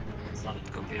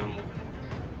 Solid copy on move.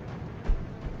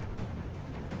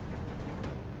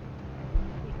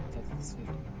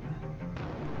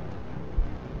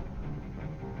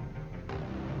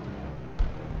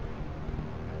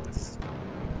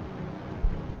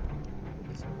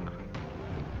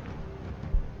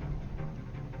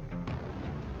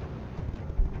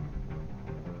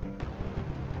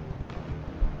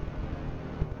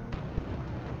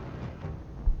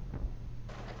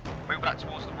 Move back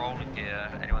towards the rolling gear,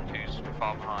 anyone who's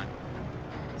far behind.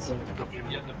 Yeah, the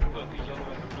yellow and the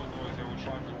blue noise, they were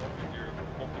trying to work with your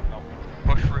popping now.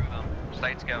 Push through them,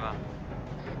 stay together.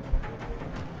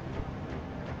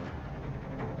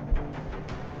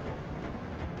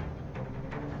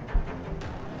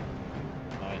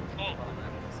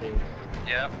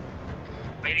 Yeah.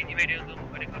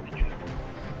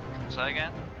 Say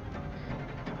again?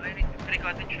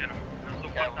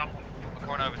 Okay, we're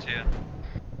coming over to you.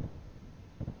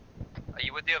 Are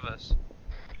you with the others?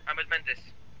 I'm with Mendes.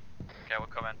 Okay, we're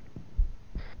coming.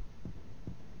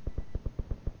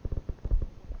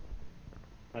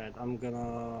 Alright, I'm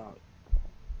gonna...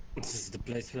 This is the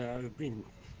place where I've been.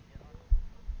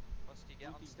 Must you get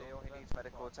on steel? He needs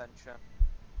medical attention.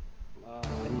 I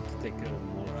need to take care of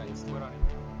more things.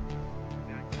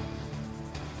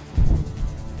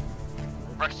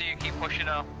 Rest of you keep pushing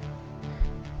up.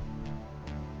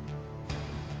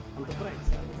 On the brakes.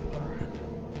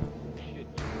 Shit,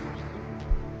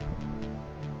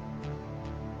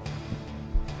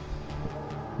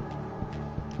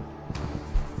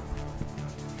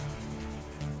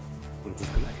 I'm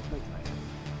just gonna hit my time.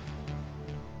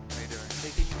 What are you doing?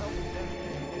 Hey, can you help me there?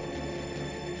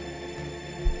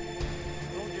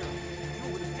 Roger. No,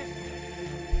 what is this?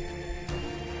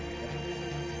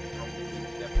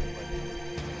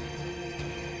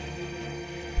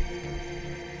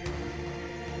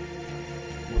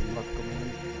 We're not coming in.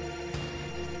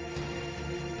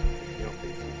 Your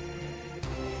face.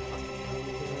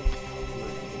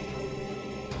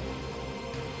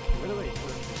 By the way,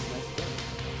 nice game.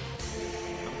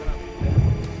 I'm gonna be there.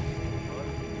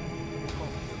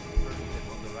 Focus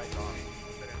on the right arm.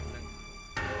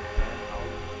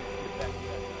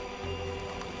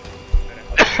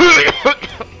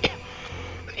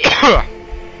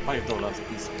 $5 a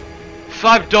piece.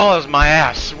 $5 my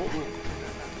ass.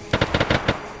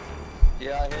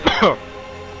 Yeah, I hear you.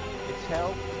 It's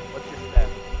hell. What's your step?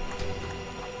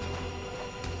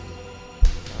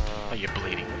 Are you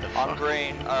bleeding? What the I'm fuck?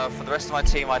 green. For the rest of my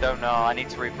team, I don't know. I need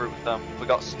to regroup with them. We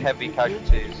got some heavy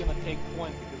casualties. You're gonna take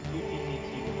point because blue team needs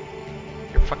you.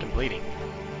 You're fucking bleeding.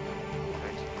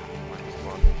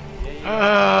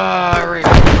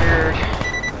 Weird.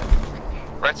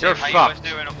 Red team, You're how you guys fucked.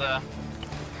 doing up there?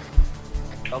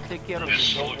 I'll take care of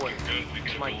This you. is Don't worry. looking good. We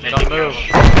could Don't move.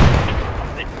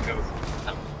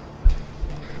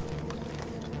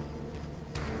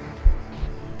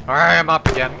 Alright, I'm up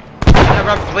again.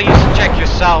 Everyone, please check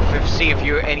yourself and see if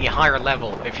you're any higher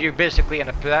level. If you're basically in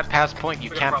that past point,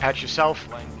 you can't patch yourself,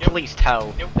 please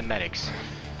tell the medics.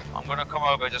 I'm gonna come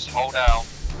over, just hold out.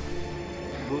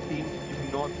 Blue team, you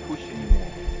do not push anymore.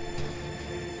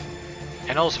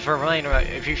 And also for Remain,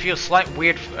 if you feel slight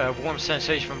weird warm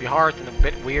sensation from your heart and a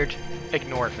bit weird,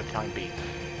 ignore it for the time being.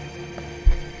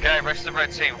 Okay, rest of the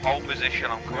red team, hold position,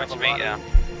 I'm coming to meet you.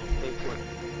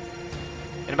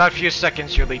 In about a few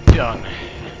seconds, you'll be done.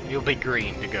 You'll be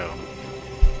green to go. Is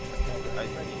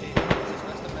this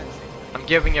rest of I'm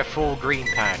giving you a full green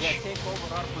patch. Yeah, take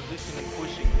over our position and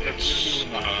pushing. It's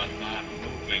not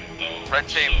moving though. Red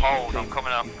team, hold. I'm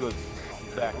coming up. Good.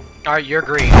 Back. Alright, you're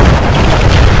green.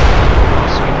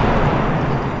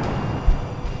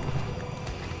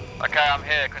 Okay, I'm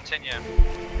here. Continue.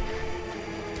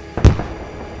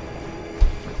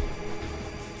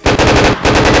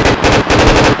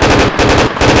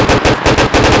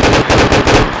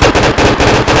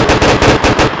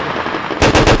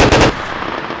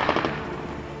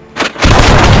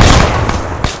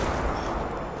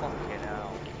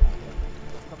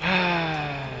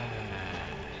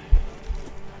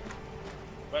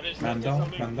 Man down.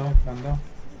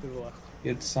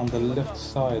 It's on the left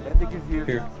side.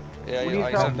 Here. Yeah,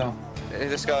 Man down.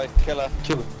 This guy, killer.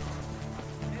 Kill it.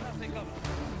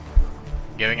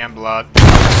 Giving him blood.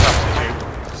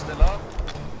 Substitute. Still up.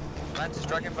 Mantis,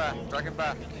 drag him back.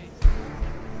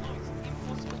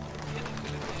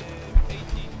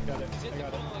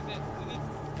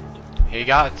 He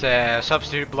got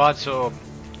substitute blood, so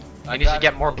he needs to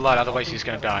get more blood, otherwise he's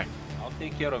gonna die. I'll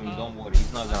take care of him, don't worry.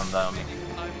 He's not gonna die on me.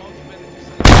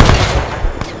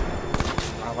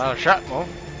 Well, shot, Mo.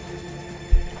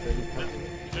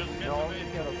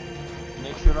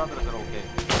 Make sure others are okay.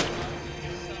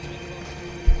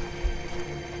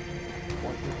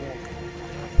 What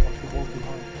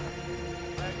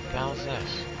the hell is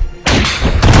this?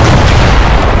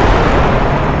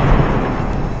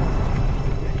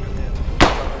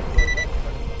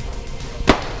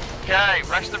 Okay,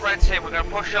 rest of the red team. We're gonna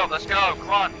push up. Let's go. Come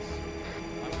on.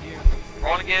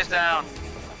 Roll the gears down.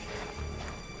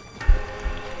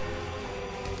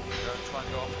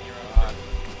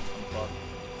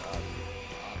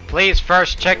 Please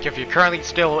first check if you're currently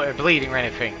still bleeding or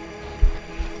anything.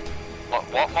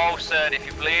 What Mo said, if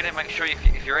you're bleeding, make sure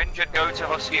if you're injured, go to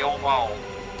Husky or Mo.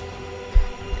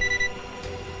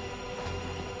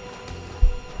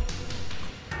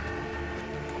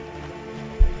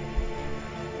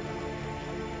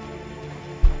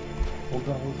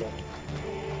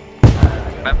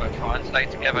 Remember, try and stay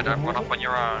together, don't run off on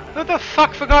your own. Who the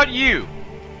fuck forgot you?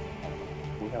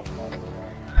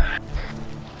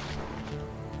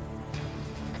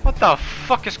 What the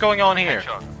fuck is going on here?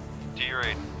 Headshot. Do you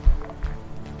read?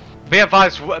 Be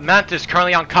advised, Mantis is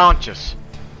currently unconscious.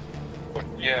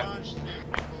 Yeah.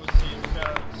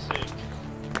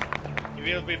 He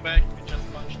will be back, we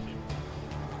just punched him.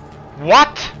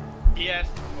 What? He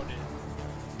asked for this.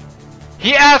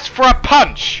 He asked for a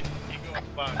punch! He got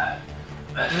bugged.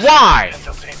 Why?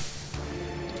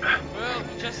 Well,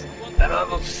 just one. I'm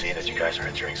able to see that you guys are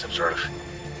entering some sort of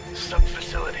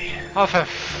sub-facility. Oh, for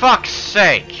fuck's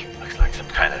sake! Looks like some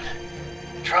kind of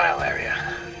trial area.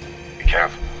 Be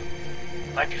careful.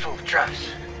 Might be full of traps.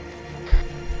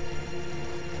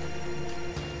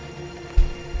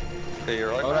 Okay,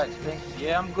 you're right. Alright, thanks.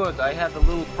 Yeah, I'm good. I had a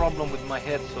little problem with my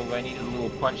head, so I needed a little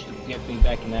punch to get me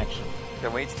back in action. Okay,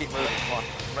 we need to keep moving. Come on.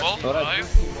 Wolf, Alright,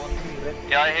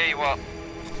 yeah, I hear you. What?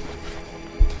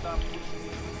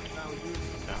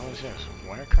 The hell is this?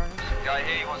 Wire cars? Yeah, I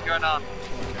hear you. What's going on?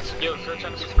 Yo, search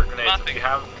enemies for grenades. If you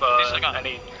have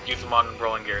any, use them on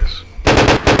rolling gears.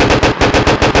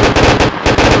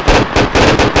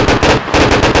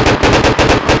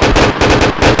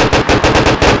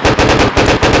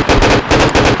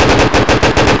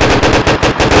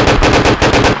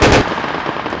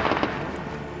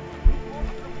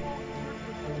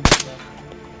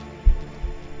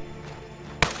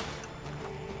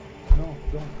 No,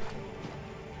 don't.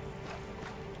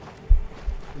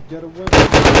 Get away.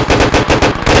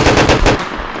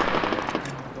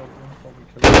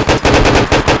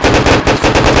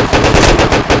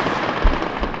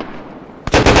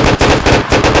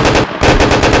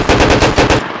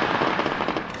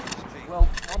 Well,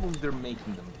 probably they're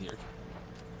making them here.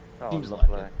 Oh, Seems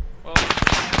lovely. like it. Well,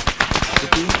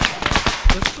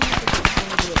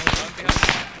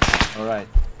 Alright.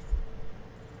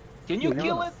 Can you He's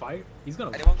kill gonna it? Fight? He's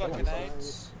gonna Anyone kill got himself.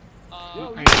 grenades?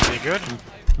 Are you good?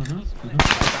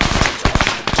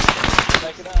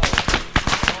 Take it out.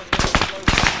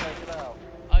 Take it out.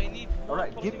 I need.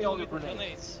 Alright, give me all your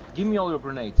grenades. Give me all your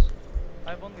grenades.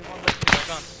 I have only one left in my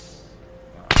gun.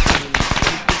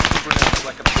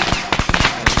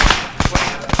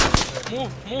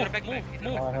 Move.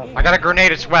 I got a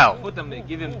grenade as well. Put them there.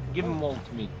 Give him all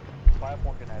to me.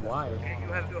 Why?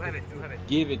 You have it.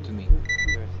 Give it to me. Give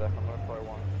me a sec, I'm gonna throw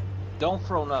one. Don't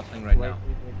throw nothing right now.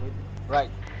 Right.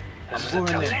 I'm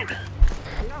going in.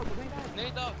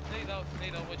 Nade out,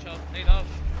 watch out, nade out.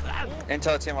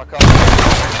 Intel team, I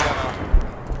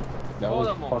That was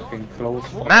fucking close.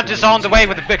 Mantis on the way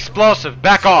with the big explosive.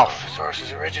 Back off.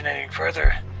 Sources originating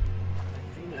further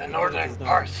than northern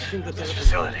parts of this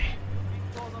facility.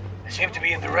 They seem to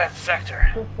be in the red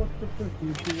sector.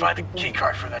 You can find the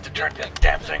keycard for that to turn that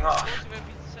damn thing off.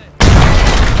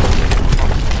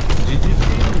 Did you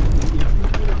see the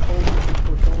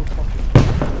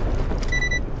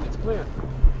It's clear.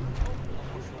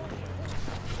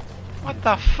 What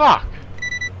the fuck?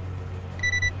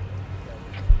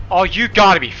 Oh, you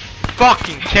gotta be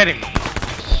fucking kidding me.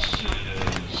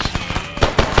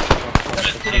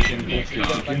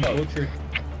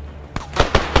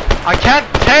 I can't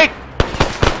take.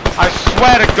 I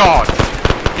swear to God,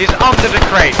 he's under the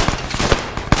crate.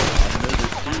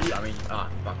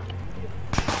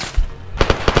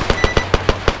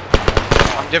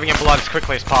 I'm giving him blood as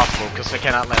quickly as possible because I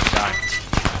cannot let him die.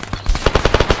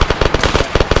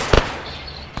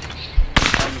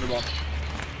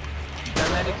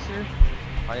 Medics here?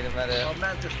 I need a medic. Oh,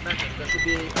 Mantis, that should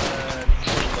be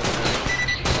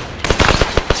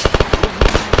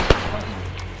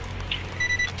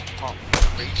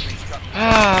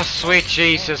Ah, sweet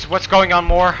Jesus. What's going on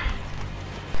more?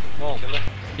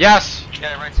 Yes!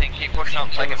 Yeah, red team, keep pushing up,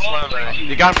 take it slowly.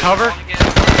 You got him covered?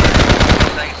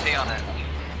 AC on it.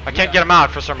 I can't get him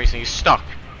out for some reason, he's stuck.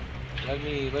 Let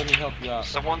me help you out.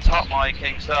 Someone's hot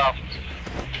miking, stop.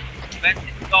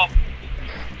 Stop.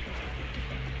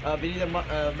 we need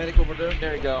a medic over there.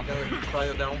 There you go.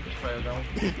 Cryo down.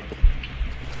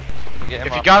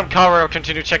 If you got him covered, I'll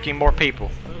continue checking more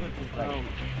people.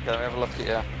 Go have a look at you.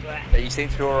 Yeah, you seem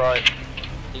to be alright.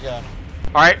 You go.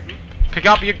 Alright, pick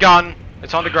up your gun.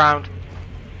 It's on the ground.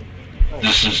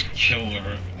 This is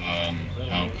Killer.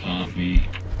 How copy?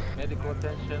 Medical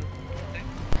attention.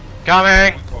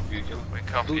 Coming! We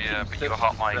copy, but you a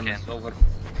hot mic in.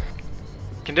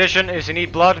 Condition, is he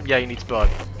need blood? Yeah, he needs blood.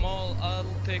 Small, I'll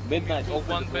take Midnight,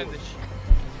 one bandage.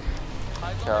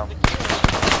 Ciao.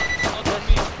 Not for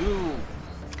me. Dude,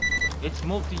 it's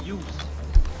multi-use.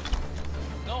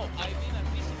 No, I mean I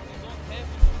physically don't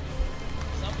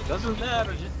have it. Doesn't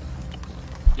matter.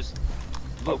 Just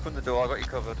look. Open the door. I got you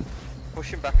covered.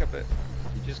 Push him back a bit.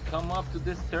 You just come up to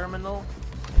this terminal,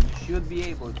 and you should be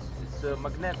able. It's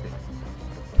magnetic.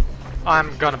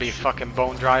 I'm gonna be fucking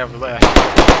bone dry over there.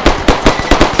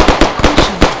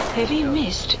 Heavy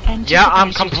mist anticipated. Yeah,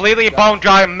 I'm completely bone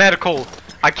dry and medical.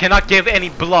 I cannot give any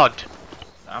blood.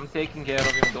 I'm taking care of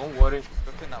him, don't worry.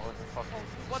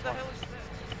 What the hell is that?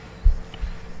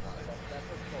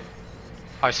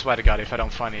 I swear to God, if I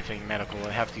don't find anything medical,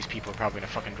 half these people are probably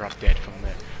gonna fucking drop dead from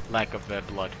the lack of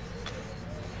blood.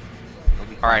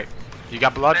 Alright, you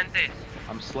got blood?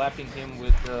 I'm slapping him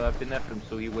with epinephrine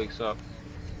so he wakes up.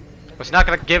 It's not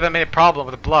gonna give him any problem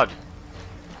with the blood.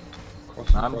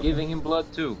 I'm giving him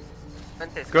blood too.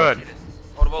 Good.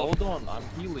 Hold on, I'm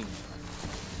healing.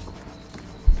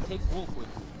 Take Wolf with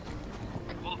you.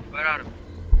 Wolf, where are you?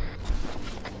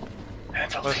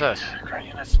 What's this?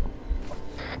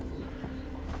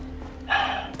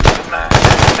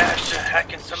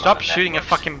 Stop shooting a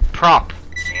fucking prop.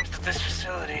 Seems that this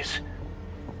facility is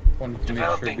Wanted to make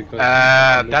sure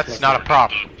because that's not a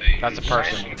prop. That's a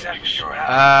person.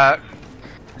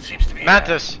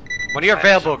 Mantis, when you're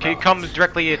available, can you come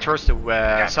directly towards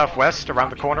the southwest, around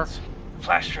the corner?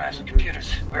 Flash drives and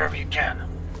computers, wherever you can.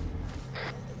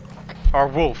 Or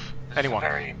Wolf, anyone.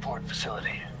 Very important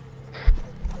facility.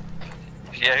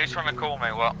 Yeah, who's trying to call me?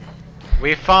 What?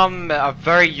 We found a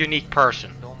very unique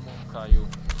person. Don't move, Caillou.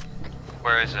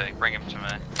 Where is he? Bring him to me.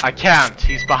 I can't.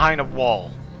 He's behind a wall.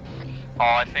 Oh,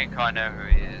 I think I know who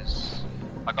he is.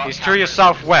 I got He's to your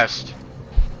southwest.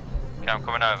 Okay, I'm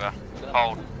coming over.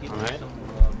 Hold. Alright.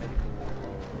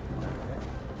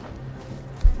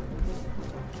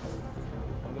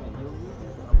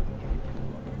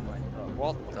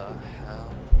 What the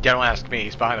hell? Don't ask me.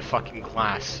 He's behind a fucking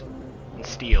glass and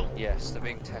steel. Yes, they're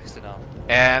being tested on.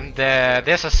 And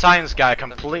there's a science guy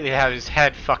completely had his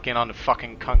head fucking on the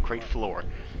fucking concrete floor.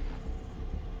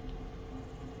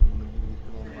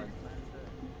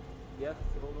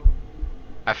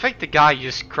 I think the guy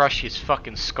just crushed his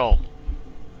fucking skull.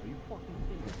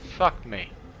 Fuck me.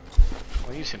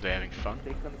 Well, you seem to be having fun.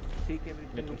 Take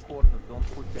everything in corner, don't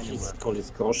put anywhere. His skull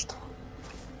is crushed.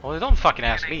 Well, don't fucking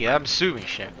ask me. I'm assuming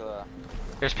shit.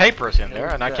 There's papers in there,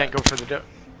 and I can't go through the door.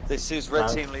 This is Red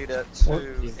Team Leader 2.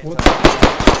 Alright,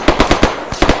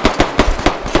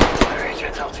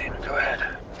 Intel team, go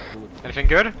ahead. Anything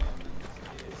good?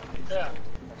 Yeah.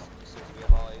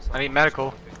 I need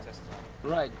medical.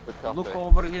 Right, look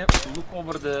over here. Look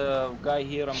over the guy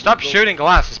here. Stop shooting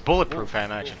glass. It's bulletproof, I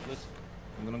imagine.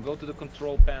 I'm gonna go to the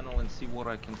control panel and see what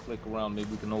I can click around.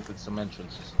 Maybe we can open some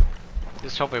entrances.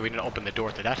 Just hoping we didn't open the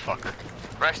door to that fucker.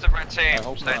 Rest of Red Team,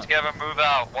 hope stay not. together, move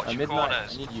out, watch your Midnight,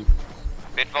 corners. I need you.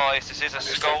 Be advised, this is a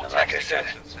skull Like I test said,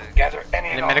 emergency. gather any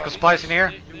Any and medical all supplies in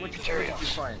here?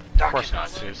 materials. Of course not.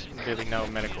 There's really no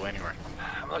medical anywhere.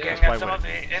 I'm looking That's why at some would of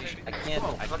it?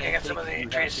 the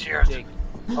entries here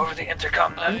over the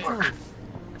intercom network.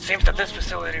 It seems that this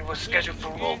facility was scheduled for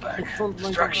rollback.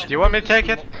 Destruction. Do you want me to take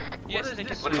it? Yes,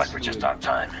 take it. Looks like we're just on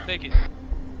time. Take it.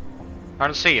 I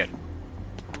don't see it.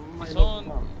 It's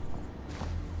on.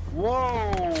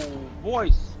 Whoa!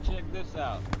 Boys, check this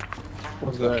out.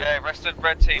 What's that? Okay, rest of the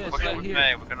red team, Yes, push right with here.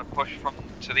 me. We're gonna push from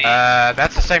to the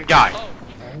That's the same guy.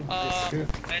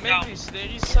 Memphis, there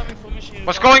is some information.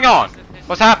 What's going on?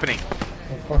 What's happening?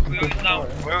 Move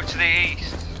to the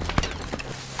east.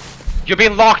 You're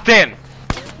being locked in.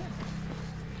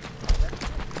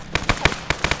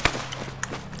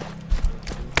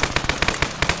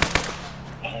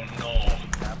 Oh no.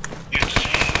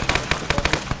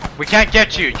 We can't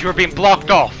get you. You're being blocked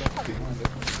off.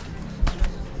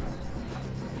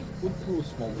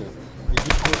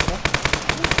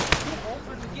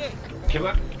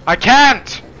 I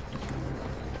can't.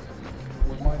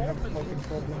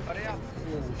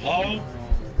 Hello?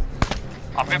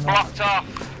 I've been blocked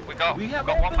off. We got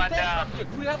one man down.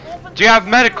 Do you have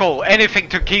medical? Anything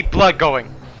to keep blood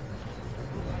going?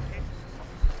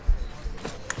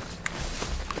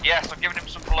 Yes, I'm giving him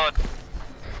some blood.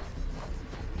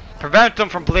 Prevent them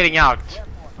from bleeding out.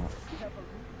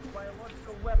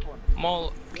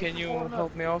 Mol, can you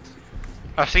help me out?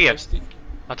 I see it.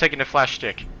 I'm taking the flash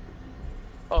stick.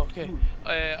 Oh, okay.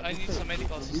 I need some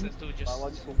medical assistance too, just...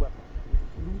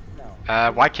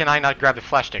 Why can I not grab the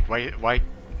flash stick? Why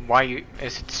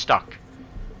is it stuck?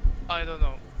 I don't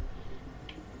know.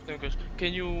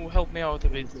 Can you help me out a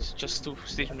bit, just to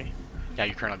stitch me? Yeah,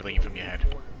 you're currently bleeding from your head.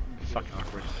 Fucking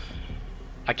awkward.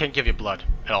 I can't give you blood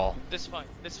at all. That's fine,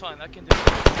 I can do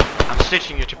it. I'm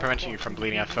stitching you to prevent you from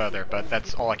bleeding out further, but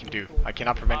that's all I can do. I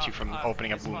cannot prevent you from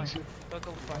opening up wounds.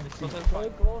 Totally fine, totally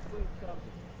fine.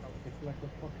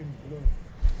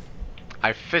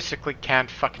 I physically can't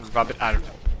fucking rub it out of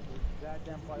him.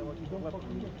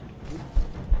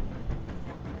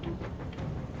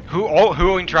 Who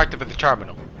interacted with the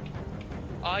terminal?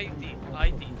 I did.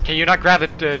 Can you not grab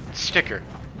the sticker?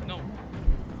 No.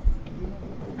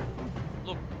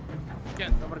 Look,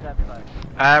 again.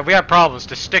 We have problems.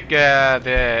 The stick,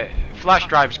 the flash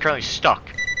drive is currently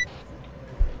stuck.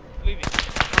 Leave it.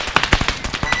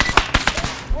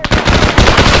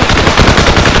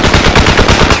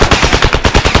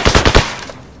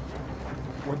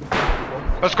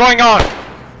 What's going on?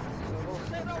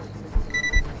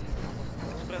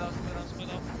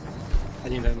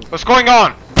 What's going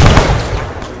on?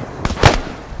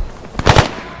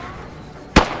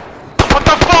 What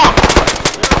the fuck?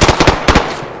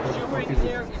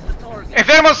 If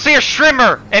anyone see a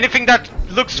shrimmer, anything that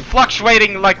looks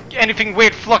fluctuating like anything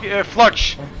weird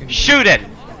flux, shoot it.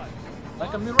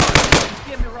 Like a mirage. If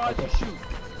you see a mirage, you shoot.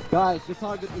 Guys, the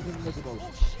target is invisible.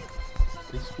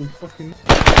 This we fucking.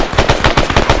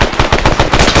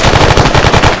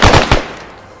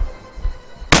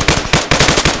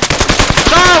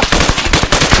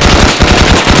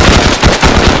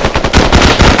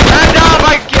 Man down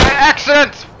by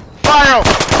accident! Fire!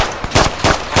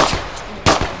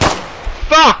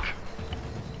 Fuck!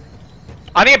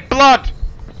 I need blood!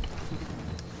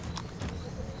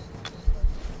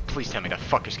 Please tell me that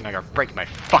fucker's gonna break my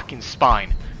fucking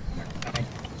spine.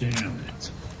 Damn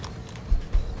it.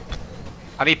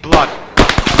 I need blood.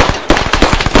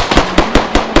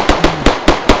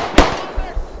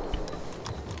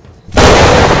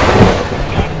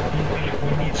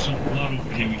 We need some blood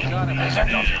over here. We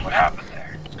can't What happened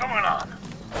there? What's going on?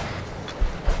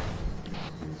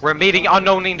 We're meeting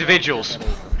unknown individuals.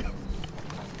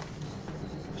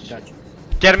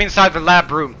 Get them inside the lab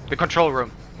room, the control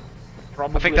room. I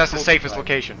think that's the safest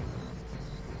location.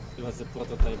 It was a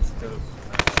prototype still.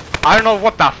 I don't know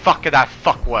what the fuck that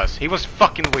fuck was. He was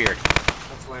fucking weird.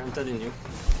 That's why I'm telling you.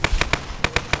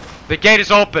 The gate is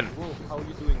open. Whoa, how are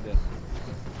you doing this?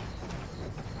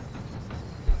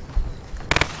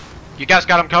 You guys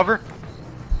got him covered?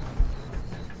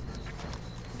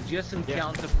 Just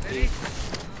encountered a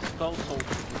skull soldier.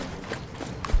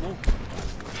 Whoa.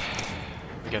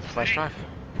 You got the flash drive?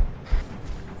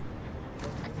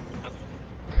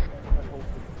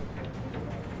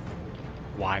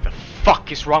 Why the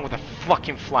fuck is wrong with the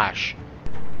fucking flash?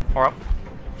 Or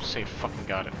say fucking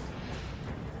got it.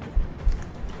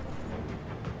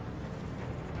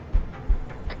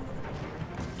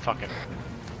 Fuck it.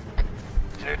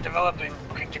 They're developing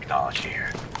cooking technology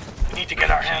here. We need to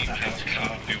get our hands on it.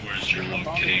 Copy, where's your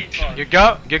location? You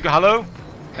go? Hello?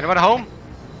 Anyone at home?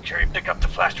 Jerry, pick up the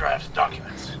flash drives and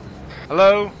documents.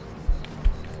 Hello?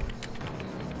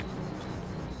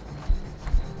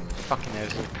 fucking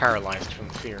is paralyzed from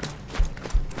fear.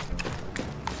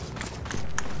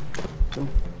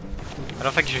 I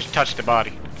don't think you should touch the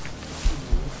body.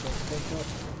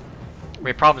 We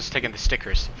have problems taking the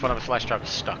stickers. One of the flash drive is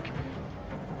stuck.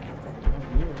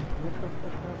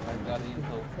 I got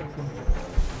info.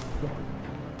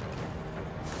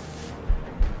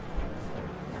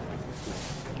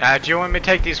 Do you want me to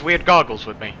take these weird goggles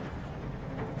with me?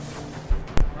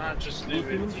 Just leave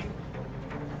it.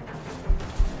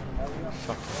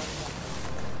 Fuck.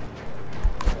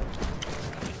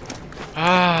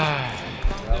 Ah.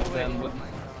 Well then,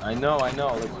 I know. Like,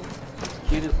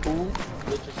 kid is cool.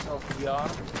 Let yourself VR.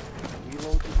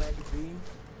 Reload your magazine.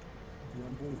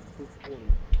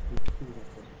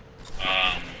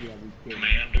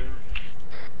 Commander.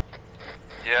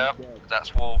 Yeah,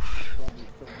 that's Wolf.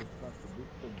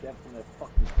 Definitely a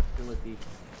fucking facility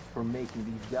for making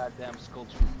these goddamn skull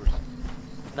troopers.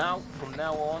 Now, from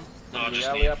now on, No, in just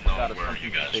the need alley to up, know I got where you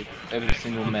something guys to take were every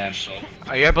single man.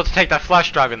 Are you able to take that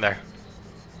flash drive in there?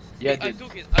 Yeah, I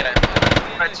took it.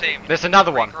 Red team. There's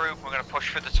another one. Regroup, we're gonna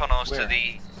push through the tunnels to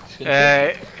the...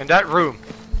 In that room.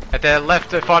 At the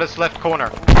left, farthest left corner.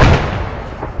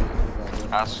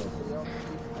 Pass.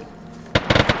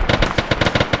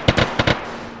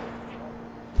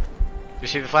 You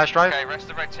see the flash drive? Okay, rest of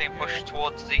the red team push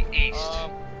towards the east.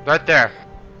 Right there.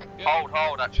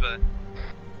 Hold, actually.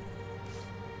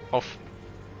 Off.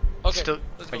 Okay, Still.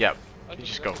 let's go. Yeah. You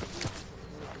just go.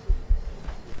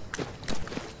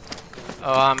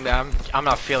 Oh, I'm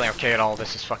not feeling okay at all.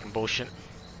 This is fucking bullshit.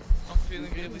 I'm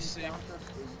feeling really sick.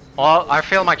 Well, I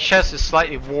feel my chest is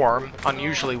slightly warm,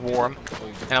 unusually warm,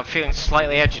 and I'm feeling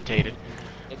slightly agitated.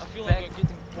 I feel like I'm getting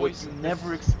what you poisoned.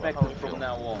 never expected from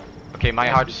now on. Okay, my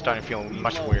heart is starting to feel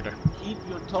much weirder. Keep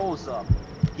your toes up.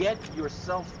 Get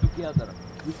yourself together.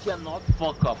 You cannot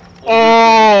fuck up.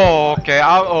 Oh, okay.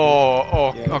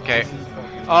 Okay.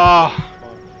 Oh.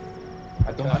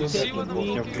 I don't feel See what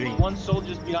you're bleeding. One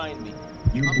soldier's behind me.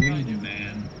 You're bleeding,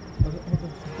 man.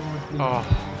 Oh.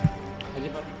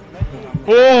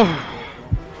 Oh.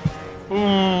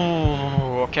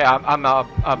 Ooh. Okay, I'm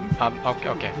okay.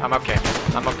 Okay, I'm okay.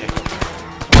 I'm okay.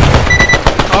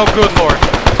 Oh, good lord.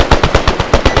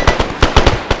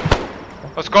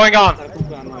 What's going on?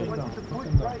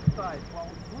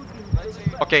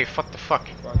 Okay, what the fuck?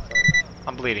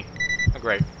 I'm bleeding. Oh,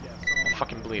 great. I'm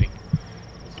fucking bleeding.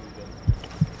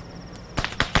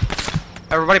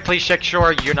 Everybody please check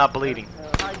sure you're not bleeding.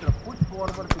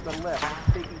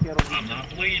 I'm not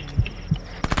bleeding.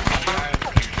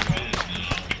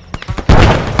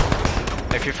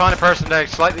 If you find a person that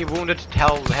is slightly wounded,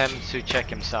 tell him to check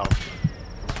himself.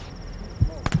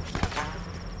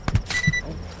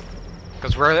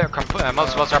 Because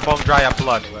most of us are both dry of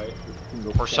blood.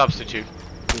 Or substitute.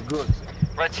 Good.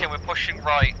 Red team, we're pushing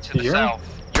right to the south.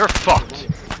 You're fucked.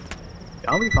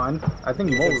 I'll be fine. I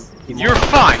think You're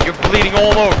fine. You're bleeding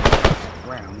all over.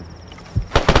 Round.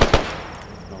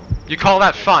 You call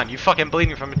that fun? You fucking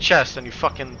bleeding from the chest and you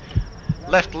fucking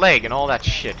left leg and all that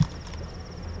shit.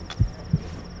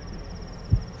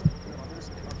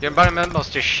 The environmental's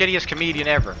the shittiest comedian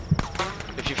ever.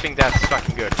 If you think that's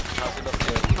fucking good.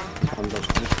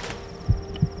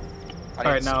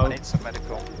 Alright, now. I need some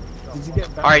medical.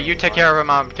 Alright, you take care of him,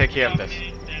 I'll take care of this.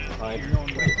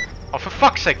 Oh, for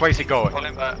fuck's sake, where is he going? Pull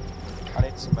him back. I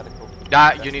need some medical.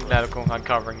 You need medical, I'm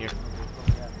covering you.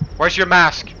 Where's your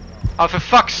mask? Oh, for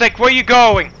fuck's sake, where are you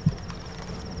going?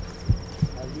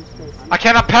 I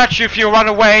cannot patch you if you run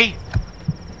away.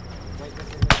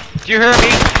 Do you hear me?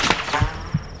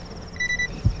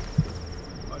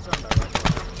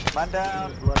 Man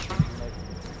down.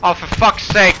 Oh, for fuck's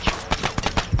sake.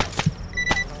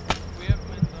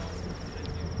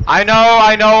 I know,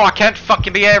 I can't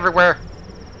fucking be everywhere.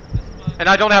 And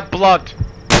I don't have blood.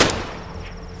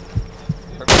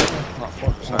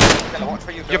 Watch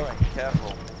where you're going,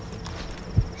 careful.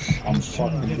 I'm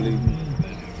fucking bleeding.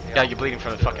 Yeah, you're bleeding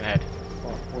from the fucking head.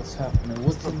 What's happening?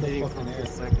 What's in the fucking air?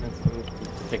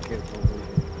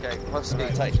 Okay, Husky,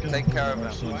 take care of him.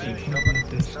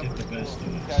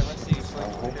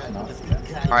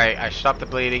 Alright, I stopped the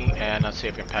bleeding and let's see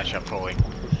if we can patch up fully.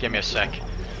 Give me a sec.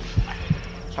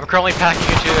 I'm currently packing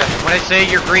you to it. When I say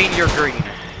you're green, you're green.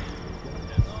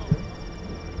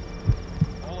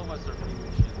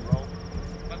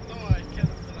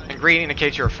 And green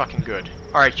indicates you're fucking good.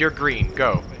 Alright, you're green.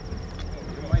 Go.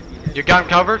 You got him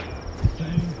covered?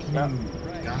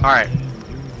 Alright.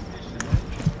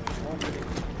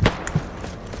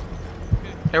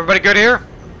 Everybody good here?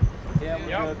 Yeah,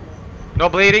 we're good. No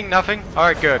bleeding? Nothing?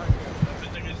 Alright, good.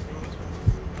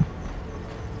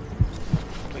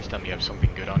 Please tell me you have something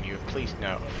good on you. Please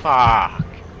no. Fuck.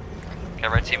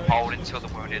 Okay, red team, hold until the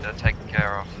wounded are taken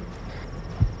care of.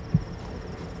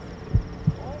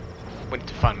 We need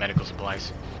to find medical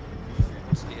supplies.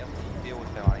 Deal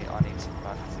with them. I need some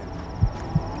bandages.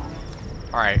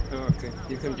 Alright. Okay.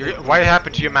 What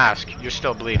happened to your mask? You're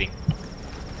still bleeding.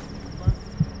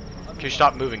 Can you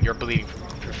stop moving? You're bleeding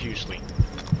profusely.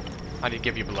 I need to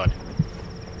give you blood.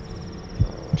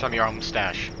 From your own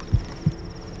stash.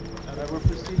 We're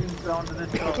proceeding down to the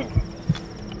tunnel.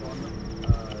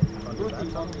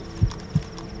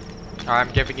 Alright,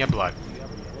 I'm giving you blood.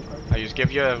 I just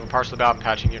give you a partial about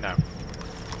patching you now.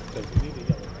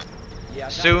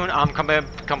 Soon I'm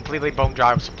completely bone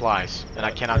dry with supplies, and I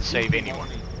cannot save anyone.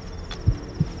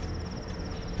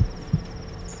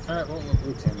 Alright, well,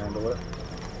 we can handle it.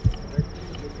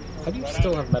 How do you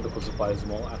still have medical supplies,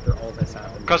 Mole, after all this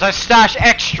happened? Because I stash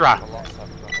extra!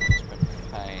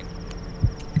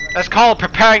 That's called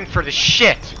preparing for the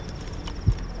shit!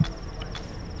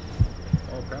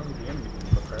 Well, apparently the enemy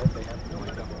didn't prepare it, they have no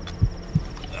medical.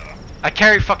 I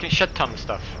carry fucking shit ton of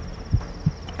stuff.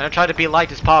 And I try to be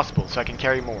light as possible so I can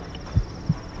carry more.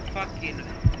 Fucking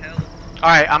hell.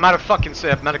 Alright, I'm out of fucking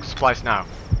medical supplies now.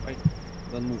 Wait,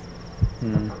 don't move.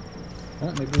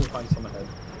 Well, maybe we'll find some ahead.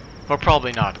 Well,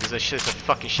 probably not, because this shit's a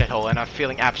fucking shithole and I'm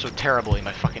feeling absolutely terrible in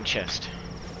my fucking chest.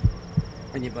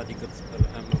 Anybody got spell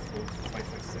ammo for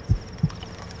 556?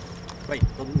 Wait,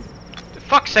 don't move. For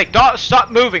fuck's sake, don't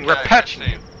stop moving, we're patching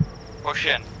you. Push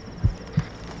in.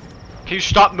 Can you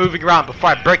stop moving around before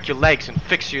I break your legs and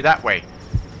fix you that way?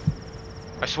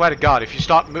 I swear to God, if you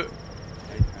stop Can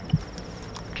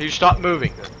you stop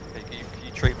moving?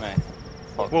 You treat me.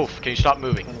 Wolf, can you stop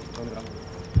moving?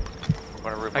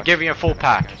 I'm giving you a full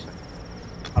pack.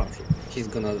 Oh, he's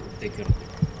gonna take care of it.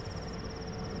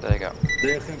 There you go. Do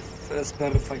you have a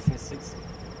spare 556?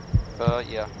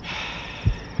 Yeah.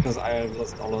 Because I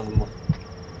lost all of them.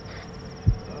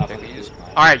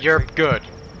 Alright, you're good.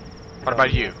 What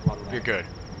about you? You're good.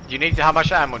 You need, how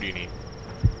much ammo do you need?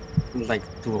 Like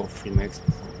 2 or 3 max.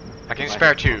 I can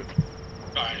spare 2.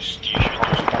 Guys, Is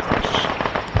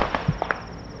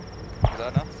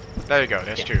that enough? There you go,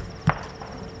 there's 2.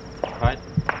 Right.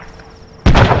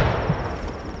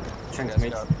 Thanks,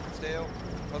 mate. Steel,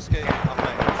 Husky, I'm mate.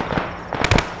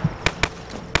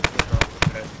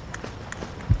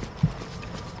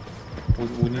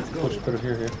 We need to push through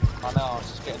here. I know, I was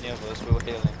just getting the others, we were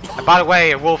healing. And by the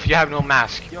way, Wolf, you have no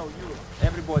mask. Yo, you,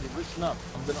 everybody, listen up.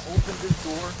 I'm gonna open this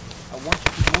door. I want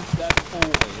you to move that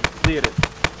hallway and clear it.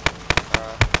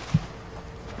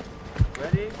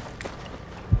 Ready?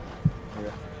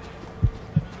 Yeah.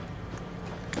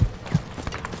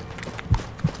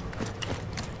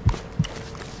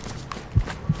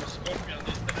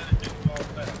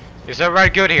 Is everybody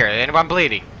good here? Anyone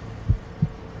bleeding?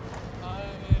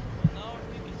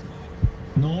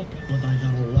 No, but I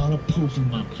got a lot of poop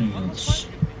in my pants.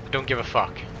 I don't give a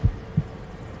fuck.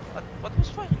 What was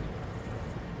fighting?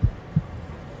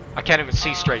 I can't even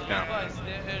see straight now.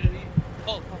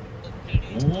 Whoa,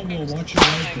 watch your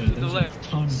right there. There's a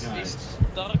ton, guys.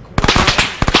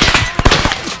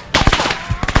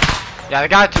 Yeah, the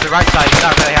guy to the right side is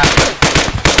not really happy.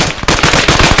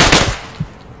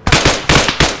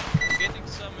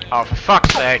 Oh, for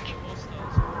fuck's sake.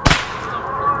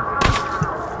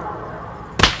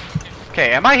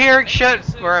 Okay, am I hearing shit,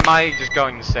 or am I just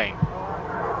going insane?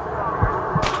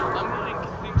 I'm hearing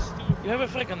things too. You have a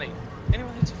frag grenade.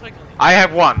 Anyone hits a frag grenade? I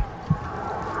have 1.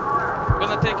 I'm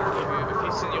gonna take it from you if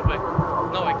he's in your bag.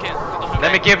 No, I can't. I don't have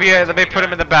Let me give you, let me put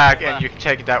him in the bag and you can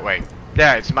take it that way.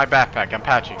 There, it's in my backpack, I'm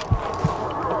patching.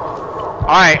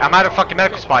 Alright, I'm out of fucking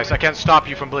medical supplies, I can't stop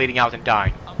you from bleeding out and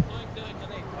dying.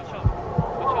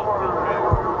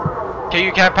 Okay,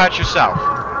 you can't patch yourself.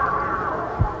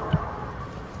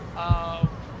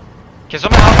 Can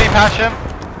someone help me patch him?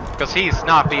 Because he's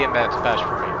not being patched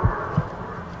for me.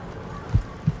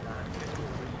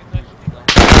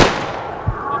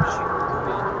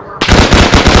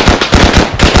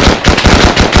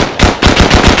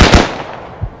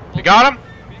 You got him?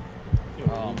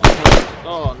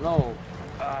 Oh no.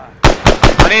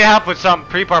 I need help with some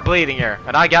people are bleeding here,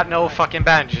 and I got no fucking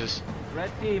bandages. Red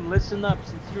team, listen up.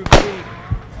 Since you're big,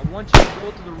 I want you to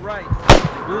go to the right.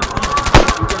 Blue team,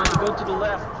 you're gonna go to the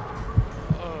left.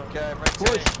 Okay, red team.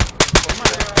 Push.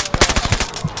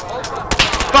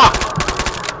 Fuck!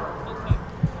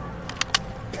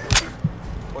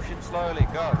 Push it slowly,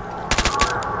 go.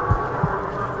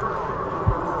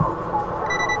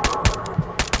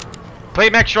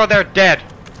 Please make sure they're dead.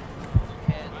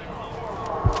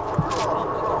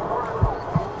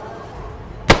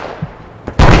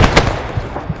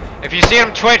 If you see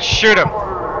him twitch, shoot him.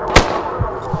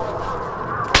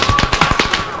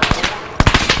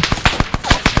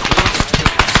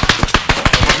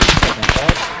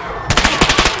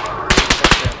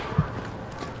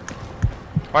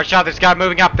 Watch out, there's a guy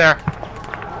moving up there.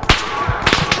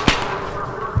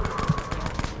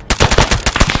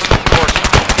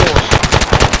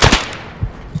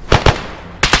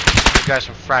 You guys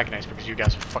are fragging because you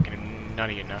guys are fucking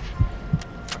nutty enough.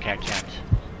 Okay, I can't.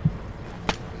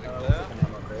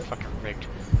 Fucking rigged.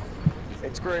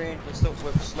 It's green. We're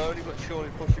slowly but surely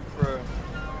pushing through.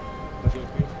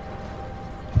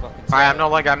 Alright, I'm no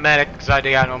longer a medic because I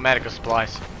got no medical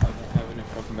supplies. I don't have any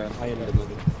fucking bad. I am the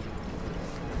movie.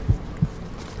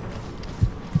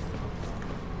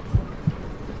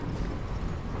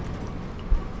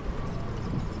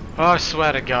 Oh, I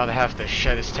swear to God, half this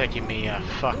shit is taking me a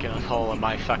fucking hole in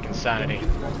my fucking sanity. Keep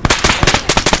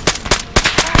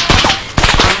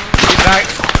back.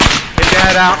 Get your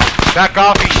head out. Back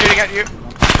off, he's shooting at you.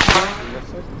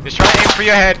 He's trying to aim for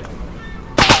your head.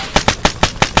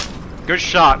 Good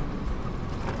shot.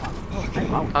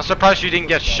 I'm surprised you didn't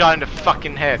get shot in the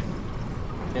fucking head.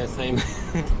 Yeah, same.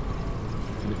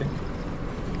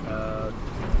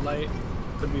 Light.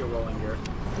 Could be a rolling gear.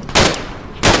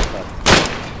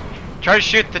 Try to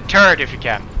shoot the turret if you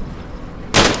can.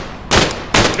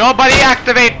 Nobody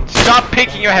activate! Stop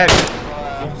peeking your head!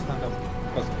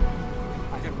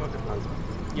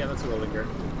 Yeah, that's a rolling gear.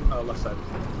 Left side.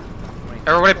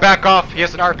 Everybody back off, he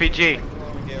has an RPG.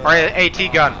 Or an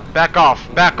AT gun. Back off,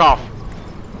 back off.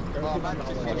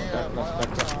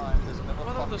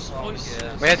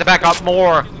 We have to back up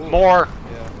more, more,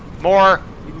 more.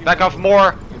 Back off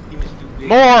more,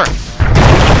 more!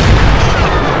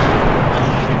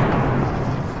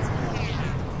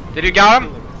 Did you got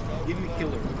him? Give me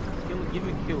killer. Give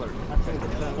me killer.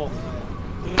 Oh,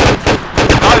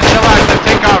 it's still active.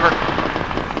 Take cover.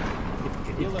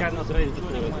 It cannot raise the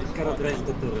turret. It cannot raise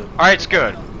the turret. Alright, it's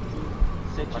good.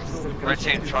 Red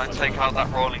team, try and take out that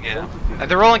rolling gear.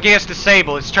 The rolling gear is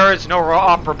disabled. Its turret's not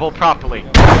operable properly.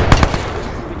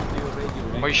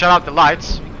 Well, you shut out the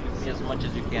lights. As much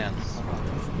as you can.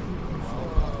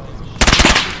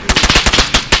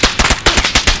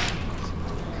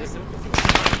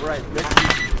 Right.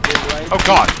 Oh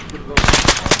God.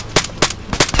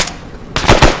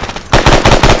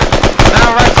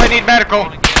 Now, right, I need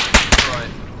medical.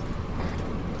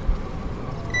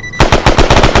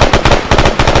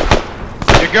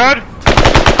 You good?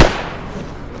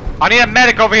 I need a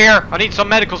medic over here. I need some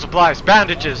medical supplies,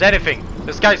 bandages, anything.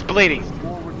 This guy's bleeding.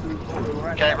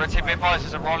 Okay, red team, be advised,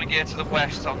 there's a rolling gear to the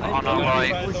west on our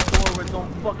right. Push forward,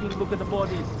 don't fucking look at the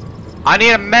bodies. I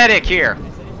need a medic here.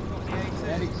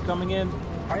 Medic's coming in.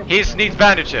 He needs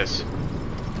bandages.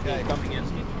 Okay, coming in.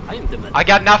 I am the medic. I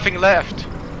got nothing left.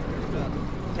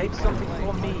 Take something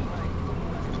from me.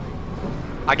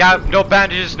 I got no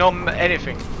bandages, no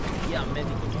anything. Yeah, medic.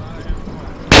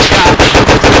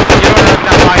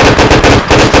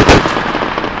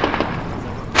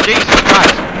 Jesus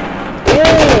Christ.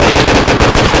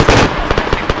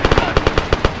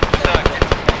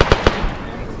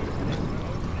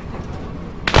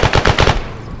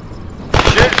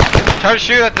 Try to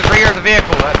shoot at the rear of the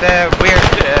vehicle, at the weird...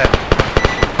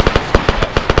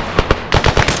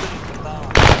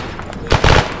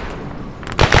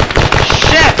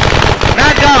 Shit!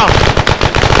 Man down!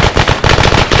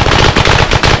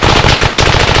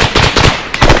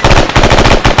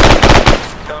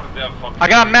 I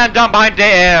got a man down behind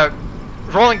the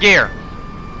rolling gear.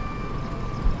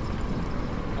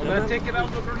 I'm gonna take it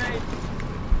out with a grenade.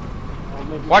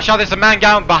 Watch out, there's a man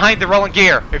down behind the rolling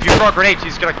gear. If you throw a grenade,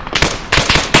 he's gonna...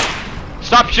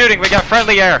 Stop shooting, we got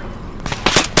friendly air.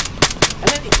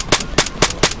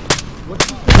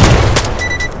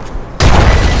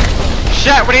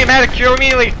 Shit, we need a medic, cure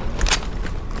immediately.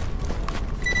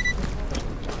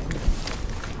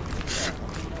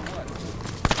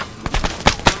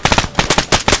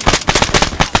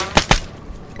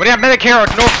 We need a medic here on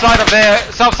the north side of the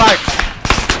south side.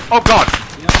 Oh God.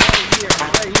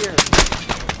 Right here.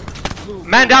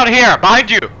 Man down here, behind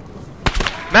you.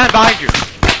 Man behind you.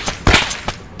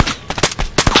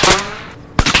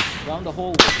 Down the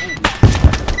hole.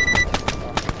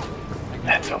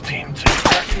 Mental team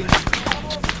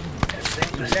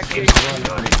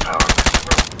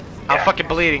I'm fucking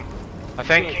bleeding, I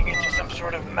think. into some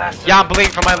sort of massive... Yeah, I'm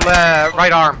bleeding from my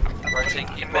right arm.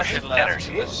 You push it left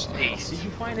to the east. Did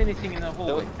you find anything in the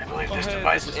hallway? I believe this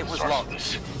device is it the was source locked. of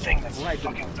this thing that's Right,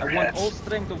 fucking with I their want heads. all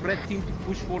strength of red team to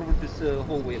push forward this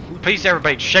hallway. Please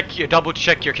everybody, double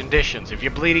check your conditions. If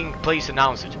you're bleeding, please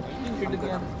announce it.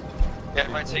 Yeah,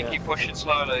 red team, keep pushing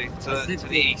slowly to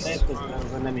the east.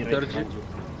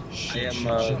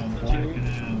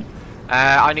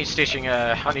 I need stitching,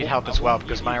 I need help as well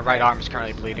because my right arm is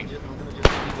currently bleeding.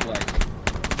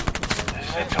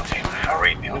 Mental team,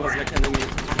 hurry me over.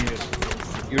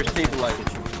 You're stabilized.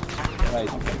 Right,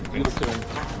 your turn.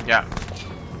 Yeah.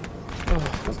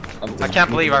 I can't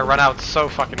believe I run out so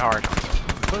fucking hard.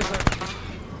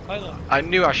 I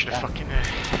knew I should have fucking...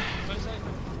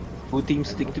 Two teams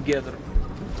stick together.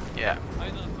 Yeah.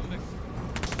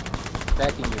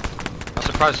 Backing you. I'm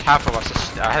surprised half of us,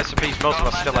 most of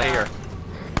us still are here.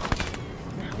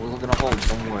 We're gonna hold,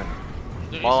 don't worry.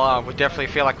 Well, we definitely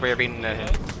feel like we're being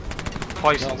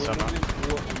poisoned no, somehow.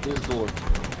 This door.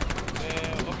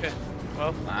 Okay.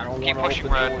 Well, I don't keep want to pushing,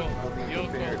 open Red. doors. You're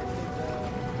prepared.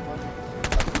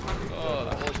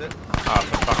 What was it? Oh,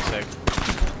 for fuck's sake.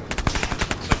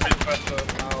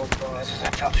 This is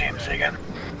Intel team, say again.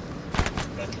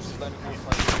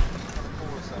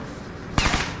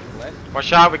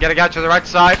 Watch out, we gotta get to the right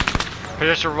side.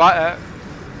 Position right,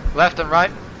 left and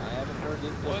right.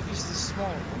 What is this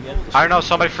small? I don't know,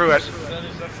 somebody threw it.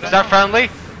 Is that friendly?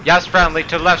 Yes, friendly.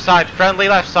 To the left side. Friendly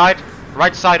left side.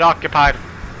 Right side occupied.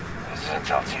 This is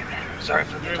Intel team. Sorry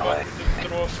for the delay.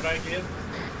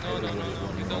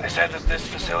 I said that this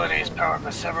facility is powered by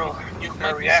several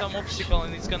nuclear reactors. Some obstacle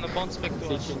and it's gonna bounce back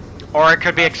to us. Or it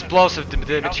could be explosive, the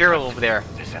material over there.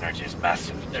 This energy is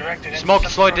massive, directed Smoke into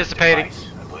is some slowly sort of dissipating. device.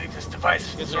 I believe this device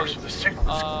is the source of the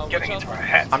signals getting into our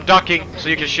heads. I'm ducking, so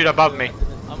you can shoot above me.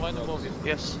 I'm right above you.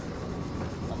 Yes.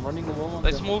 I'm running along.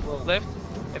 Let's move left.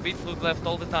 A bit to the left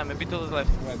all the time. A bit to the left.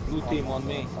 Right, blue team on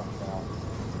me.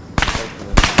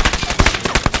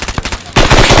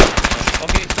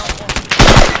 Okay, stop.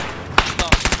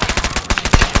 Stop.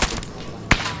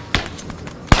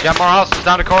 Got more houses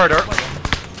down the corridor.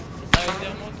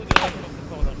 They're more to the left of the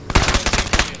corner.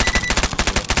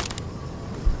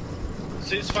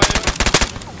 Ceasefire.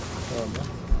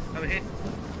 I'm hit.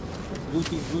 Blue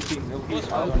team, no I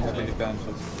don't have any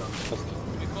bandages.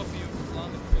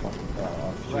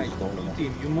 Right, blue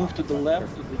team, you move to the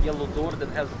left to the yellow door that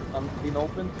has been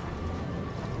opened.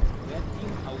 Red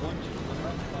team, I want you to the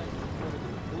right side of the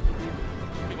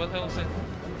corridor. What else?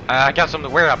 I got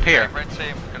something weird up here. Red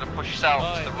team, gonna push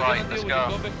south to the right. Let's go.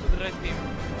 Go back to the red team.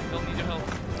 Don't need your help.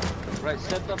 Right,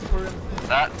 set up for him.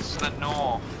 That's the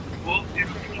north.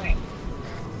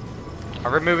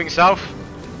 Are we moving south?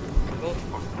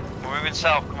 We're moving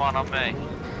south. Come on me.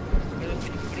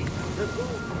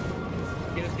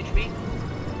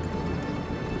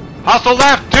 Hostile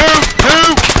left. Two.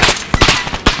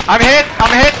 I'm hit.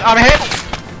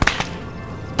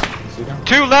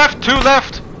 Two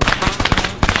left.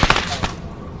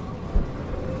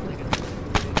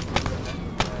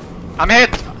 I'm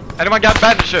hit. Anyone got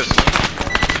bandages? No,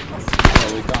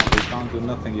 we can't do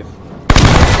nothing if...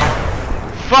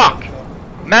 Fuck!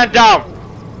 Man down!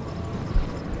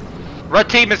 Red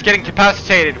team is getting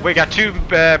capacitated. We got two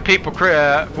people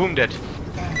wounded.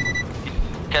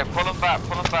 Okay, pull them back.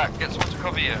 Get someone to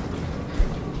cover you.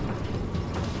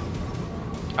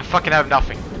 I fucking have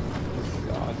nothing. I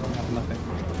don't have nothing.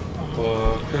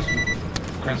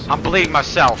 Chris, I'm bleeding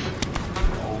myself.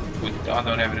 I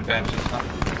don't have any bandages now.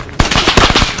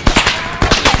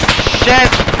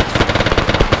 Shit!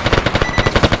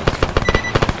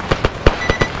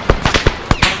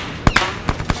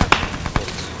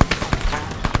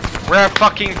 We're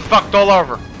fucking fucked all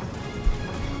over.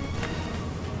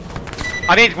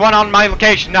 I need one on my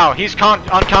location now. He's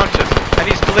unconscious and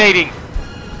he's bleeding.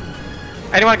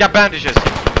 Anyone got bandages?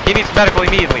 He needs medical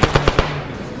immediately.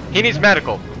 He needs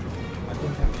medical.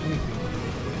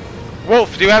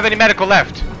 Wolf, do you have any medical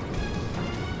left?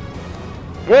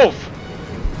 Wolf,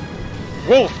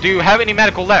 do you have any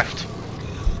medical left?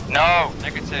 No,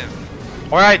 negative.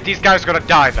 Alright, these guys are gonna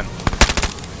die then.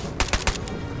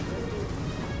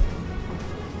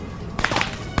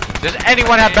 Does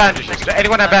anyone have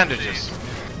bandages?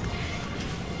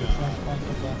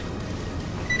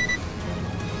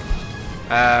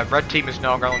 Red team is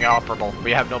no longer operable.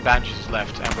 We have no bandages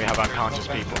left and we have unconscious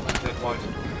people.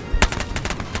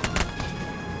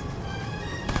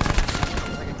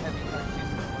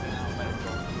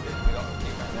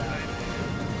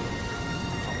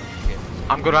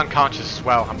 I'm good unconscious as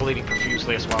well. I'm bleeding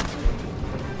profusely as well.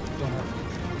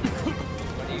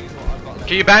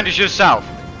 Can you bandage yourself?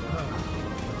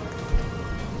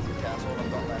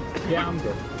 Yeah, I'm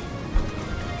good.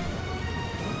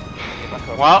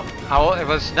 Well, it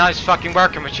was nice fucking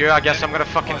working with you. I guess I'm gonna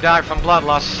fucking die from blood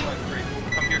loss.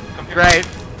 Great.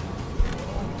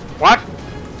 What?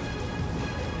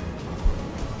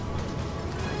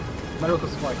 Medical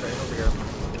supply crate over here.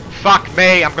 Fuck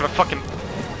me, I'm gonna fucking...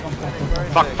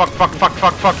 Fuck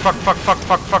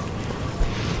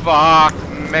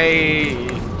me.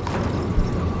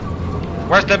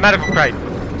 Where's the medical crate?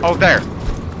 Oh, there.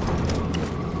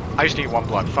 I just need one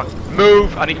blood. Fuck.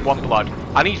 Move! I need one blood.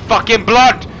 I need fucking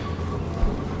blood!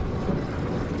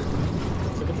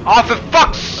 Oh, for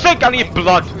fuck's sake, I need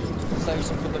blood! Save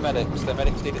some for the medics. The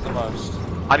medics need it the most.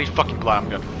 I need fucking blood. I'm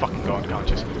gonna fucking go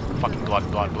unconscious. Fucking blood.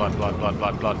 Fuck!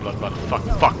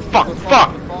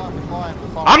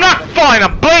 I'm not fine!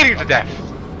 I'm bleeding to death!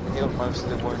 Healed most of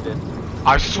the wounded.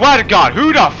 I swear to God,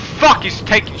 who the fuck is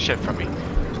taking shit from me?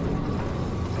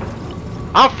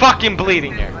 I'm fucking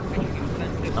bleeding here.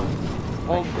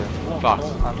 Fuck.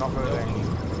 I'm not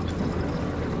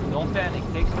moving. Don't panic.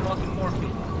 Take some fucking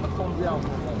morphine. Calm down for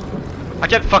a moment. I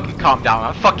can't fucking calm down.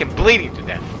 I'm fucking bleeding to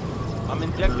death. I'm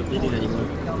injecting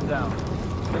morphine. Calm down.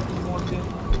 Injecting morphine.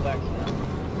 Relax now.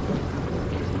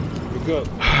 You're good.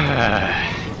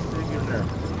 Save your nerve.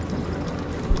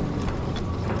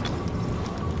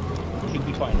 You should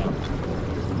be fine now.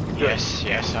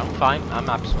 Yes, I'm fine.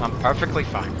 I'm perfectly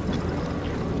fine.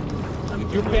 If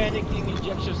you're panicking,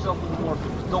 inject yourself with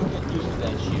morphine. Don't get used to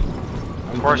that shit.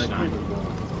 Of course not.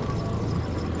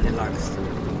 Relax.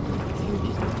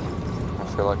 I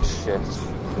feel like shit.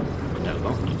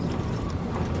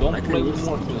 Don't play with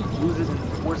morphine. Use it in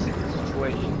worst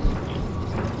situations.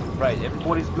 Right,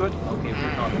 everybody's good? Okay,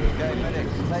 we're not good. Okay,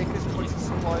 medics, take as much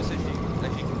supplies as you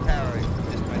can carry from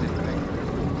this medic thing.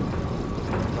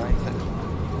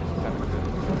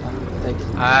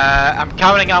 I'm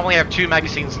counting. I only have 2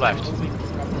 magazines left.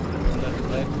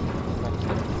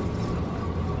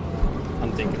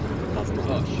 I'm thinking.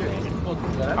 Oh shit.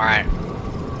 Alright.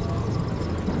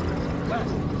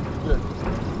 Good.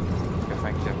 Okay,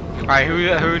 thank you. Alright,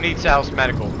 who needs else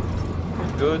medical?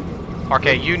 Good.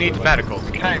 Okay, you need medical.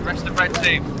 Okay, rest of the red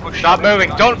team. Push Stop moving.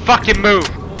 Don't fucking move.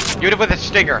 You're with a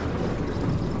stinger.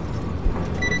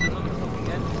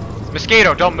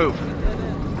 Mosquito, don't move.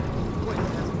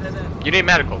 You need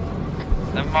medical.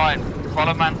 Never mind.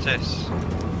 Follow Mantis.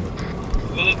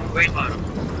 Wait, man.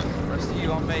 Rest of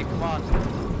you on me, come on.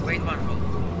 Wait, man.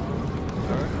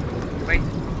 Alright. Wait.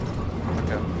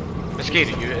 Okay.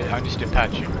 Mosquito, I just to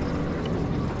patch you.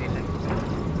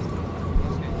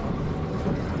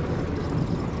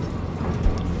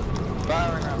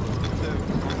 Firing round 2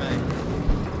 on me.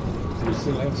 We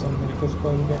still have some medical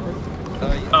supplies back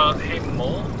there? Hey,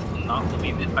 Mole, not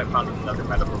believe it, I found another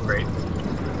medical crate.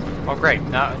 Oh great,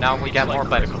 now we got more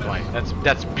medical supplies.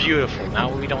 That's beautiful.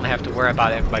 Now we don't have to worry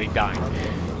about everybody dying.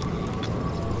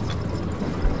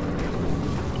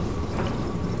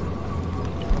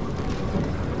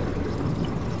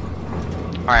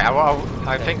 Alright,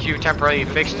 I think you temporarily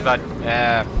fixed, but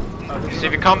so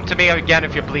if you come to me again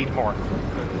if you bleed more.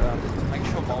 Make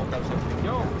sure Mole does everything.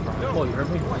 Yo, you heard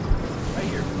me? Right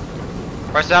here.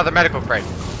 Where's the other medical crate?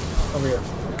 Over here.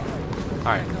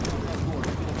 Alright.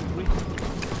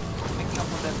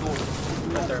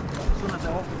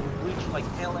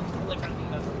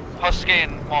 Husky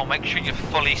and Mole, make sure you're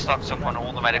fully stocked up on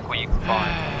all the medical you can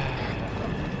find.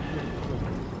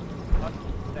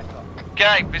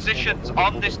 Okay, positions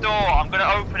on this door. I'm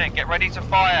gonna open it. Get ready to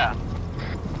fire.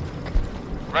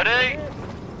 Ready?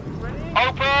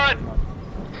 Open!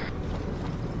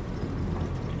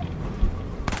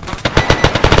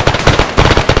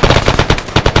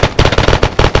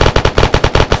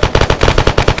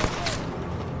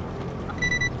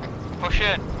 Push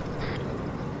in.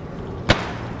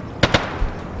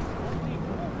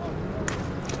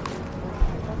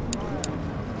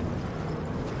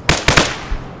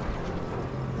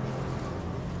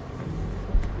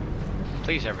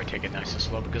 Please ever take it nice and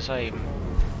slow because I'm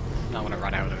not gonna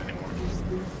run out of it anymore.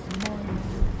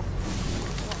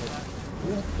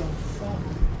 What the fuck?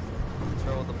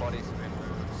 Throw all the bodies have been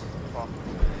moved. Fuck.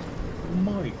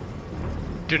 Mike.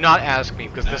 Do not ask me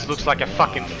because this looks like a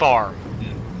fucking farm.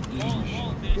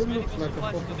 It looks like a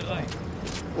fucking farm.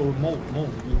 Oh, Mo,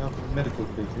 you have a medical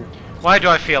crate here. Why do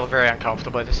I feel very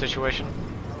uncomfortable in this situation?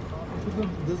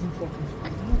 It doesn't fucking...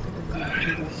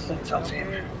 Tell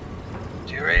team,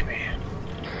 do you rate me?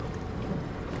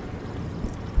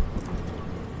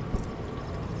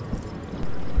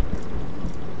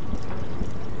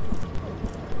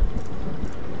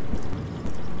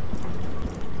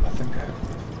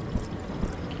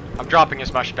 I'm dropping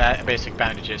as much basic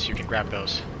bandages, you can grab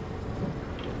those.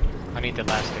 I need the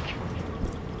elastic.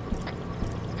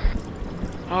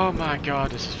 Oh my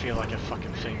god, this feels like a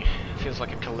fucking thing. It feels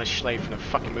like a Kalish slave from a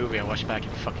fucking movie I watched back in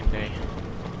the fucking day.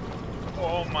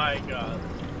 Oh my god.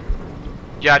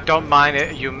 Yeah, don't mind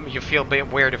it, you feel a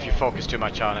bit weird if you focus too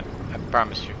much on it. I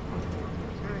promise you.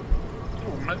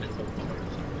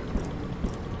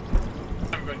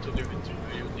 I'm going to leave it to you.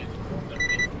 You need to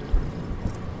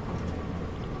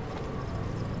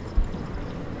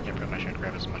Yeah, pretty much gonna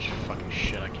grab as much fucking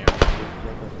shit I can.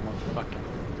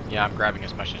 Yeah, I'm grabbing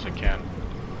as much as I can.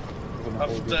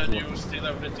 After you steal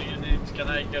everything you need, can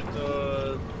I get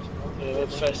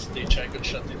First stage I got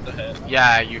shot in the head.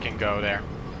 Yeah, you can go there.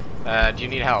 Do you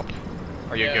need help?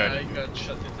 Are you good? I got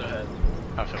shot in the head.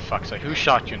 Oh, for fuck's sake, who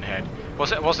shot you in the head?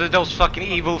 Was it those fucking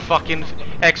evil fucking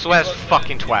XOS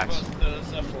fucking twats?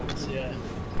 Yeah.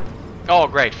 Oh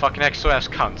great, fucking XOS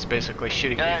cunts basically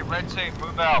shooting me. Okay, red team,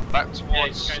 move out, back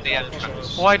towards the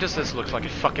entrance. Why does this look like a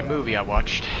fucking movie I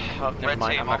watched? Oh, never Red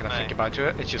mind, team I'm not on gonna me. think about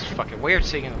it. It's just fucking weird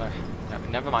seeing it there.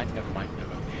 Never mind.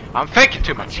 I'm thinking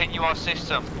too much. Continue our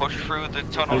system, push through the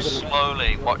tunnels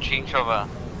slowly, watch each other.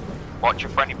 Watch your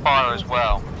friendly fire as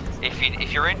well.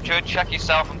 If you're injured, check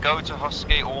yourself and go to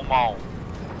Husky or Mole.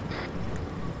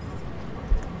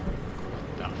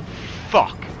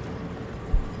 Fuck!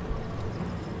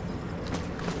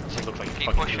 This looks like a Keep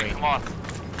fucking pushing, drain. come on.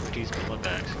 These blood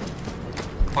bags.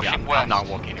 Pushing I'm west. not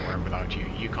walking anywhere without you.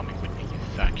 You coming with me, you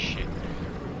fat shit.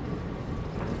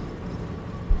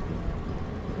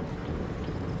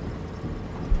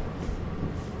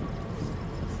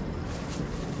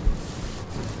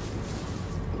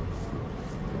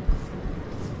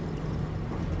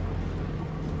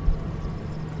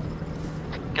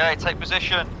 Okay, take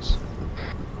positions.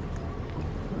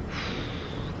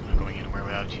 I'm not going anywhere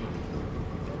without you.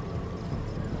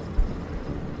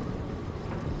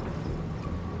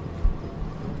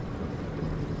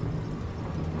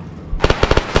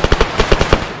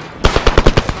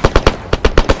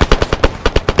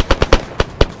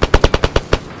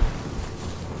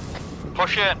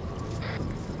 Push in.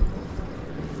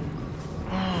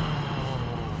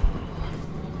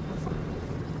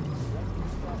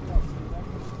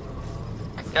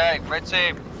 Okay, red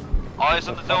team. Eyes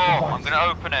on the door. I'm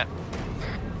gonna open it.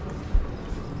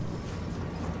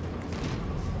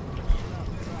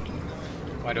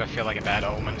 Why do I feel like a bad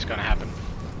omen is gonna happen?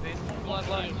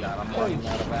 Bloodline. God, I'm running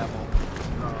out of ammo.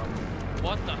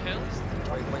 What the hell?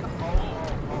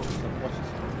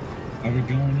 Are we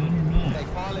going in or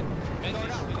not?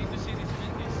 Mendes, we need to see this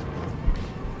Mendes.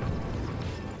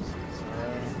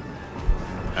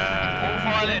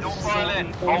 All fire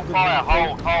in. Hold fire.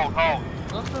 Hold.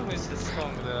 Nothing is the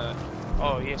song the...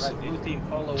 Oh, yes, it did.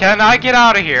 Can I get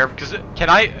out of here? Because can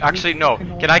I actually no?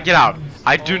 Can I get out?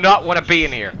 I do not want to be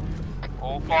in here.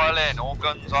 All file in. All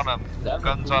guns on them. All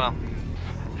guns on them.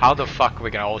 How the fuck are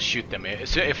we gonna all shoot them?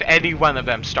 If any one of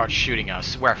them starts shooting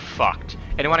us, we're fucked.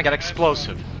 Anyone got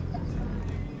explosive?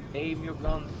 Aim your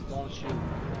guns, don't shoot.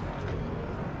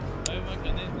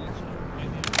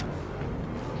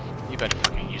 You better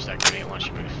fucking use that grenade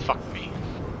launcher, but fuck me.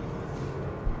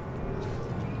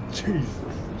 Jesus.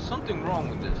 There's something wrong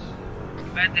with this.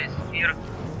 Mendes, here.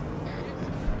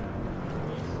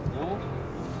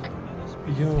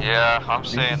 Yo, Yeah, I'm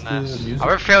seeing this. I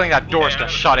have a feeling that door's gonna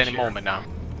shut any moment now.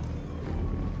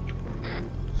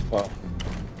 Fuck.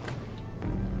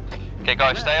 Okay,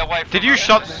 guys, stay away from Did you the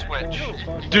shut? switch.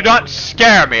 Do not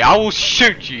scare me! I will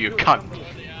shoot you, you cunt!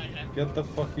 Get the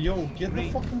fuck, get the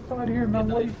fucking side here, man.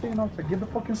 What are you saying out there? Get the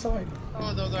fucking side.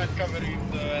 Oh, those are covering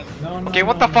the... No, Okay,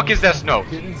 what the fuck is this note?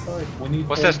 Get inside. We need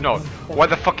What's this note? What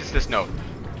the fuck is this note?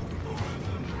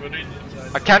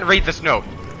 I can't read this note.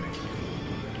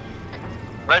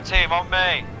 Red team on me.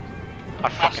 I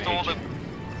Past fucking all hate the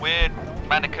you. weird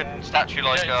mannequin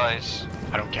statue-like guys.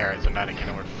 I don't care, it's a mannequin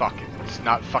or fucking. It's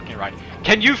not fucking right.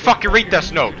 Can you fucking read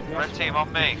this note? Red team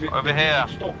on me. Over here.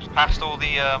 Past all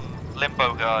the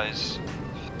limbo guys.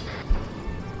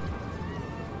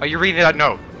 Are you reading that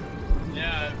note?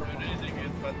 Yeah, I'm reading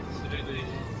it, but it's really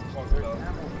fucked up.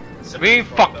 It's being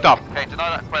fucked up. Okay, deny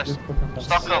that quest.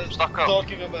 Stock up, stock up.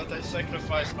 Talking about I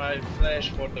sacrifice my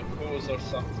flesh for the cause or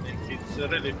something, it's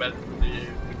really bad for the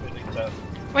return.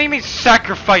 What do you mean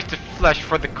sacrifice the flesh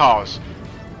for the cause?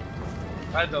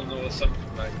 I don't know,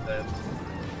 something like that.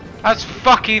 That's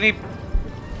fucking...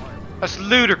 That's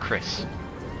ludicrous.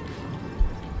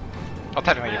 Well,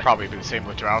 technically you're probably the same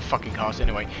with our fucking cause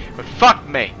anyway. But fuck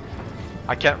me!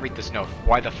 I can't read this note.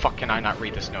 Why the fuck can I not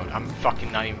read this note? I'm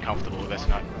fucking not even comfortable with this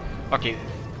note. Okay.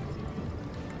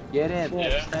 Get in.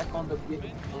 Yeah. Stack on the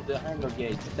hangar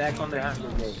gate. Stack on the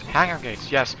hangar gate. Hangar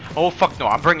gates, yes. Oh fuck no,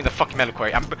 I'm bringing the fucking metal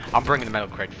crate. I'm bringing the metal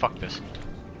crate. Fuck this.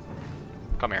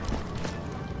 Come here.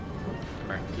 Come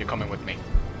here. You're coming with me.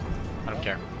 I don't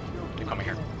care. You're coming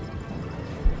here.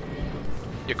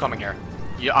 You're coming here.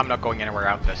 I'm not going anywhere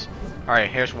out this.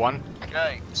 Alright, here's one.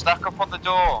 Okay, stack up on the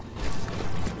door.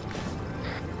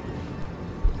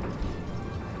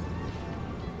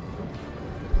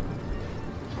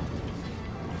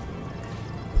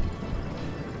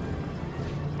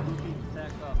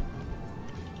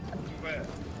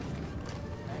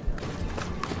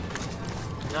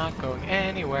 Not going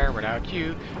anywhere without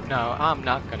you. No, I'm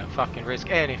not gonna fucking risk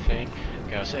anything.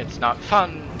 Because it's not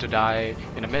fun to die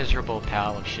in a miserable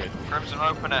pile of shit. Crimson,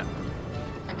 open it.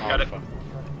 Got it.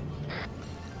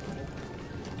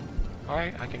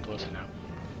 Alright, I can close it now.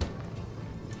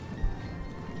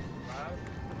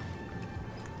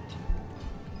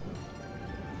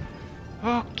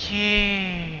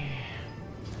 Okay.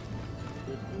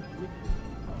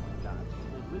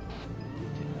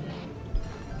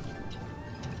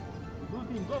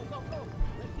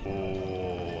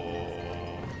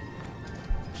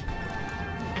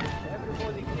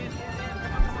 Everybody get in.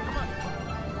 Come on.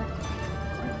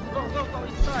 Go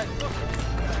inside. Go.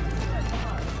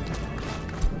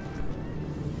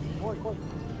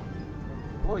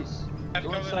 Boys,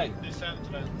 go inside. This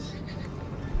entrance.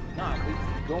 Nah,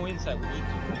 go inside. We need to.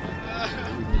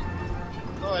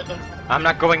 No, I don't. I'm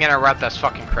not going in and wrap that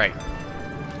fucking crate.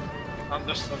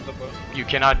 Understandable. You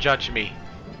cannot judge me.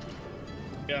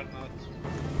 We are not.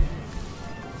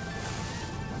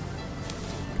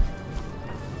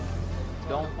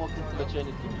 Don't fucking touch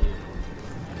anything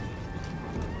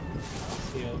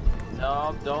here.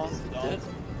 No, don't.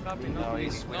 No,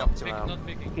 he's up to him.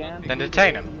 Then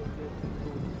detain him.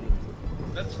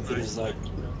 That's He's like,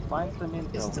 Find some he's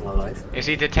intel. still alive. Is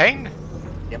he detained?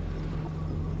 Yep.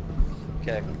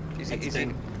 Okay. Is he,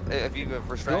 have you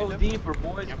restrained Go him? deeper,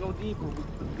 boys. Go deeper.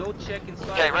 Go check inside.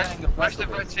 Okay, rest of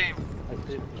red team.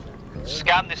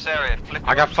 Scan this area. Flip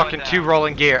I it got upside fucking down. 2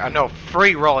 rolling gear. No,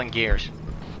 3 rolling gears.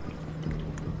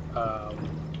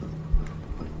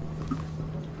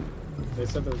 They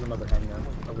said there was another hangar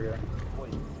over here.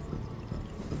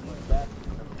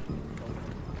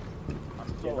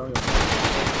 Yeah, don't even...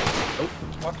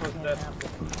 What was that?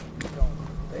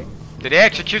 Did they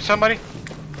execute somebody?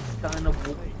 Kind of.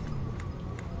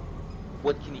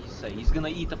 What can he say? He's gonna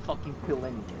eat a fucking pill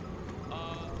anyway.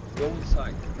 Go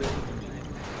inside.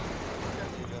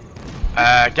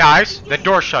 Guys, the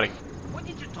door's shutting. What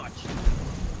did you touch?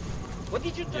 What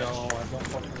did you touch? Yo, I don't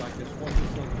fucking like this. What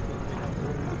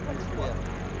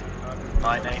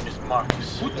My name is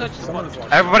Marcus. Who touched the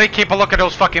motherfucker? Everybody keep a look at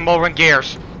those fucking lowering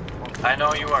gears. I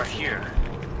know you are here.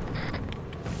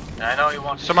 And I know you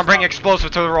want to Someone bring stop.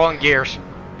 explosive to the rolling gears.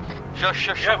 You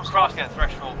have crossed that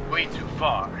threshold way too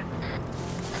far.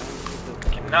 I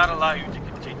cannot allow you to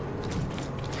continue.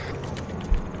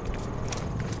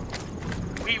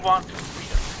 We want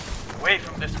freedom, away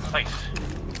from this place.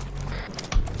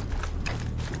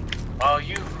 While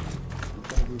you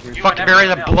Fucking be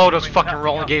ready to blow those fucking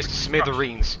rolling gears to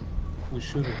smithereens. We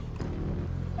should have.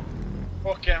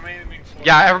 Okay, I'm aiming for.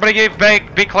 Yeah, everybody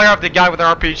be clear of the guy with the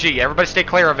RPG. Everybody stay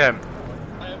clear of him.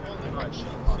 I have only one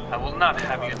shot. I will not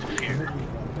have you interfere.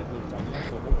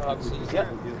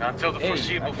 Until the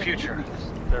foreseeable future,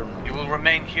 you will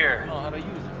remain here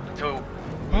until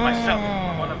myself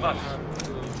or one of us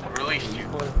release you.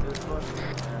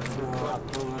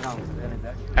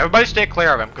 Everybody stay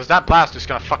clear of him, because that blast is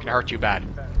gonna fucking hurt you bad.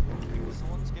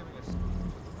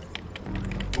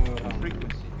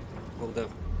 Hold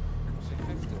up.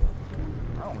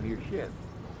 I don't hear shit.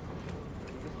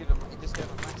 Just give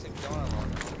him massive dialogue.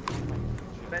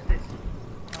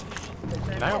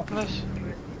 Can I open this?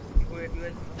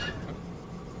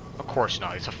 Of course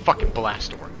not, it's a fucking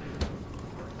blast door.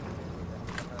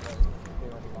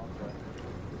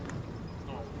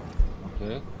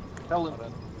 Okay. Tell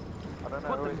him.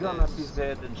 Put the gun up his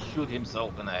head and shoot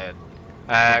himself in the head.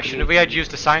 Shouldn't we have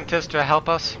used the scientist to help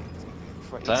us?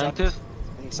 Scientists?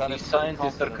 These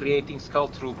scientists are creating skull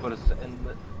troopers and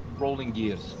rolling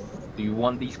gears. Do you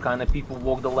want these kind of people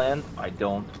walk the land? I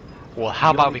don't. Well,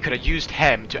 how about we could have used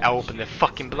him to open the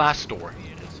fucking blast door?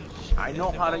 I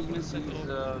know how to use these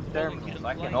terminals.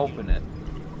 I can open it.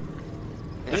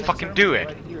 Let's fucking do it.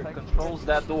 Right here controls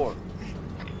that door.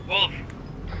 Wolf!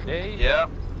 Hey? Yeah.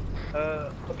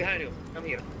 Behind you. Come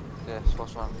here. Yes,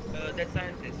 what's wrong? That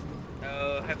scientist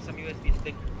have some USB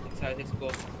stick inside his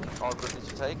glove. Oh, good, did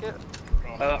you take it?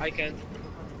 I can't.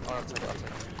 Oh, I'll take it, I'll take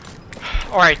it.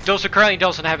 Alright, those who currently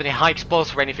doesn't have any high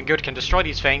explosive or anything good can destroy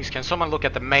these things. Can someone look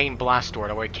at the main blast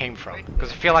door, where it came from?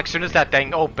 Because I feel like as soon as that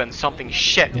thing opens, something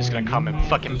shit is gonna come and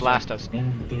fucking blast us.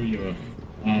 Don't do your.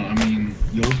 I mean,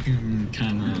 you're looking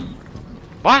kinda.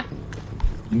 What?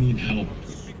 You need help.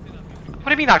 What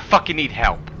do you mean I fucking need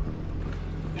help?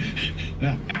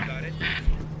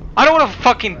 I don't want to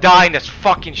fucking die in this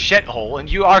fucking shithole, and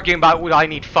you arguing about would I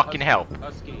need fucking help.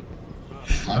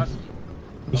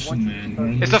 Listen, man, we're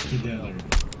in this together.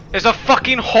 It's a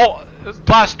fucking hole,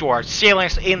 blast door, sealing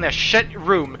us in a shit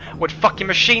room with fucking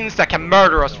machines that can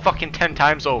murder us fucking 10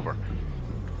 times over.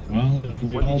 Well, if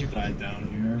we all died down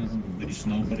here, at least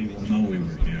nobody will know we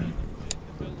were here.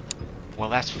 Well,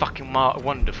 that's fucking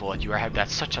wonderful that you have that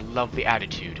such a lovely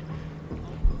attitude.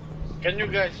 Can you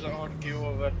guys argue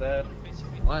over there?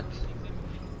 What?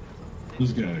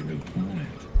 He's got a good point.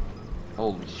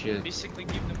 Holy shit. Basically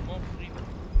give them more freedom.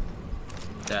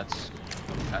 That's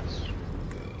I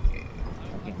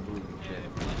can't believe it.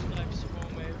 Stripes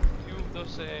from a few of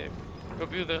those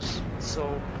computers,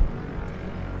 so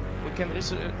we can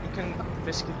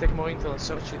basically take more intel and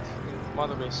search it in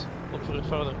Motherbase, look for it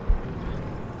further.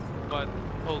 But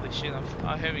holy shit,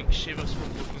 I'm having shivers from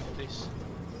looking at this.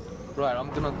 Right, I'm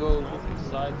gonna go look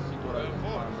inside, see what I can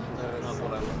find. Not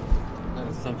what I want. There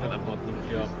is something about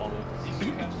nuclear power.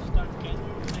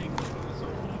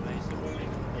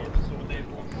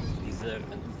 Bizarre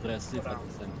and impressive at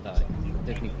the same time.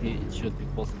 Technically, it should be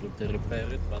possible to repair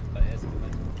it, but I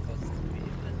estimate the cost to be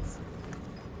immense.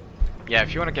 Yeah,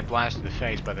 if you want to get blasted in the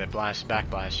face by the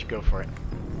backblast, you go for it.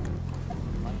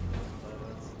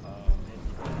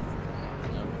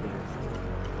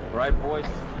 Right, boys?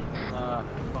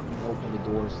 Fucking open the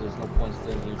doors. There's no point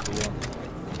staying here too long.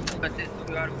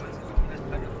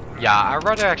 Yeah, I'd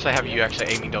rather actually have you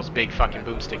actually aiming those big fucking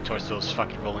boomstick towards those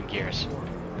fucking rolling gears.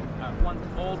 I want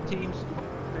all teams to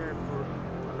prepare for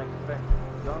unexpected.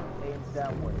 Don't aim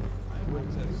that way.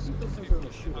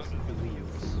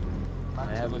 I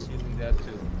have a feeling that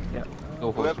too. Yeah.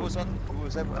 Go for it.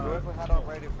 Whoever had our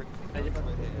radio frequency.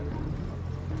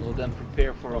 Well then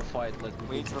prepare for a fight like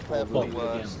we need to prepare for the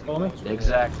worst.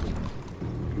 Exactly.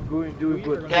 You're doing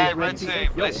good. Okay, red team,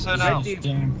 listen up.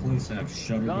 Damn police have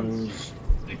shutter doors.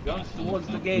 Guns towards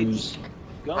the gates.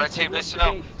 Red team, listen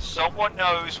up. Someone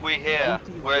knows we're here.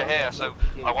 We're here, so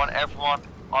I want everyone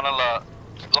on alert.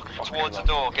 Looking towards the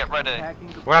door, get ready.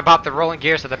 What about the rolling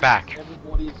gears at the back?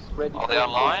 Are they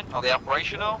online? Are they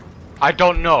operational? I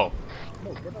don't know.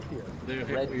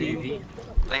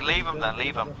 They leave them then,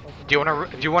 leave them. Do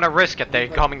you want to risk it? They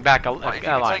coming back If you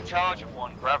can take charge of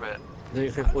one, grab it. Do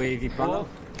you have UAV panel?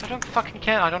 I don't fucking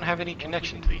care. I don't have any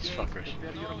connection to these fuckers.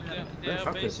 They're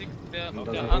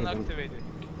unactivated.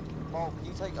 Paul, can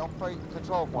you take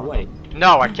control of one? Wait.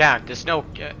 No, I can't. There's no.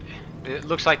 It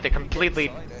looks like they're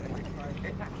completely.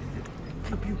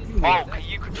 Oh, can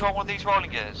you control one of these rolling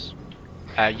gears?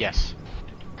 Yes.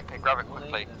 Okay, grab it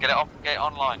quickly. Get it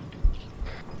online.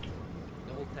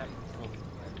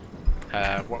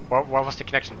 What was the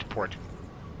connection to port?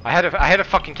 I had a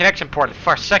fucking connection port at the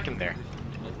first second there.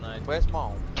 Where's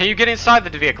Mom? Can you get inside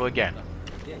the vehicle again?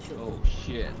 Yeah, sure. Oh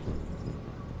shit.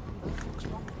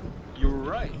 You're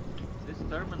right. This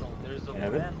terminal, there's a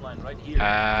landline right here.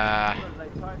 As I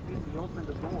try to open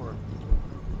the door,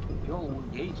 you'll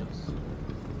engage us.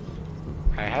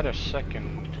 I had a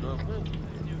second.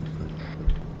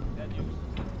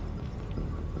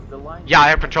 Yeah, I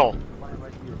have control.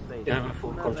 Yeah,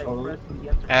 full control.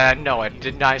 No, it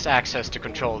denies access to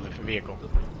control of the vehicle.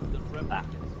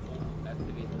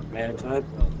 May I try?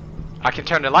 I can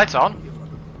turn the lights on.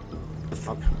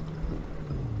 Fuck.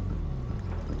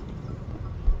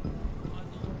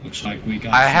 Looks like we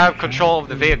got. I have control of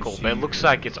the vehicle, but it looks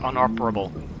like it's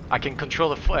unoperable. I can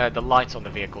control the lights on the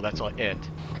vehicle. That's all it.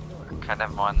 Okay,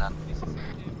 never mind then.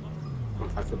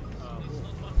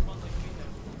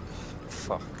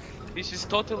 Fuck. This is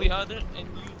totally other and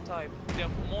new type. They are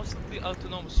mostly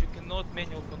autonomous. You cannot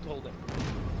manual control them.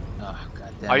 Oh,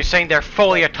 goddamn. Are you saying they're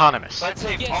fully autonomous? Red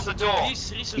team, Yes, on the door.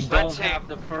 This We research don't have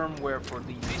the firmware for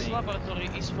these This things. laboratory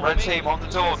is for Red team, on the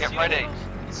door, get ready.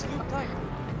 It's new type.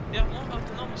 They are more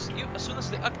autonomous. As soon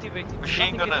as they activate it,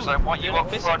 Machine nothing gunners, can I do. want you They are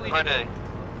up front, basically ready.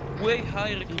 Way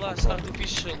higher class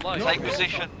artificial life. Take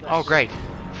position. Oh, great.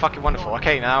 Fucking wonderful.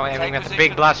 Okay, now I'm aiming Take at the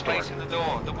big blast door. facing the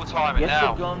door. Double time it Get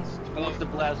now. the guns towards the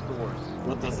blast doors.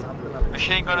 What does it?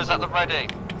 Machine gunners at the ready.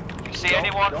 If you see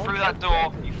anyone through that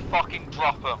door, you fucking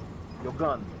drop them. Your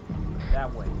gun.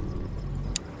 That way.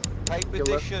 Take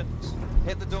positions.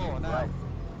 Hit the door now. Right.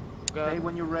 Say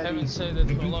when you're ready. Haven't said that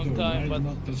for a long time, but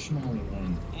Not the smaller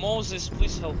one. Moses,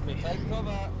 please help me. Take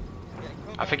cover.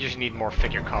 I think you should need more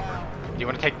figure cover. Do you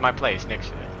want to take my place next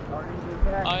to it?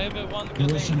 I have a one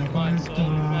grenade Listen, in mind, so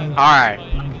I'll Alright.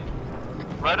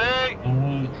 Ready? I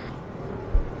want.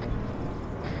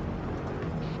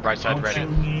 Right side What's ready.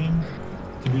 your name?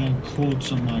 To be on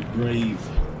quotes on my grave.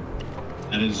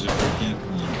 That is a good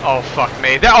one. Oh fuck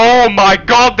me. Oh my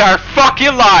god, they're fucking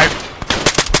alive!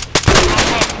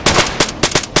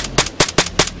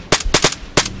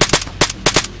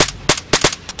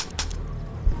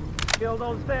 Kill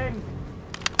those things.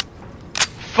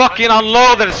 Fucking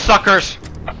unloaded, suckers!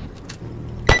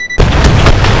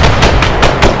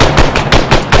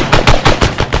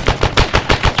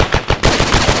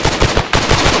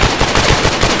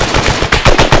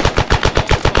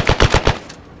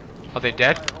 Are they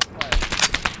dead?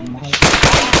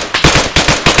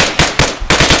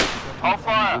 Hold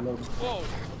fire. Whoa.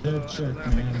 Dead check,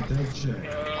 man. Dead check.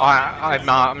 I'm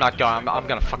not going. I'm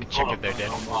gonna fucking check if they're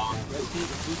dead.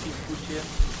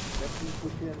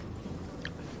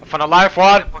 I found a live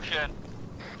one.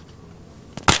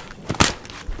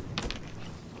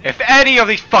 If any of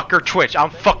these fucker twitch, I'm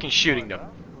fucking shooting them.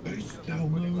 I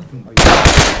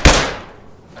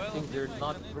think they're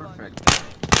not perfect.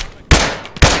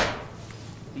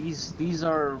 These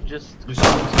are just.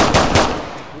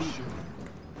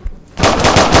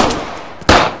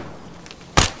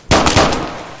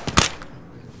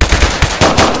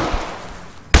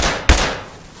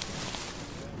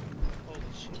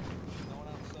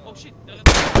 Oh shit.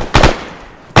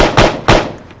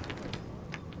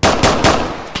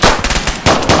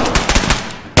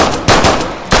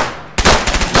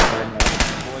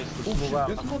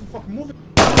 This motherfucker moving.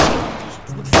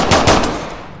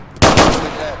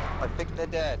 I think they're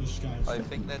dead. I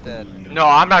think they're dead. No,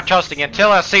 I'm not trusting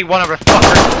until I see one of the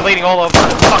fuckers bleeding all over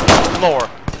the fucking floor.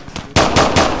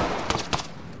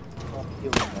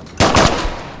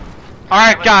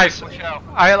 Alright guys,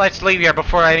 alright, let's leave here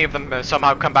before any of them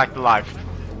somehow come back to life.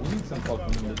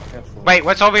 Wait,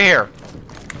 what's over here?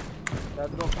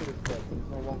 That doctor is dead. He's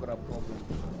no longer a problem.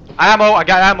 Ammo, I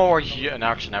got ammo or no,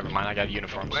 actually never mind, I got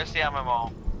uniforms. Where's the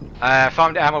ammo? I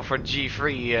found ammo for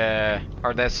G3,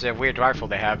 or this weird rifle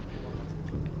they have.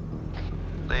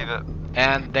 Leave it.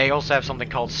 And they also have something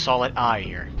called Solid Eye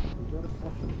here.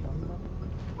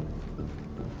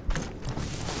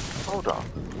 Hold on.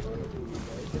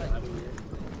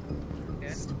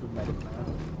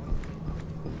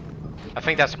 I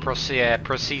think that's a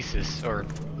prosthesis, or...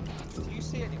 Do you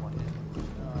see anyone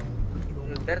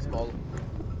here? They're small.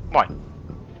 What?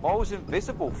 Mo's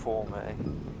invisible for me.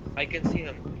 I can see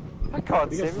him. I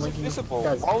can't see him, he's invisible.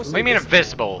 What do you mean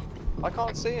invisible? I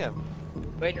can't see him.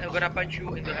 Wait, I'm gonna punch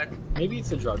you in the head. Maybe it's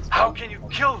the drugs. How can you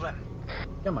kill them?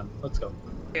 Come on, let's go.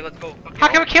 Okay, let's go. How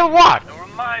can we kill what? They were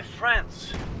my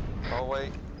friends. Oh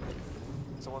wait.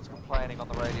 Someone's complaining on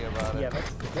the radio about it. Yeah,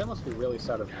 that must be really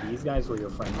sad if these guys were your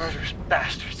friends. Murderous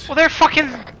bastards. Well, they're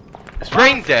fucking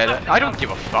brain dead. I don't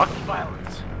give a fuck.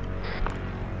 Violence.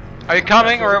 Are you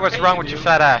coming, or what's wrong with your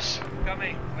fat ass?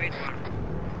 Coming. Wait.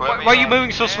 Why are you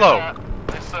moving so slow?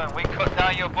 Listen, we cut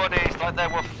down your bodies like they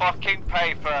were fucking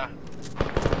paper.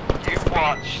 You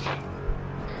watched.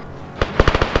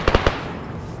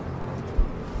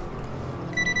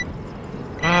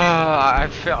 I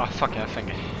feel. Oh, fuck it, I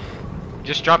think.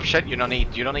 Just drop shit. You don't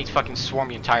need fucking swarm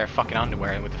your entire fucking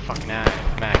underwear with the fucking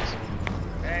mags.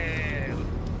 Hey.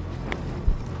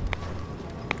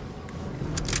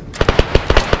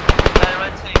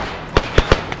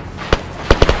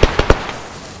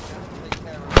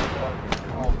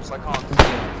 I can't see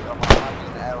him. I'm having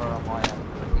an error on my end.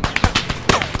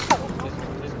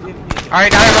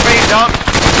 Alright, now everybody's done.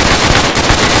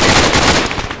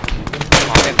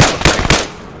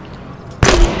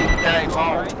 Okay,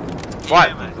 Mo. What?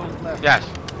 Yes.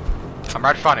 I'm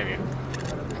right in front of you.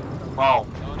 Mo.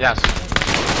 Yes.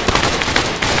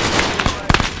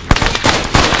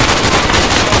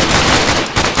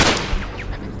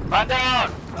 Man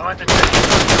down! I went to check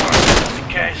the door just in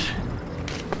case.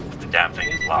 The damn thing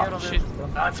is locked.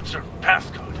 Now it's some sort of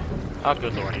passcode. Oh,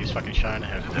 good lord, he's fucking shining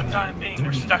ahead. For the time being,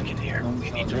 we're stuck in here. We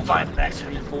need to find an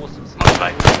exit. Most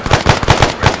likely,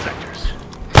 red sectors.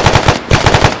 I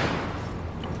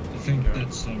think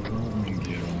that's a rolling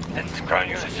gear. It's ground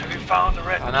units. We found the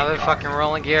red. Another fucking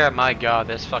rolling gear? My god,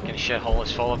 this fucking shithole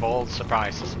is full of old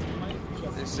surprises.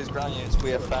 This is ground units. We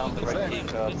have found the red key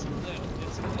card.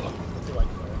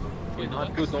 We're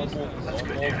not good almost. That's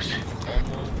good news.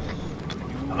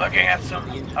 I'm looking at some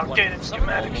outdated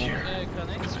schematics here.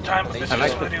 It's the time when this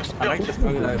facility was built. I like the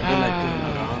fact that I've been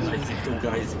around. I see two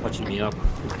guys punching me up.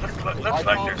 Looks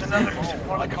like there's another,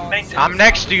 more like a maintenance. I'm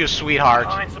next to you, sweetheart.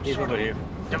 Behind some sort of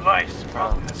device,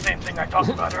 probably the same thing I talked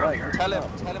about earlier. Tell him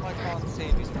I can't see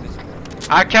him. He's invisible.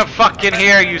 I can fucking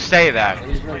hear you say that.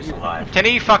 Can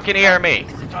he fucking hear me?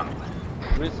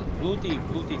 Blue team,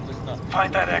 just not.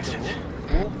 Find that exit.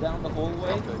 Move down the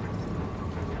hallway.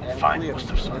 Find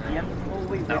Gustafsson.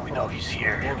 Now we know he's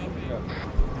here.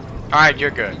 Alright,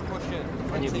 you're good.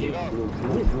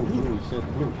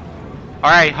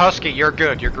 Alright, Husky, you're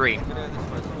good, you're green.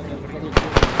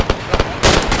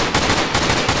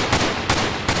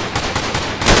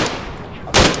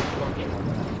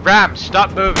 Ram,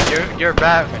 stop moving, you're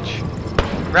damaged.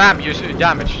 Ram, you're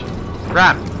damaged.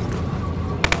 Ram.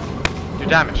 You're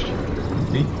damaged.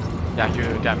 Yeah,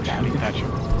 you're damaged. I didn't touch you.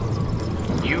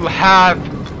 You have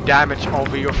damage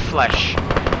over your flesh.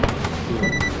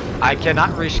 I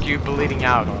cannot risk you bleeding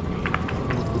out on me.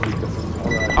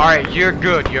 Alright, you're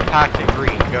good. You're packed in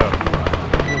green. Go.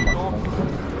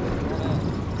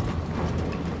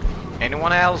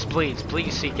 anyone else bleeds,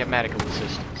 please seek a medical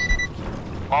assistance.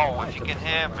 Oh, if you can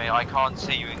hear me, I can't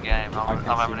see you in game. I'm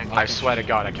having a I swear to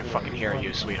God, I can fucking hear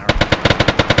you, sweetheart.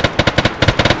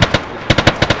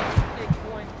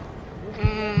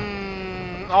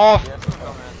 Off!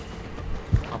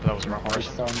 Oh, that was the wrong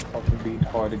person. Fucking beat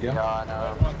hard again. Yeah, I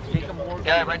know.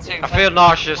 Yeah, red team. I feel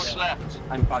nauseous. Push left.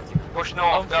 I'm partying. Push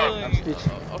north, go. I'm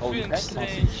feeling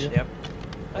strange. Yep.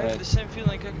 I have the same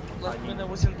feeling like when I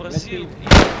was in Brazil.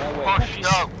 Push,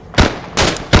 go.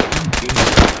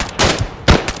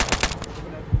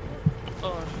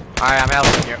 Alright, I'm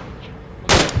helping you.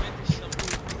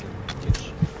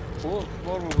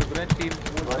 Forward with red team.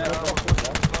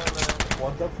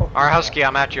 Alright, Husky,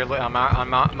 I'm at your. I'm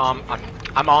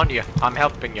on you. I'm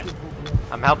helping you.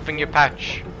 I'm helping you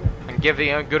patch and give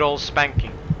you a good old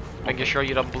spanking, making sure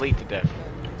you don't bleed to death,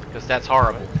 because that's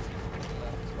horrible.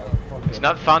 It's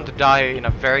not fun to die in a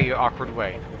very awkward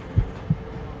way.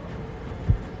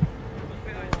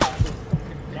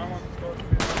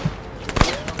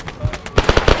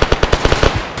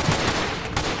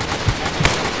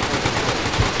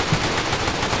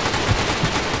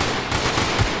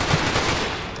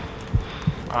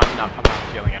 I'm not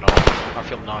feeling it at all. I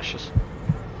feel nauseous.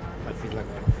 I feel like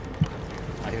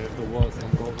I hear the walls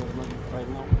and government right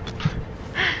now.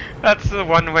 That's the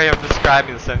one way of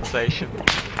describing the sensation.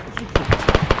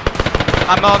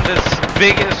 I'm on this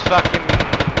biggest fucking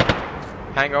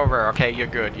hangover. Okay, you're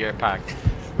good. You're packed.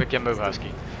 We can move,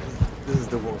 Husky. This is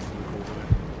the worst.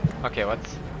 Okay,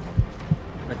 what's...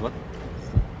 Wait, what?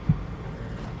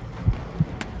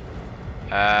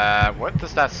 What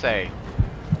does that say?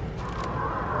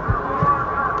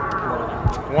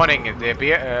 Warning,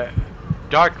 the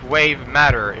dark wave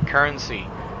matter, currency,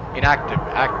 inactive,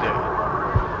 active.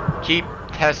 Keep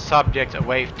test subjects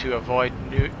away to avoid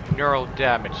neural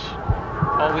damage.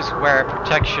 Always wear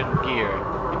protection gear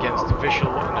against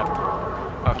visual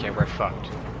okay, we're fucked.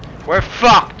 We're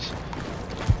fucked!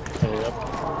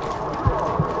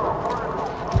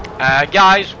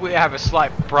 Guys, we have a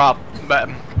slight problem.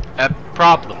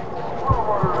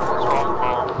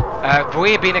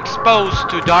 We've been exposed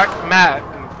to dark matter.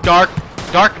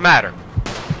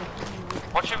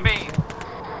 What you mean?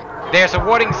 There's a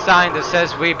warning sign that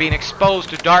says we've been exposed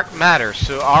to dark matter,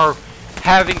 so our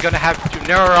gonna have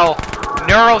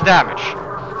neural damage. I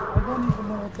don't even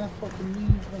know what that fucking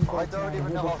means. I don't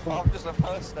even know. I'm just a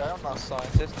person. I'm not a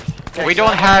scientist. We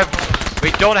don't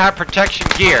have protection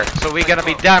gear, so we're gonna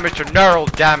be damaged to neural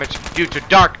damage due to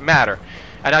dark matter.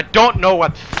 And I don't know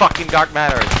what fucking dark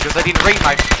matter is because I didn't read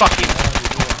my fucking.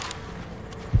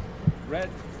 Red,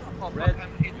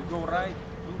 you go right,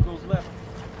 blue goes left.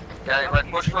 Okay, red,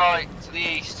 push right to the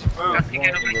east. Move.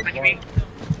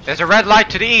 There's a red light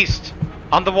to the east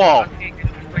on the wall. Oh,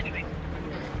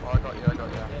 I got you.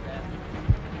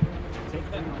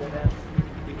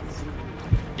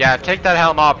 Yeah, take that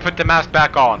helm off, put the mask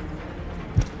back on.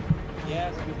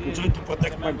 Yes, I'm trying to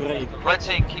protect my brain. Red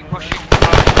team, keep pushing.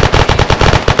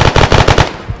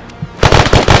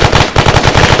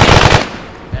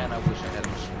 Man, I wish I had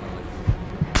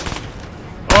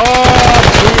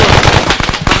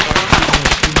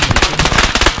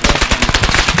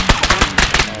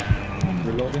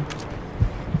Reloading.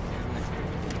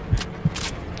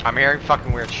 I'm hearing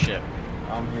fucking weird shit.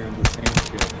 I'm hearing the same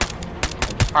shit.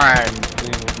 Alright.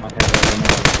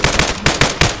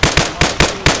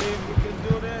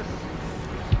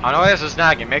 I know this is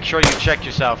nagging. Make sure you check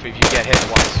yourself if you get hit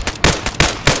once.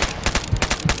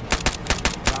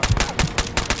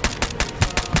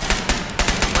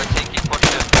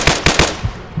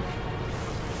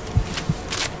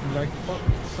 Like fuck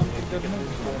something that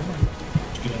moves.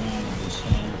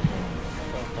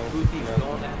 Blue team,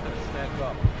 don't enter, snack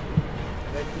up.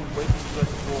 Red team waiting to the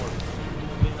door.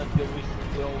 Move in until we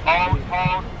will.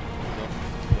 Hold.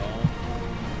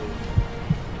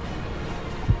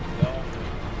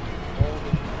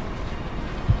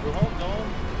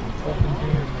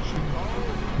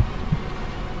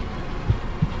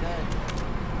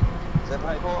 Is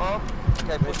everyone caught up?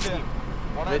 Okay, push in.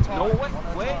 One at a time. No, wait.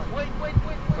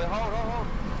 Hold.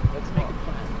 Let's make a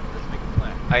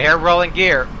plan. I hear rolling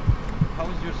gear.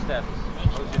 How's your status?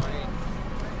 How's your name?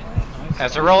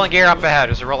 There's a rolling gear up ahead.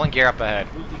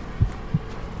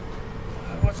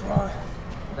 What's wrong?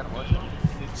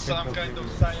 It's some kind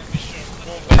of science mission.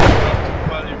 Go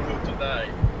back. While you go to die.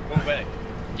 Go back.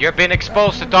 You've been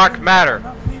exposed to dark matter.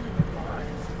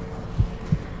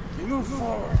 You move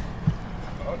forward.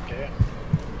 Okay.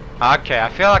 Okay, I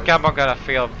feel like I'm gonna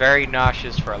feel very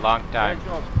nauseous for a long time.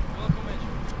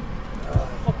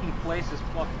 Fucking place is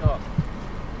fucked up.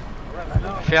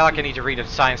 I feel like I need to read a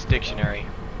science dictionary.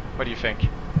 What do you think?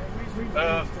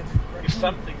 If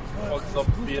something fucks up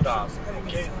with us,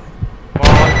 okay?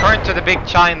 Well, according to the big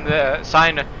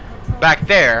sign back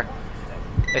there,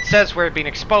 it says we're being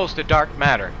exposed to dark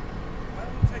matter.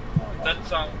 That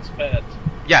sounds bad.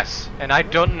 Yes, and I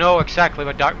don't know exactly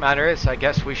what dark matter is. I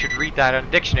guess we should read that in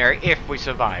a dictionary if we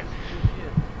survive.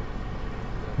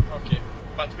 Okay,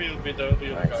 but we'll be the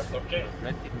real guard, okay?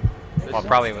 Well,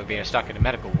 probably we'll be stuck in a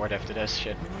medical ward after this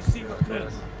shit.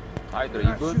 Hydra,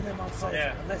 you good?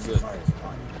 Yeah. Good.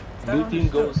 Blue team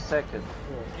goes second.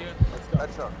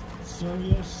 Let's go.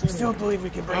 I still believe we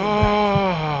can bring him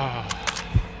back.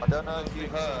 I don't know if you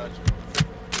heard,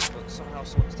 but somehow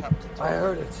someone's tapped into I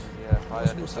heard it. Yeah, I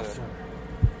heard it too.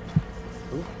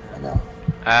 I know.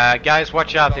 Guys,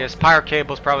 watch out. There's power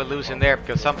cables probably loose in there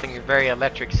because something very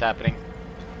electric is happening.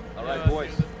 Alright,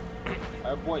 boys.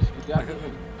 Boys, we got to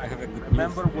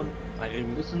remember when.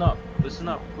 Listen up,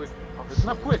 quick. Listen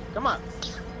up, quick. Come on.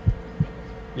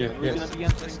 Yeah, we're gonna be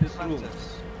entering this room.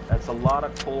 That's a lot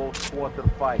of close quarter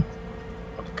fight.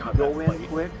 Go in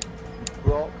quick,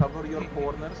 cover your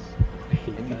corners,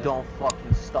 and you don't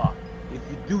fucking stop. If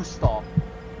you do stop,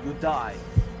 you die.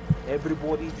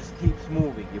 Everybody just keeps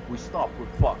moving. If we stop, we're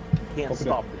fucked. You can't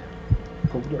stop there.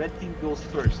 Red team goes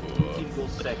first, blue team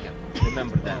goes second.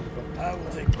 Remember that. I will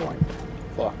take point.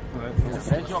 Fuck.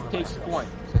 Hedgehog takes point.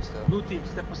 Blue team,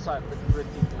 step aside. Let the red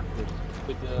team go first.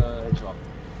 With Hedgehog.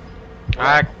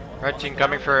 Alright, red team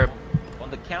coming for... On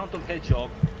the count of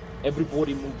Hedgehog,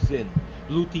 everybody moves in.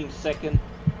 Blue team second,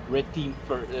 red team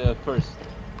first.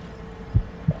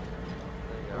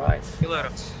 Right.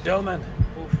 Gentlemen,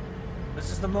 this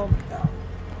is the moment now.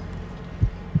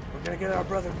 We're gonna get our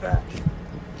brother back.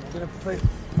 We're gonna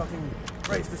fucking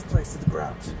raise this place to the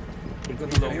ground.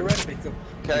 Are you ready?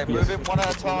 Okay, move in one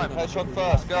at a time. Hedgehog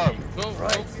first, go.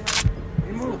 Right.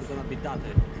 You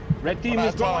move. Red team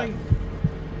is going.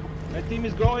 Red team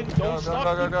is going. Don't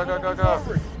stop.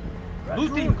 Go. Blue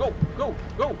team, go.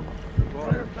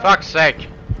 Fuck's sake.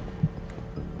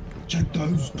 Check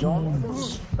those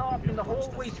guns. Stop in the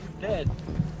hallways, you're dead.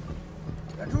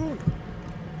 Raccoon.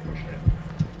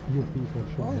 You people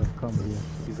should have come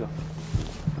here.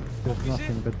 There's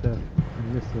nothing but death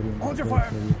and misery in Hold this your place fire.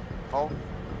 for you. Oh,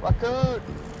 Raccoon!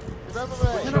 Remember me!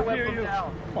 I cannot hear you.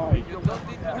 What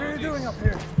are you doing up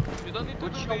here? You don't need to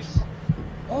do this.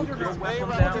 Hold your gun.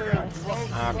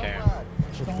 Okay.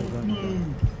 Don't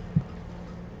move.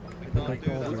 Like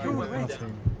all there's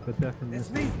nothing but death and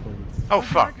misery for you. Oh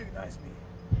fuck. Recognize me.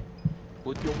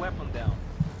 Put your weapon down.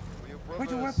 Put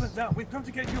your weapons down. We've come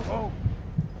to get you home.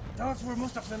 Tell us where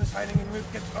Mustafson is hiding and we'll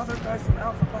get other guys from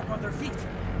Alpha back on their feet.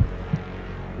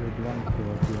 You're blind to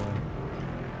what you are.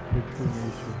 Your true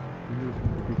nature. You knew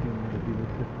from the beginning that you were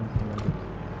different from others.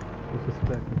 You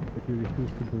suspected, but you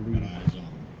refused to believe.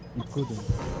 You couldn't.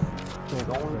 So with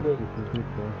your big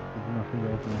boy, there's nothing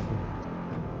else matters.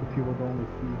 If you would only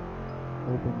see,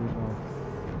 open your mouth.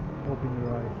 Open your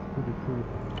eyes to the truth.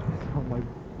 How my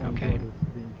own brothers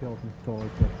being killed in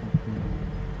storage at something.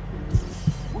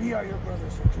 We are your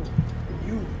brothers for true.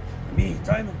 You, me,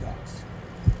 Diamond Dogs.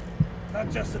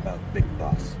 Not just about Big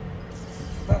Boss.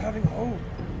 About having a home.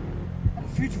 The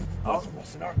future for both of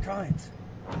us and our kind.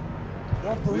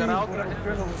 Don't believe whatever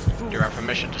Griddle was foolish. You have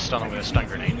permission to stun him with a stun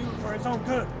grenade. For his own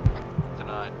good.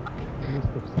 Denied.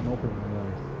 Mustafson opened my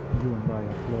eyes. You and I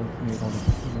are clones made on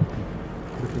nothing.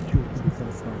 But if you choose to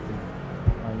become something,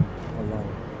 I'm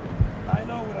allowed. I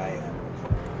know what I am.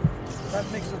 That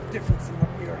makes no difference in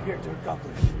what we are here to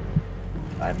accomplish.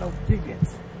 I'm no deviant.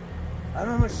 I'm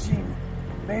a machine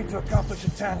made to accomplish a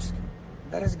task.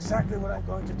 That is exactly what I'm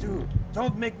going to do.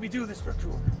 Don't make me do this,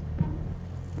 Raccoon.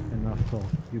 Enough talk.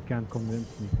 You can't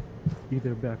convince me.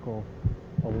 Either back off.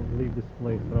 I will leave this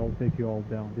place, or I'll take you all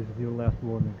down. This is your last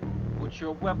warning. Put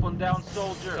your weapon down,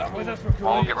 soldier. Come with us, Raccoon.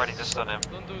 I'll get ready to stun him.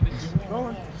 Don't do this. Go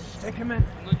on. Take him in.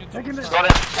 No, you Take him in. Got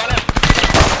him! Got him!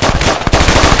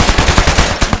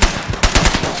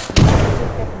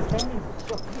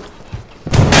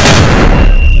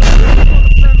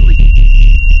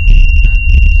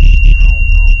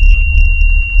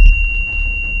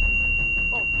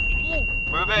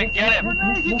 Move in, get him!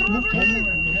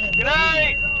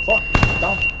 Grenade! Fuck,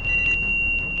 down.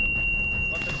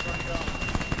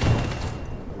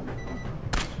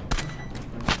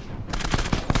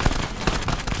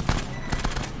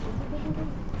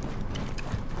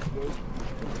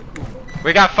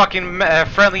 We got fucking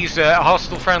friendlies,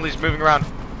 hostile friendlies moving around.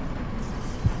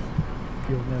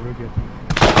 You'll never get me.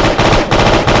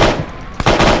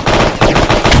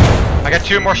 I got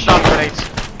 2 more stun grenades.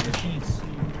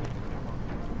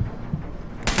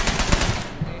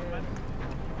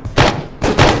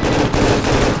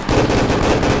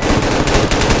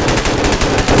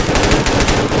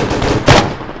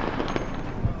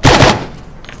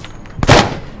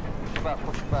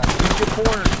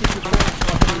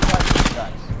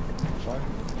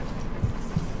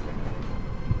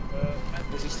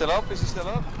 still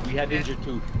up? We had injured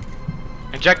too.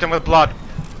 Inject him with blood.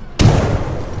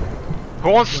 Who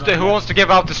wants to give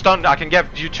out the stun? I can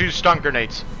give you 2 stun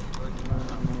grenades.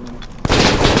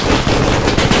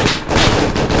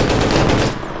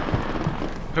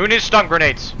 Who needs stun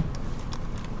grenades?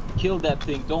 Kill that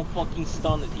thing, don't fucking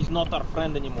stun it. He's not our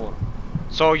friend anymore.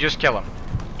 So just kill him.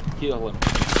 Kill him.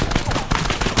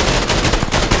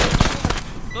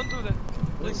 Don't do that.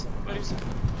 Please. Where is he?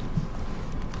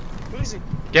 Where is he?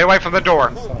 Get away from the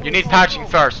door. You need patching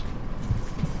first.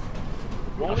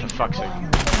 Oh, for fuck's sake.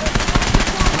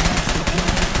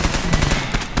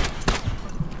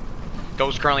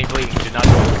 Those currently bleeding do not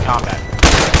go into combat.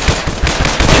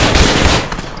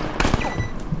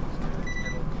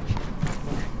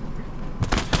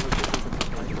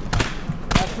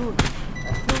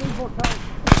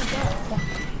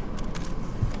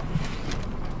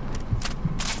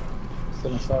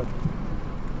 Still inside.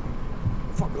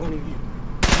 Fuck, only you.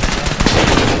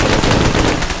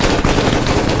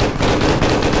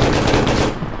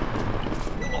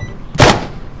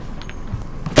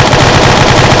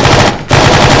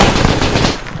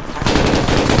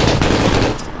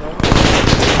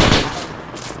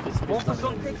 Focus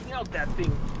on taking out that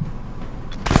thing.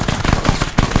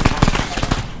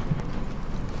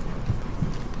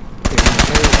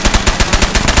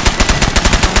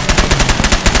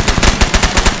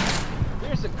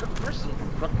 There's a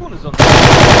raccoon is on the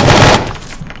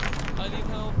I need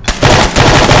help.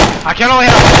 I can only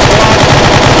help.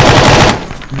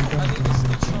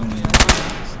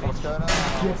 What's going on?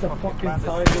 Get the fucking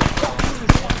side of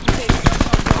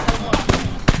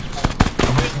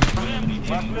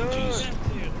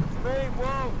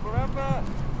Wolf, remember?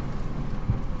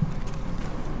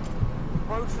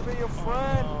 Supposed to be your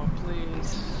friend. Oh, please.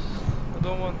 I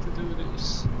don't want to do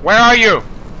this. Where are you?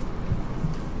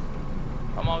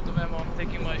 I'm out of ammo. I'm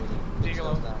taking my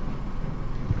deagle out.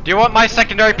 Do you want my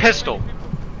secondary pistol?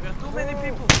 There are too many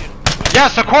people here.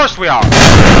 Yes, of course we are.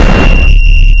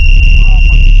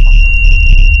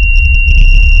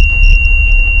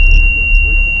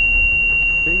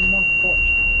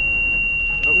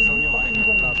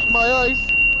 My eyes.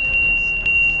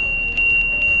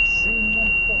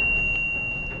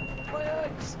 My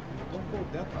eyes. Don't go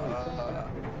that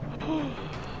way.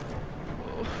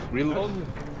 Reload.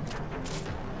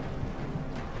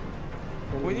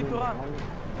 We need to run.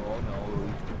 Oh no,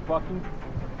 fucking.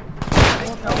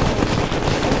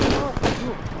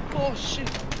 Oh shit.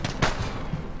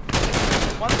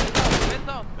 One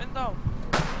man down.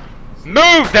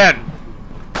 Move then.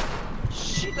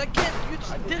 Shit, I can't.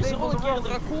 There's all here. The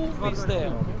raccoon is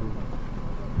there.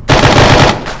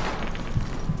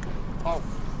 Oh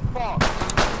fuck.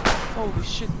 Holy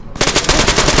shit.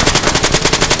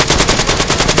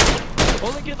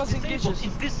 Only give us engages.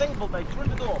 It's disabled, mate.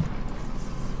 Turn it off.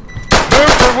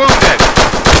 Move for wounded.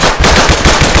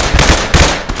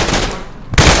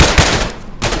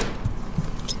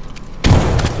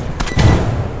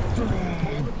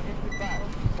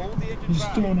 He's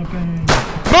still on a bang.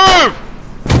 Move!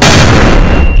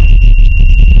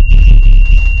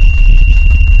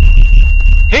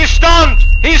 He's stunned!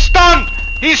 He's stunned!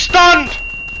 He's stunned!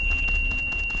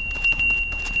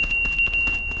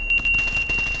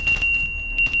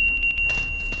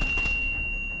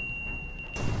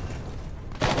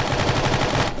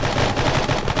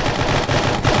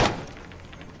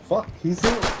 Fuck, he's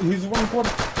one quarter.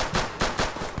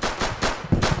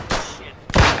 Shit.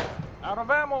 Out of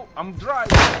ammo. I'm dry.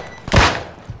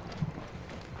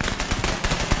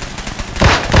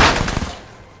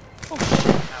 Oh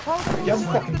shit. How do Yeah, you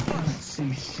fucking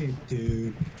See shit,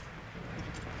 dude.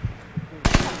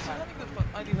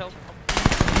 I need help.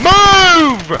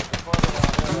 Move!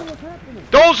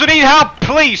 Those who need help,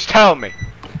 please tell me.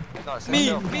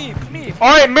 Me.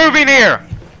 Alright, move in here.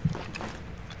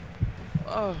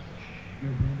 Oh,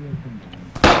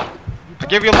 I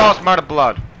give you a lost amount of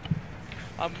blood.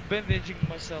 I'm bandaging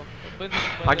myself.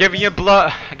 I'm giving you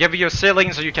blood. I'm giving you a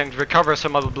saline so you can recover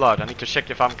some of the blood. I need to check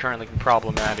if I'm currently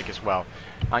problematic as well.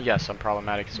 Yes, I'm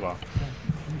problematic as well.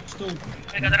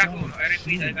 I got a raccoon. I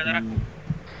repeat, I got a raccoon.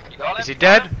 Is he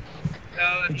dead?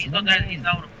 He's not dead, he's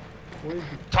down.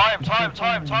 Time.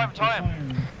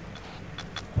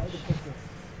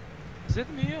 Is that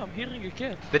me? I'm hearing a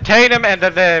cat. Detain him and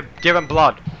then give him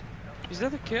blood. Is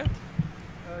that a cat?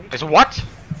 Is what?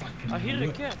 I hear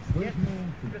a cat.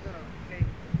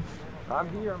 I'm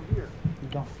here.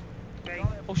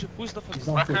 Oh shit, who's the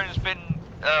fuck? Raccoon's been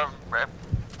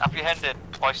apprehended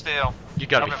by steel. You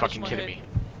gotta be fucking kidding me.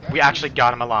 We actually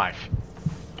got him alive.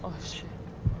 Oh shit.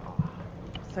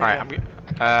 Alright,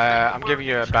 I'm giving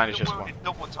you a bandage as well.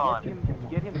 Double time.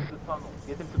 Get him to the tunnel.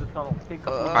 Get into the tunnel. Take a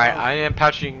Alright, I am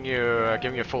patching you,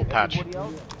 giving you a full patch.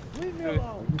 Leave me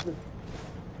alone.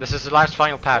 This is the last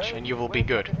final patch, and you will be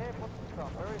good.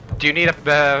 Do you need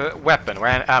a weapon or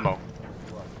ammo?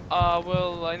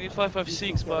 Well, I need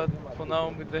 5.56, but for now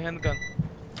I'm with the handgun.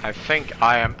 I think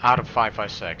I am out of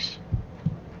 5.56.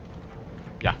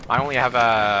 Yeah, I only have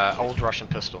a old Russian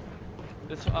pistol.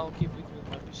 I'll keep it with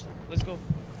my pistol. Let's go.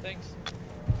 Thanks.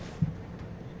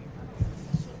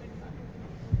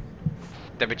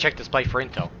 Then we check display for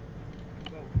intel.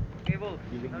 Cable.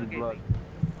 Blood.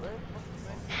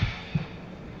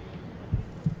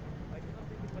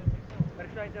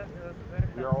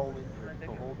 You're all injured,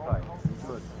 so hold tight.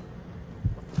 Good.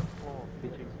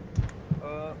 Pitching.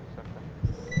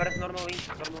 First normally.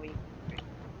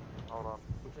 Hold on.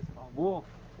 Wolf,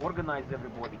 organize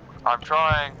everybody. I'm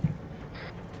trying.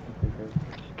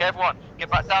 Okay, everyone, get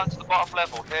back down to the bottom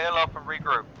level, heal up and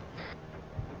regroup.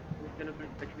 Who's gonna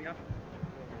pick me up?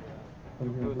 You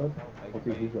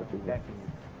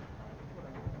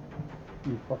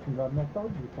fucking got knocked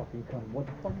out, you fucking cunt. What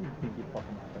the fuck do you think you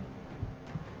fucking happened?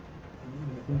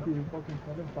 You think you fucking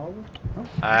had a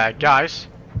power? Guys.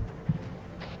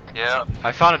 Yeah.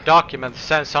 I found a document that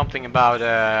says something about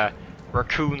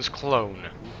Raccoon's clone.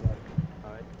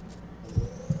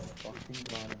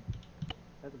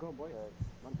 Let's go, boy.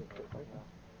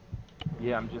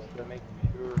 Yeah, I'm just making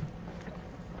sure.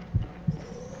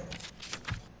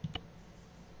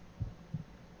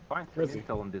 Find some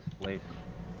intel in this place.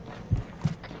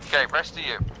 Okay, rest of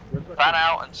you. Fan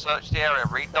out and search the area,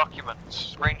 read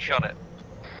documents, screenshot it.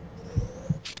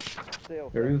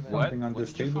 There is something on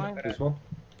this table as well.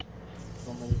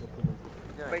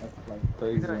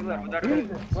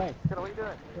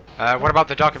 What about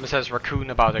the document that says Raccoon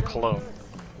about a clone?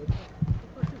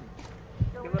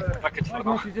 Why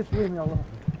don't you just leave me alone?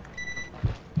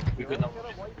 We're gonna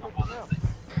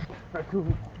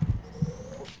Raccoon.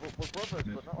 We're brothers,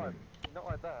 but not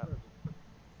like that.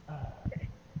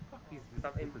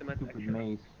 Stupid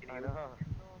maze. I know.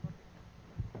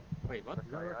 Wait, what?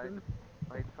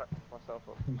 I cut myself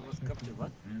off. Was captured,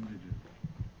 what?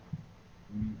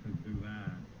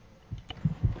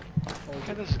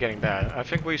 Okay, this is getting bad. I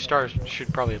think we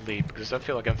should probably leave because I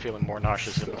feel like I'm feeling more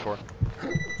nauseous than before.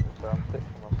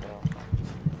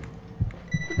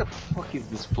 What the fuck is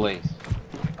this place?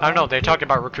 I don't know, they talked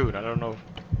about Raccoon, I don't know.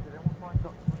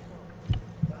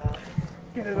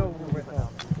 Get it over with now.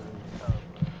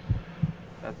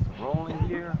 That's rolling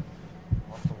here.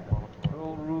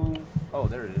 Roll room. Oh,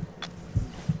 there it is.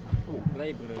 Oh,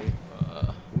 library.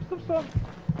 Who's some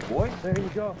boy? There you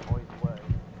go.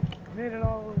 Made it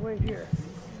all the way here.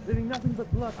 Leaving nothing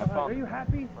but blood behind. Are you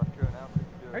happy?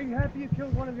 Are you happy you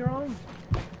killed one of your own?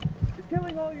 You're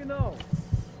killing all you know.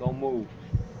 Don't move.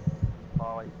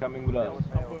 You're coming with us.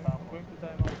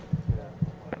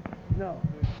 No.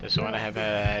 Does anyone have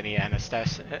any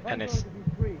anesthetic,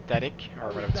 or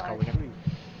whatever it's called again?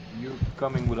 You're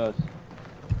coming with us.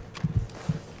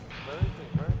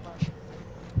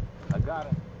 I got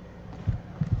it.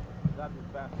 I got this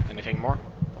bastard. Anything more?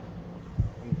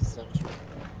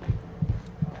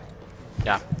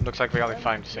 Yeah, looks like we only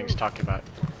find things talking about.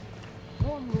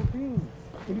 Why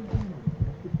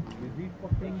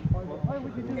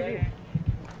would you do this?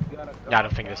 Yeah, I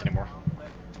don't think it is anymore.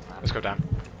 Let's go down.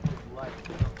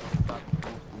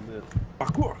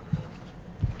 Parkour!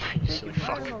 You silly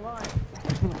fuck. Am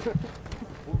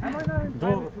I not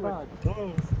entitled to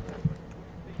it?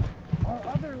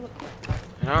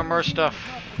 No more stuff.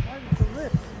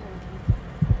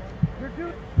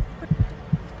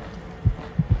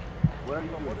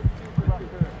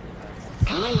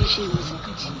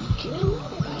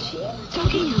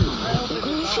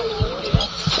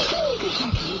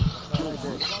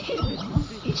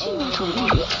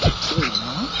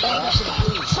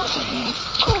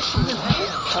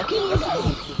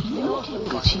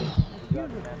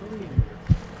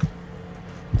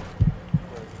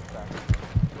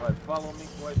 Right, follow me,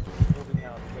 boys. Moving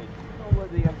out. Wait, you know where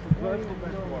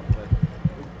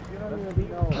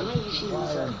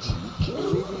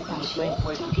the same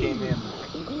place we came in.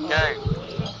 Okay,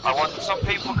 I want some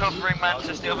people covering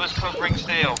Mantis, the others covering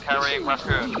Steel, carrying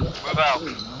Raccoon. Move out.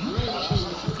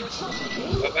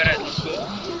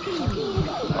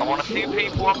 I want a few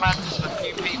people on Mantis and a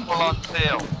few people on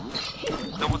Steel.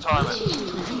 Double time it.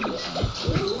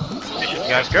 You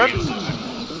guys good?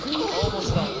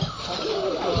 Almost done.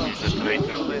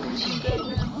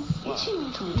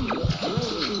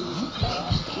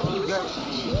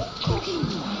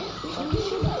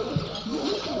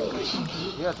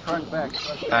 Yeah, track back.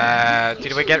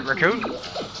 Did we get Raccoon?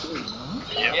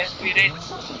 Yes, we did.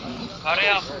 Hurry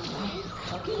up.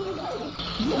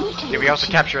 Did we also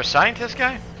capture a scientist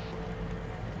guy?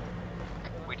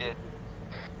 We did.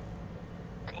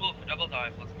 Cool, double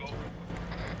dive, let's go.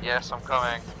 Yes, I'm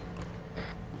coming.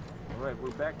 Alright,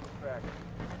 we're back to track.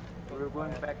 We're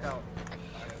going back out.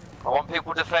 I want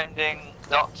people defending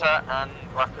Doctor and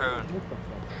Raccoon.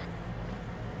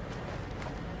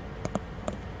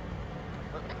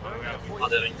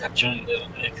 Other than capturing the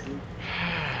Raccoon,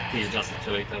 he's just a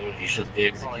traitor, he should be Oh,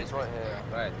 executed. he's right here.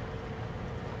 Right.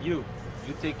 You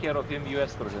take care of him, you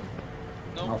escort him.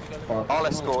 No, I'll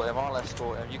escort him,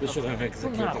 You We come should to have me.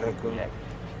 executed Raccoon.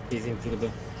 He's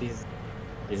intruder. He's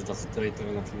just a traitor,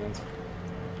 nothing else.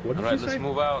 Alright, let's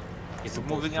move out. He's We're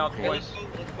moving out, to boys.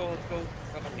 Let's go.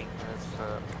 Come on me.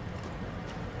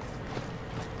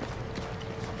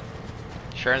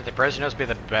 Shouldn't the prisoners be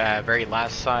the very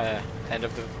last end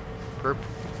of the group?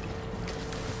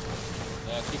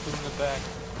 Yeah, keep him in the back.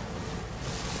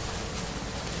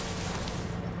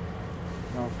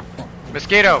 No, fuck.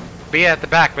 Mosquito, be at the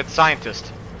back with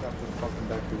scientist. Got the fucking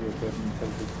back to your bed until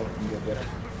we fucking get there.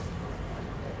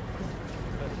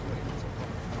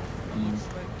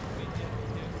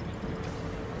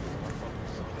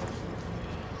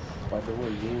 By the way,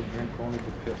 you will drink only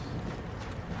the piss.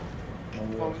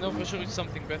 Well, we know for sure it's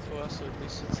something bad for us, so at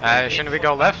least it's... Shouldn't we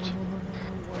go left?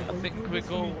 I think we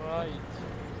go right.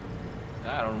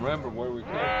 I don't remember where we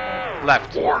go.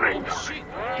 Left. Warning! Get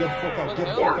fuck out, get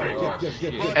fuck out,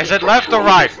 get. Is it left or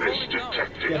right?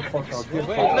 Get fuck out, get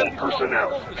fuck All out.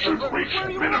 personnel should reach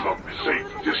minimum safe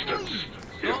distance.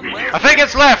 I think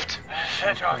it's left!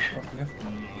 Hedgehog.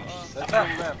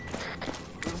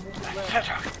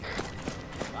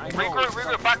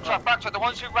 Regroup, backtrack. The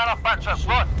ones who ran off, backtrack.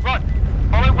 Run.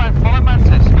 Follow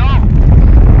Mantis, go!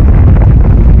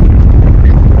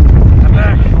 I'm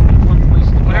back.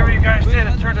 Whatever you guys did,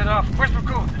 I turned it off. Where's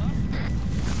Raccoon?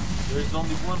 There's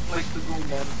only one place to go,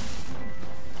 man.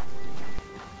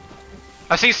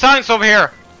 I see signs over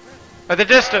here! At the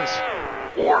distance!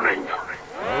 Warning.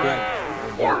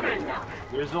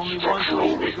 There's only one place to go. We're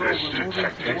moving towards the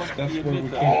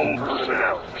emitters. All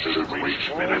personnel should reach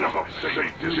minimum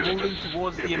safe We're moving distance.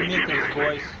 towards the emitters,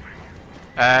 boys.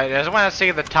 I just want to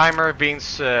see the timer being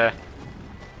I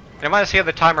want to see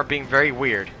the timer being very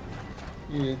weird.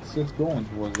 Yeah, it's going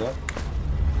towards that.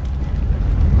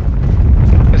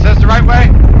 Is this the right way?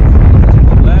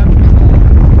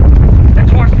 Head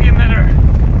towards the emitter.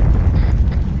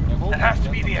 That has to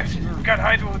be the exit. We got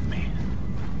Hydra with me.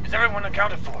 Is everyone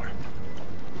accounted for?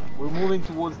 We're moving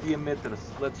towards the emitters.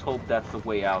 Let's hope that's the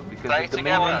way out. Because Stay if the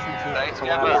main together. entrance is Stay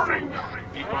together. Warning.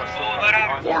 people are still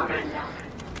behind. Warning.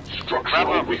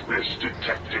 Structural weakness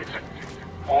detected.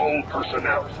 All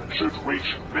personnel should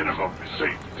reach minimum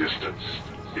safe distance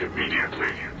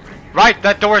immediately. Right,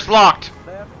 that door's locked.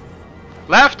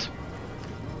 Left?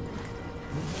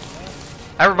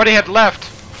 Everybody had left.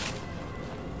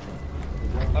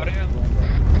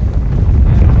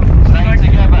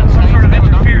 Some sort of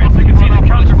interference. I can see the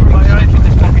counter from my eyes with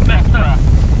this fucking messed up. I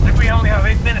think we only have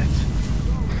 8 minutes.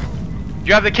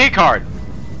 You have the key card.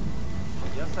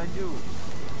 Yes, I do.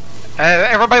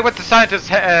 Everybody with the scientists,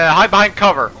 hide behind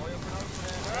cover.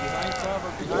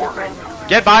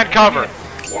 Get behind cover.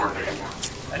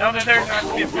 I know that there has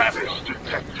to be a passage.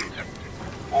 Detected.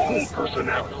 All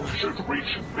personnel should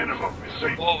reach minimum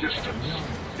safe distance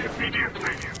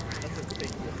immediately.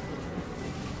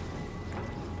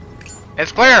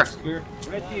 It's clear.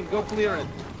 Red team, go clear it.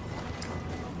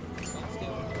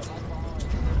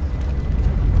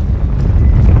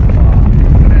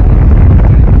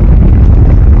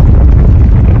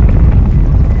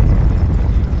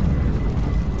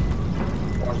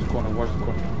 Watch the corner.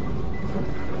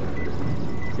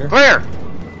 Here? Clear.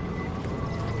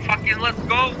 Fucking let's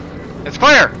go. It's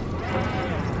clear.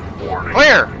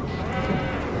 Clear.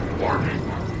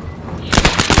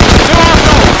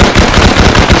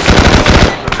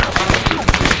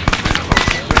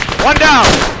 One down.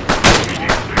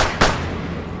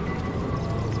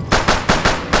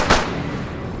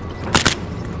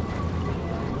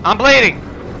 I'm bleeding.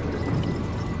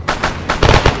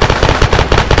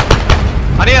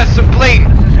 I need some bleed.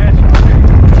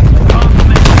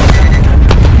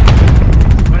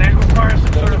 But it requires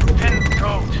some sort of pin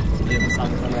code.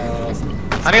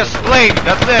 I need a spleen.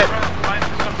 That's it. Find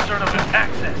some sort of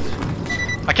access.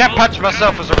 I can't punch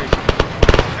myself as a reason.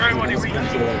 Everyone who reads.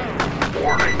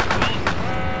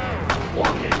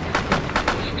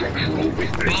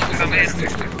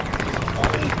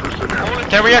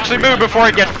 Can we actually move before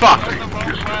I get fucked?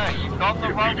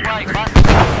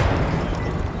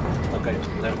 Okay,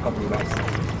 they're coming back.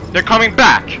 They're coming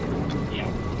back.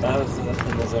 That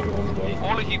was a wrong way.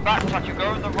 All of you backtrack, you're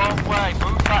going the wrong way.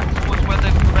 Move back towards where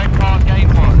the red car gate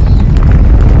was.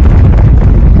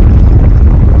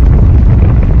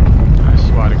 I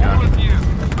swear to God. All of you,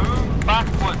 move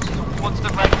backwards towards the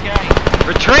red gate.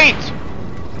 Retreat!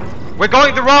 We're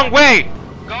going the wrong way!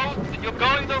 You're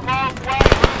going the wrong way.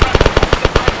 Move back towards the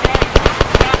red gate.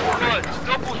 Move backwards.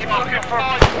 Double fucking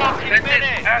 5 fucking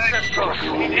minutes. Access codes.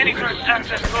 We need any sort of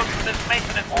access codes for this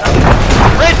maintenance.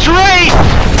 Retreat!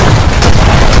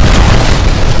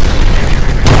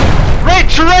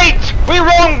 Retreat! We're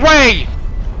wrong way!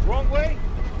 Wrong way?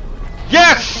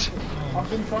 Yes! I've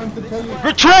been trying to tell you.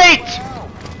 Retreat!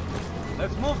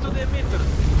 Let's move to the emitter.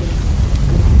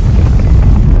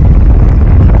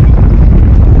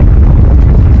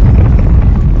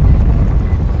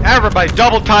 Everybody,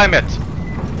 double time it!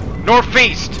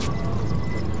 Northeast!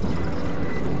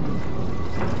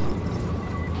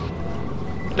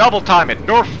 Double time it,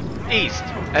 northeast,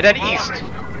 and then east.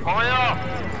 Hurry up!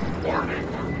 Warning.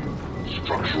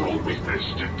 Structural weakness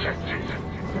detected.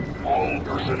 All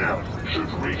personnel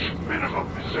should reach minimum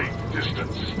safe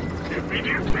distance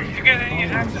immediately. Did you get any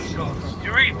access codes?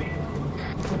 You read me?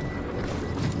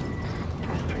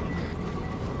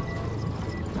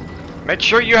 Make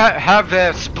sure you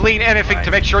have spleen anything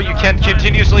to make sure you can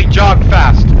continuously jog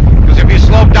fast. Because if you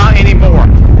slow down anymore,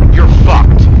 you're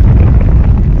fucked.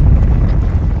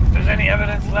 If there's any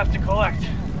evidence left to collect,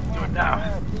 do it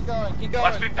now. Keep going.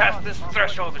 Once we pass this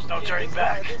threshold, there's no turning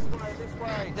back. This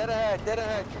way. Dead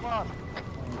ahead, come on.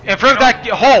 In front of that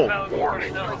hole!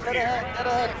 Warning. Dead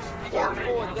ahead. Keep going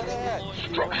forward, dead ahead.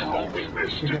 Structural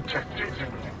weakness detected.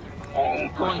 All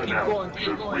personnel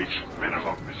should reach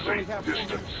minimum safe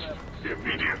distance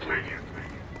immediately.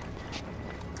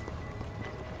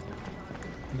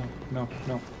 No.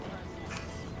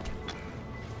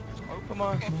 Oh, come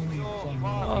on.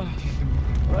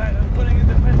 Right, I'm putting in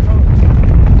the petrol.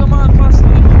 Come on,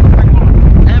 faster.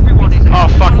 Everyone is. Oh,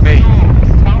 fuck me.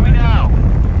 Tell me now.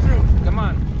 Come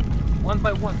on. One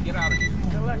by one, get out of here.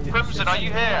 Crimson, are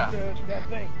you here?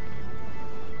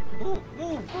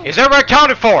 Move. Is everyone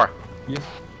accounted for? Yes.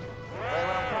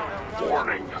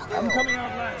 Warning. I'm coming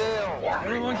out last.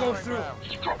 Everyone go through.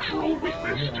 Structural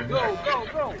weakness detected.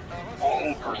 Go.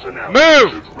 All personnel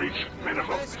Move! should reach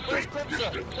minimum safe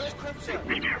distance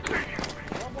immediately.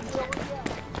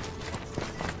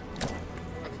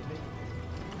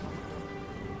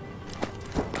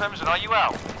 Crimson, are you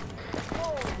out?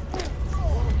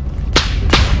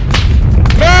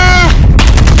 Move!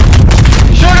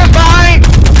 Shoot us behind!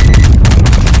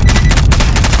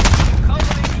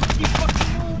 Keep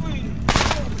fucking moving.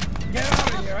 Get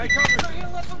out of here, I cover you.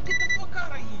 Let them get the fuck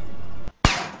out of here.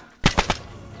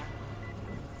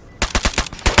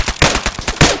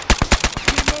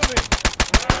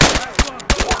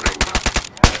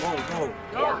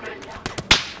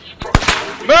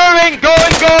 Moving!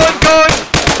 Going!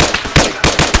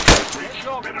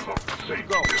 Minimum safe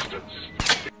distance.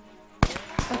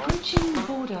 Approaching the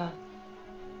border.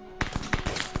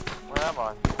 Where am I?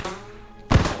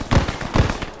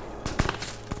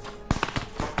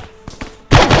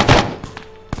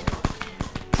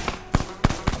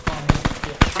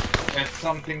 There's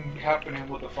something happening.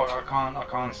 What the fuck? I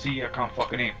can't see. I can't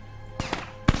fucking aim.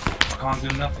 I can't do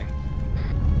nothing.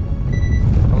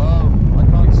 Hello? I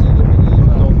can't see the video.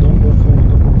 Don't go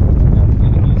forward.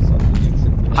 Enemies on the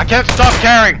exit. I can't stop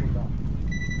carrying!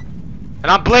 And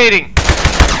I'm bleeding!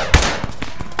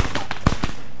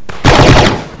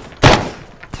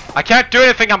 I can't do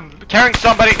anything, I'm carrying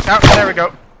somebody. Oh, there we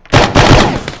go.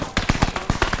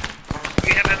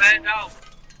 We have a man down.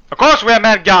 Of course we have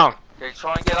man down. Okay,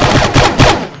 try and get up.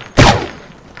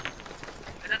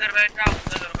 Another man down.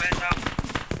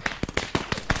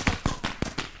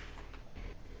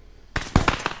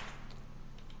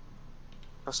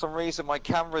 For some reason my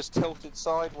camera's tilted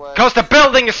sideways. Because the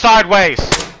building is sideways.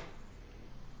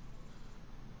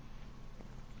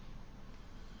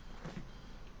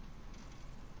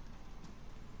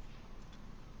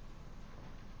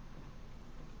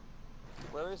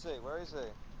 Where is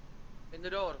he? In the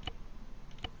door.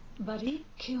 Buddy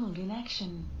killed in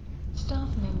action. Staff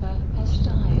member has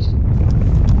died.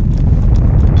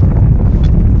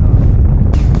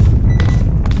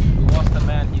 We lost a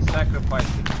man. He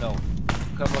sacrificed himself to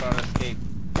cover our escape.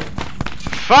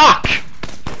 Fuck!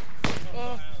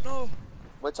 Oh, no.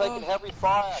 We're taking heavy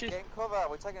fire. Shit. Get in cover.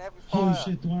 We're taking heavy Oh fire.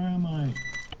 shit, where am I?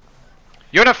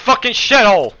 You're in a fucking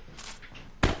shithole.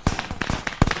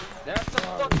 That's a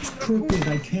fucking Crooked,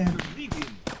 I can't.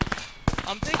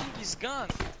 I'm taking his gun.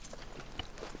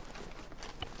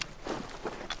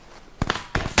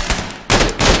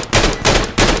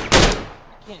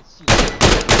 I can't see.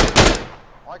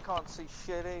 I can't see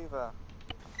shit either.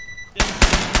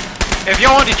 If you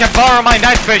want, you can borrow my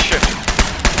night vision.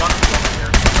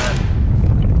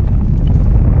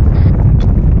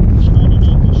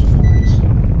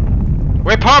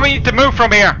 We probably need to move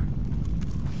from here.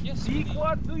 Yes,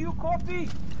 what do you copy?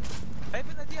 I have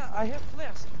an idea. I have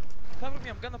flares. Cover me.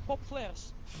 I'm gonna pop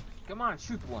flares. Come on,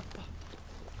 shoot one.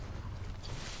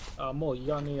 Mo, you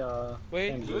got any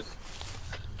Wait. energy?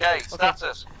 Okay,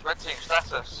 status. Red team,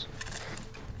 status.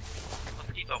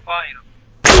 Mosquito fire.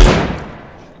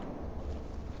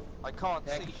 I can't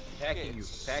see Hacking you,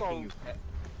 hacking you.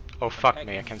 Oh fuck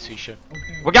me, I can't see shit.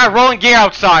 We got rolling gear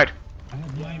outside. I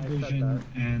have night vision,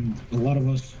 and a lot of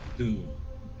us do,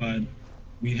 but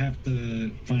we have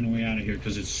to find a way out of here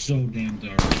because it's so damn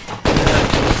dark.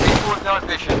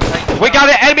 We got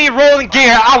an enemy rolling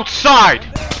gear outside.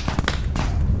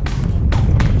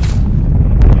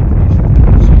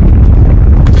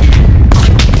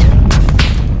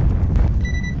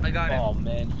 I got it. Oh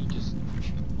man, he just...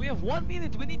 We have 1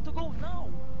 minute. We need to go now.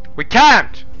 We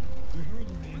can't.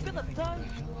 We're gonna die.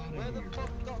 Where the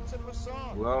fuck Dr. Masson?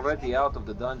 We're already out of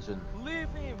the dungeon. Leave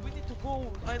me. We need to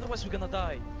go. Otherwise, we're gonna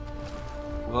die.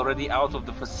 We're already out of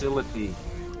the facility.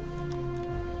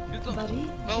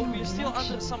 Well, we're still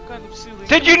under some kind of ceiling.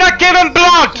 Did you not give him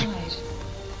blood? Okay,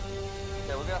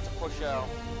 we're gonna have to push out.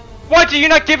 Why did you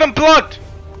not give him blood? It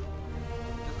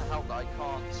doesn't help that I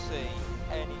can't see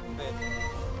any bit.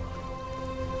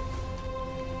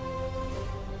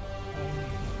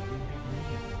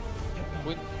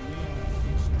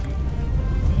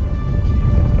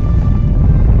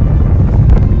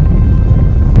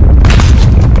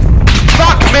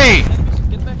 Fuck me!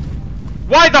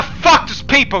 Why the fuck does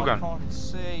people gun? I can't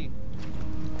see.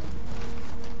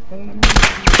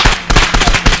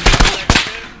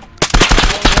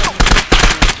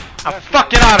 I'm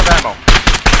fucking out of ammo.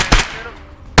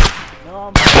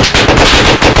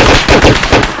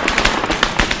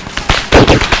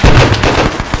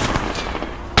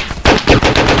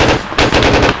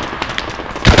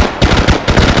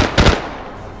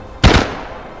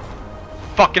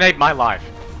 Fucking hate my life.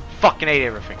 Fucking hate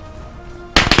everything.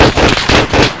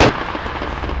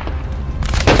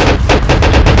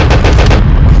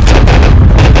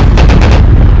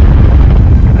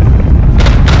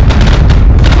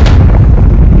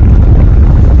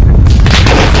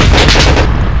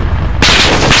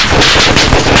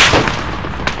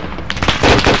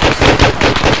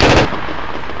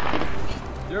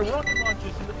 There are rocket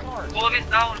launchers in the cars. All of it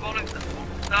down, all of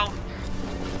it down.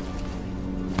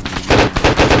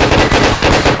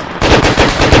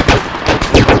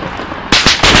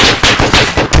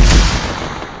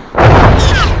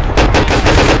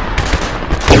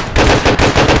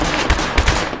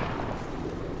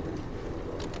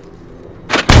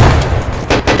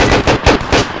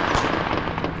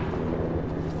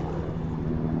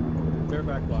 They're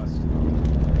back last.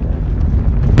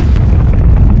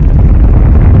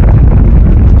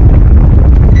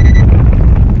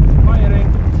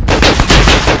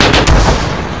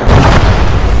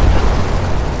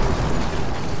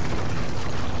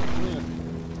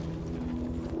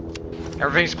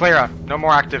 Everything's clear. No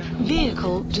more active.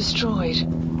 Vehicle destroyed.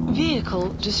 Vehicle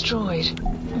destroyed.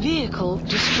 Vehicle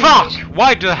destroyed. Fuck!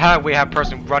 Why the hell we have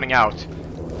person running out?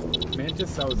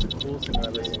 Mantis, that was the coolest thing I've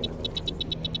ever seen.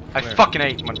 I fucking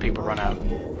hate when people run out.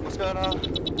 What's going on?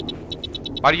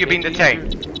 Why are you being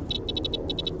detained?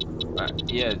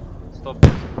 Yeah, stop.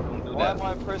 Don't do Why that. am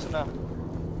I a prisoner?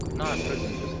 Not a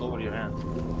prison, just lower your hand.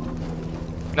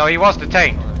 No, he was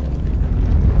detained.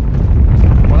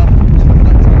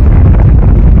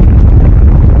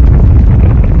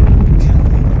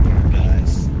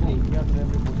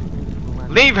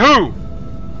 Leave who?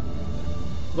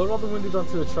 Load all the windows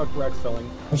onto the truck Rex filling.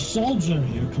 A soldier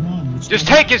here, come on. Just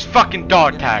take his fucking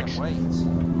dog tags. Wait.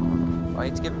 I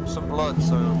need to give him some blood,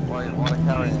 so why want to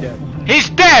carry him? He's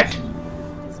dead!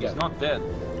 He's not dead.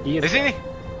 He is Isn't he?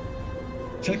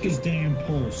 Check his damn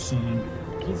pulse, son.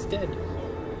 He's dead.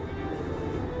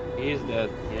 He is dead.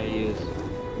 Yeah, he is.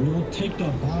 We will take the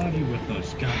body with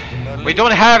us, goddamn. We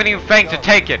don't have anything to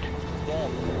take it.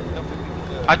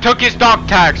 I took his dog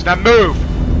tags. Now move.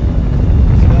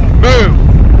 Move.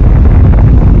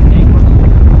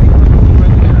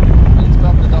 I need to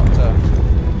grab the doctor.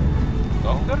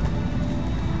 Doctor?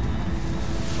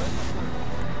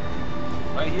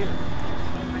 Right here.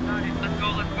 Let's go,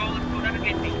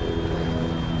 navigate me.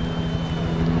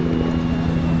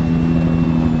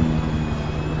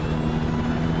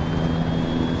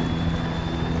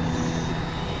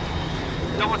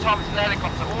 Double time to the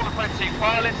helicopter, all the red team,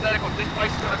 file into the helicopter, this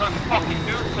place is gonna go fucking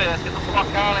nuclear, let's get the fuck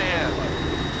out of here.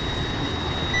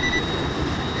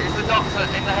 Is the doctor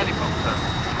in the helicopter?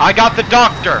 I got the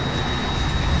doctor.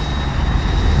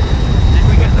 Did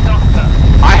we get the doctor?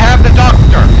 I have the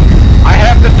doctor. I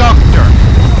have the doctor.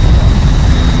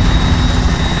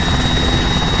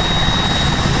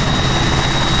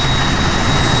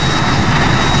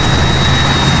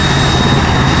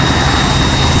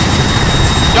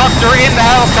 Doctor in the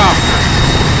helicopter.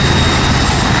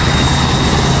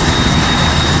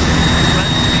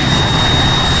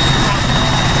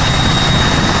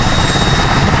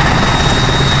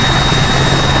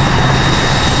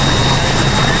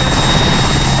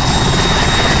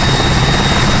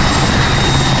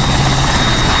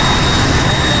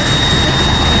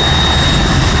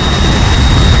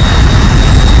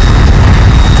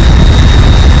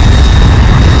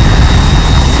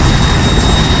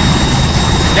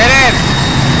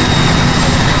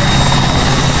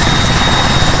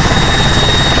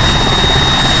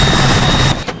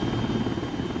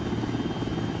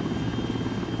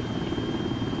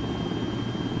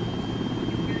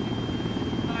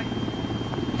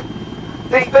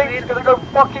 This thing's gonna go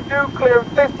fucking nuclear in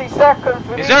 50 seconds.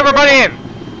 Is everybody in?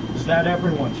 Is that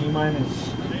everyone?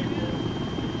 T-minus.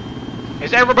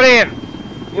 Is everybody in?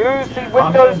 Use the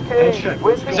Windows key.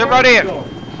 Is everybody in?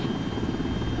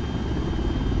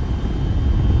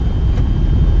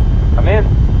 I'm in.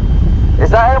 Is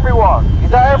that everyone?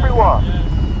 Is that everyone?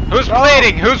 Who's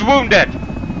bleeding? Who's wounded?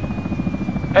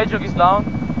 Hedgehog is down.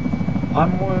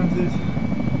 I'm wounded.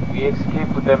 We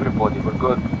escaped with everybody. We're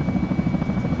good.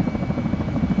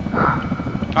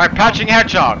 Alright, patching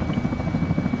Hedgehog.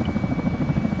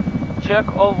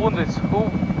 Check all wounded.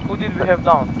 Who did we have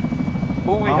down?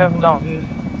 Who we have down?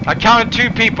 I counted 2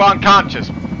 people unconscious.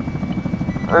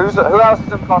 Who else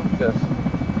is unconscious?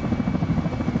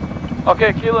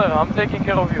 Okay, killer, I'm taking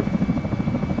care of you.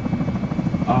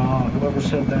 Whoever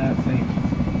said that, thank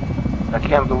you. I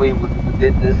can't believe we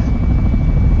did this.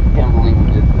 I can't believe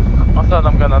we did this. I thought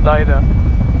I'm gonna die there.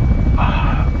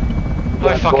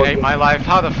 I fucking hate my life.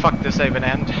 How the fuck does this even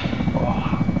end?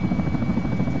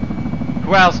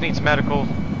 Who else needs medical?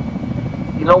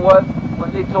 You know what?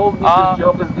 When they told me this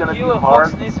job is gonna be hard.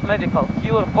 Fox needs medical.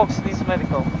 Killer Fox needs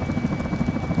medical.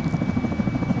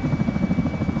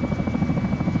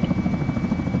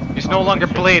 He's no longer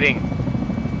bleeding.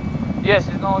 Yes,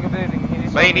 he's no longer bleeding.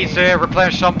 But he needs to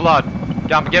replenish some blood.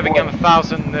 I'm giving him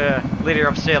 1,000 liter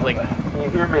of saline. Can you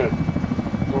hear me?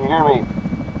 Can you hear me?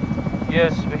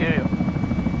 Yes, we hear you.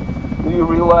 Do you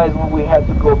realize what we had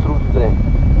to go through today?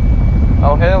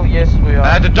 Oh hell yes we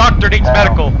are. The doctor needs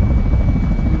medical.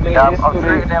 We made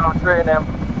history. I'm treating them.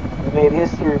 We made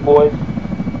history, boys.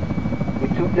 We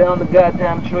took down the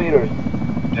goddamn traitors.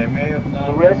 They may have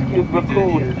not we rescued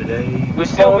Raccoon. Today. We're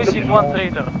still missing one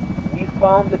traitor. We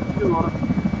found the cure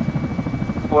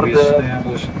for we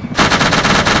established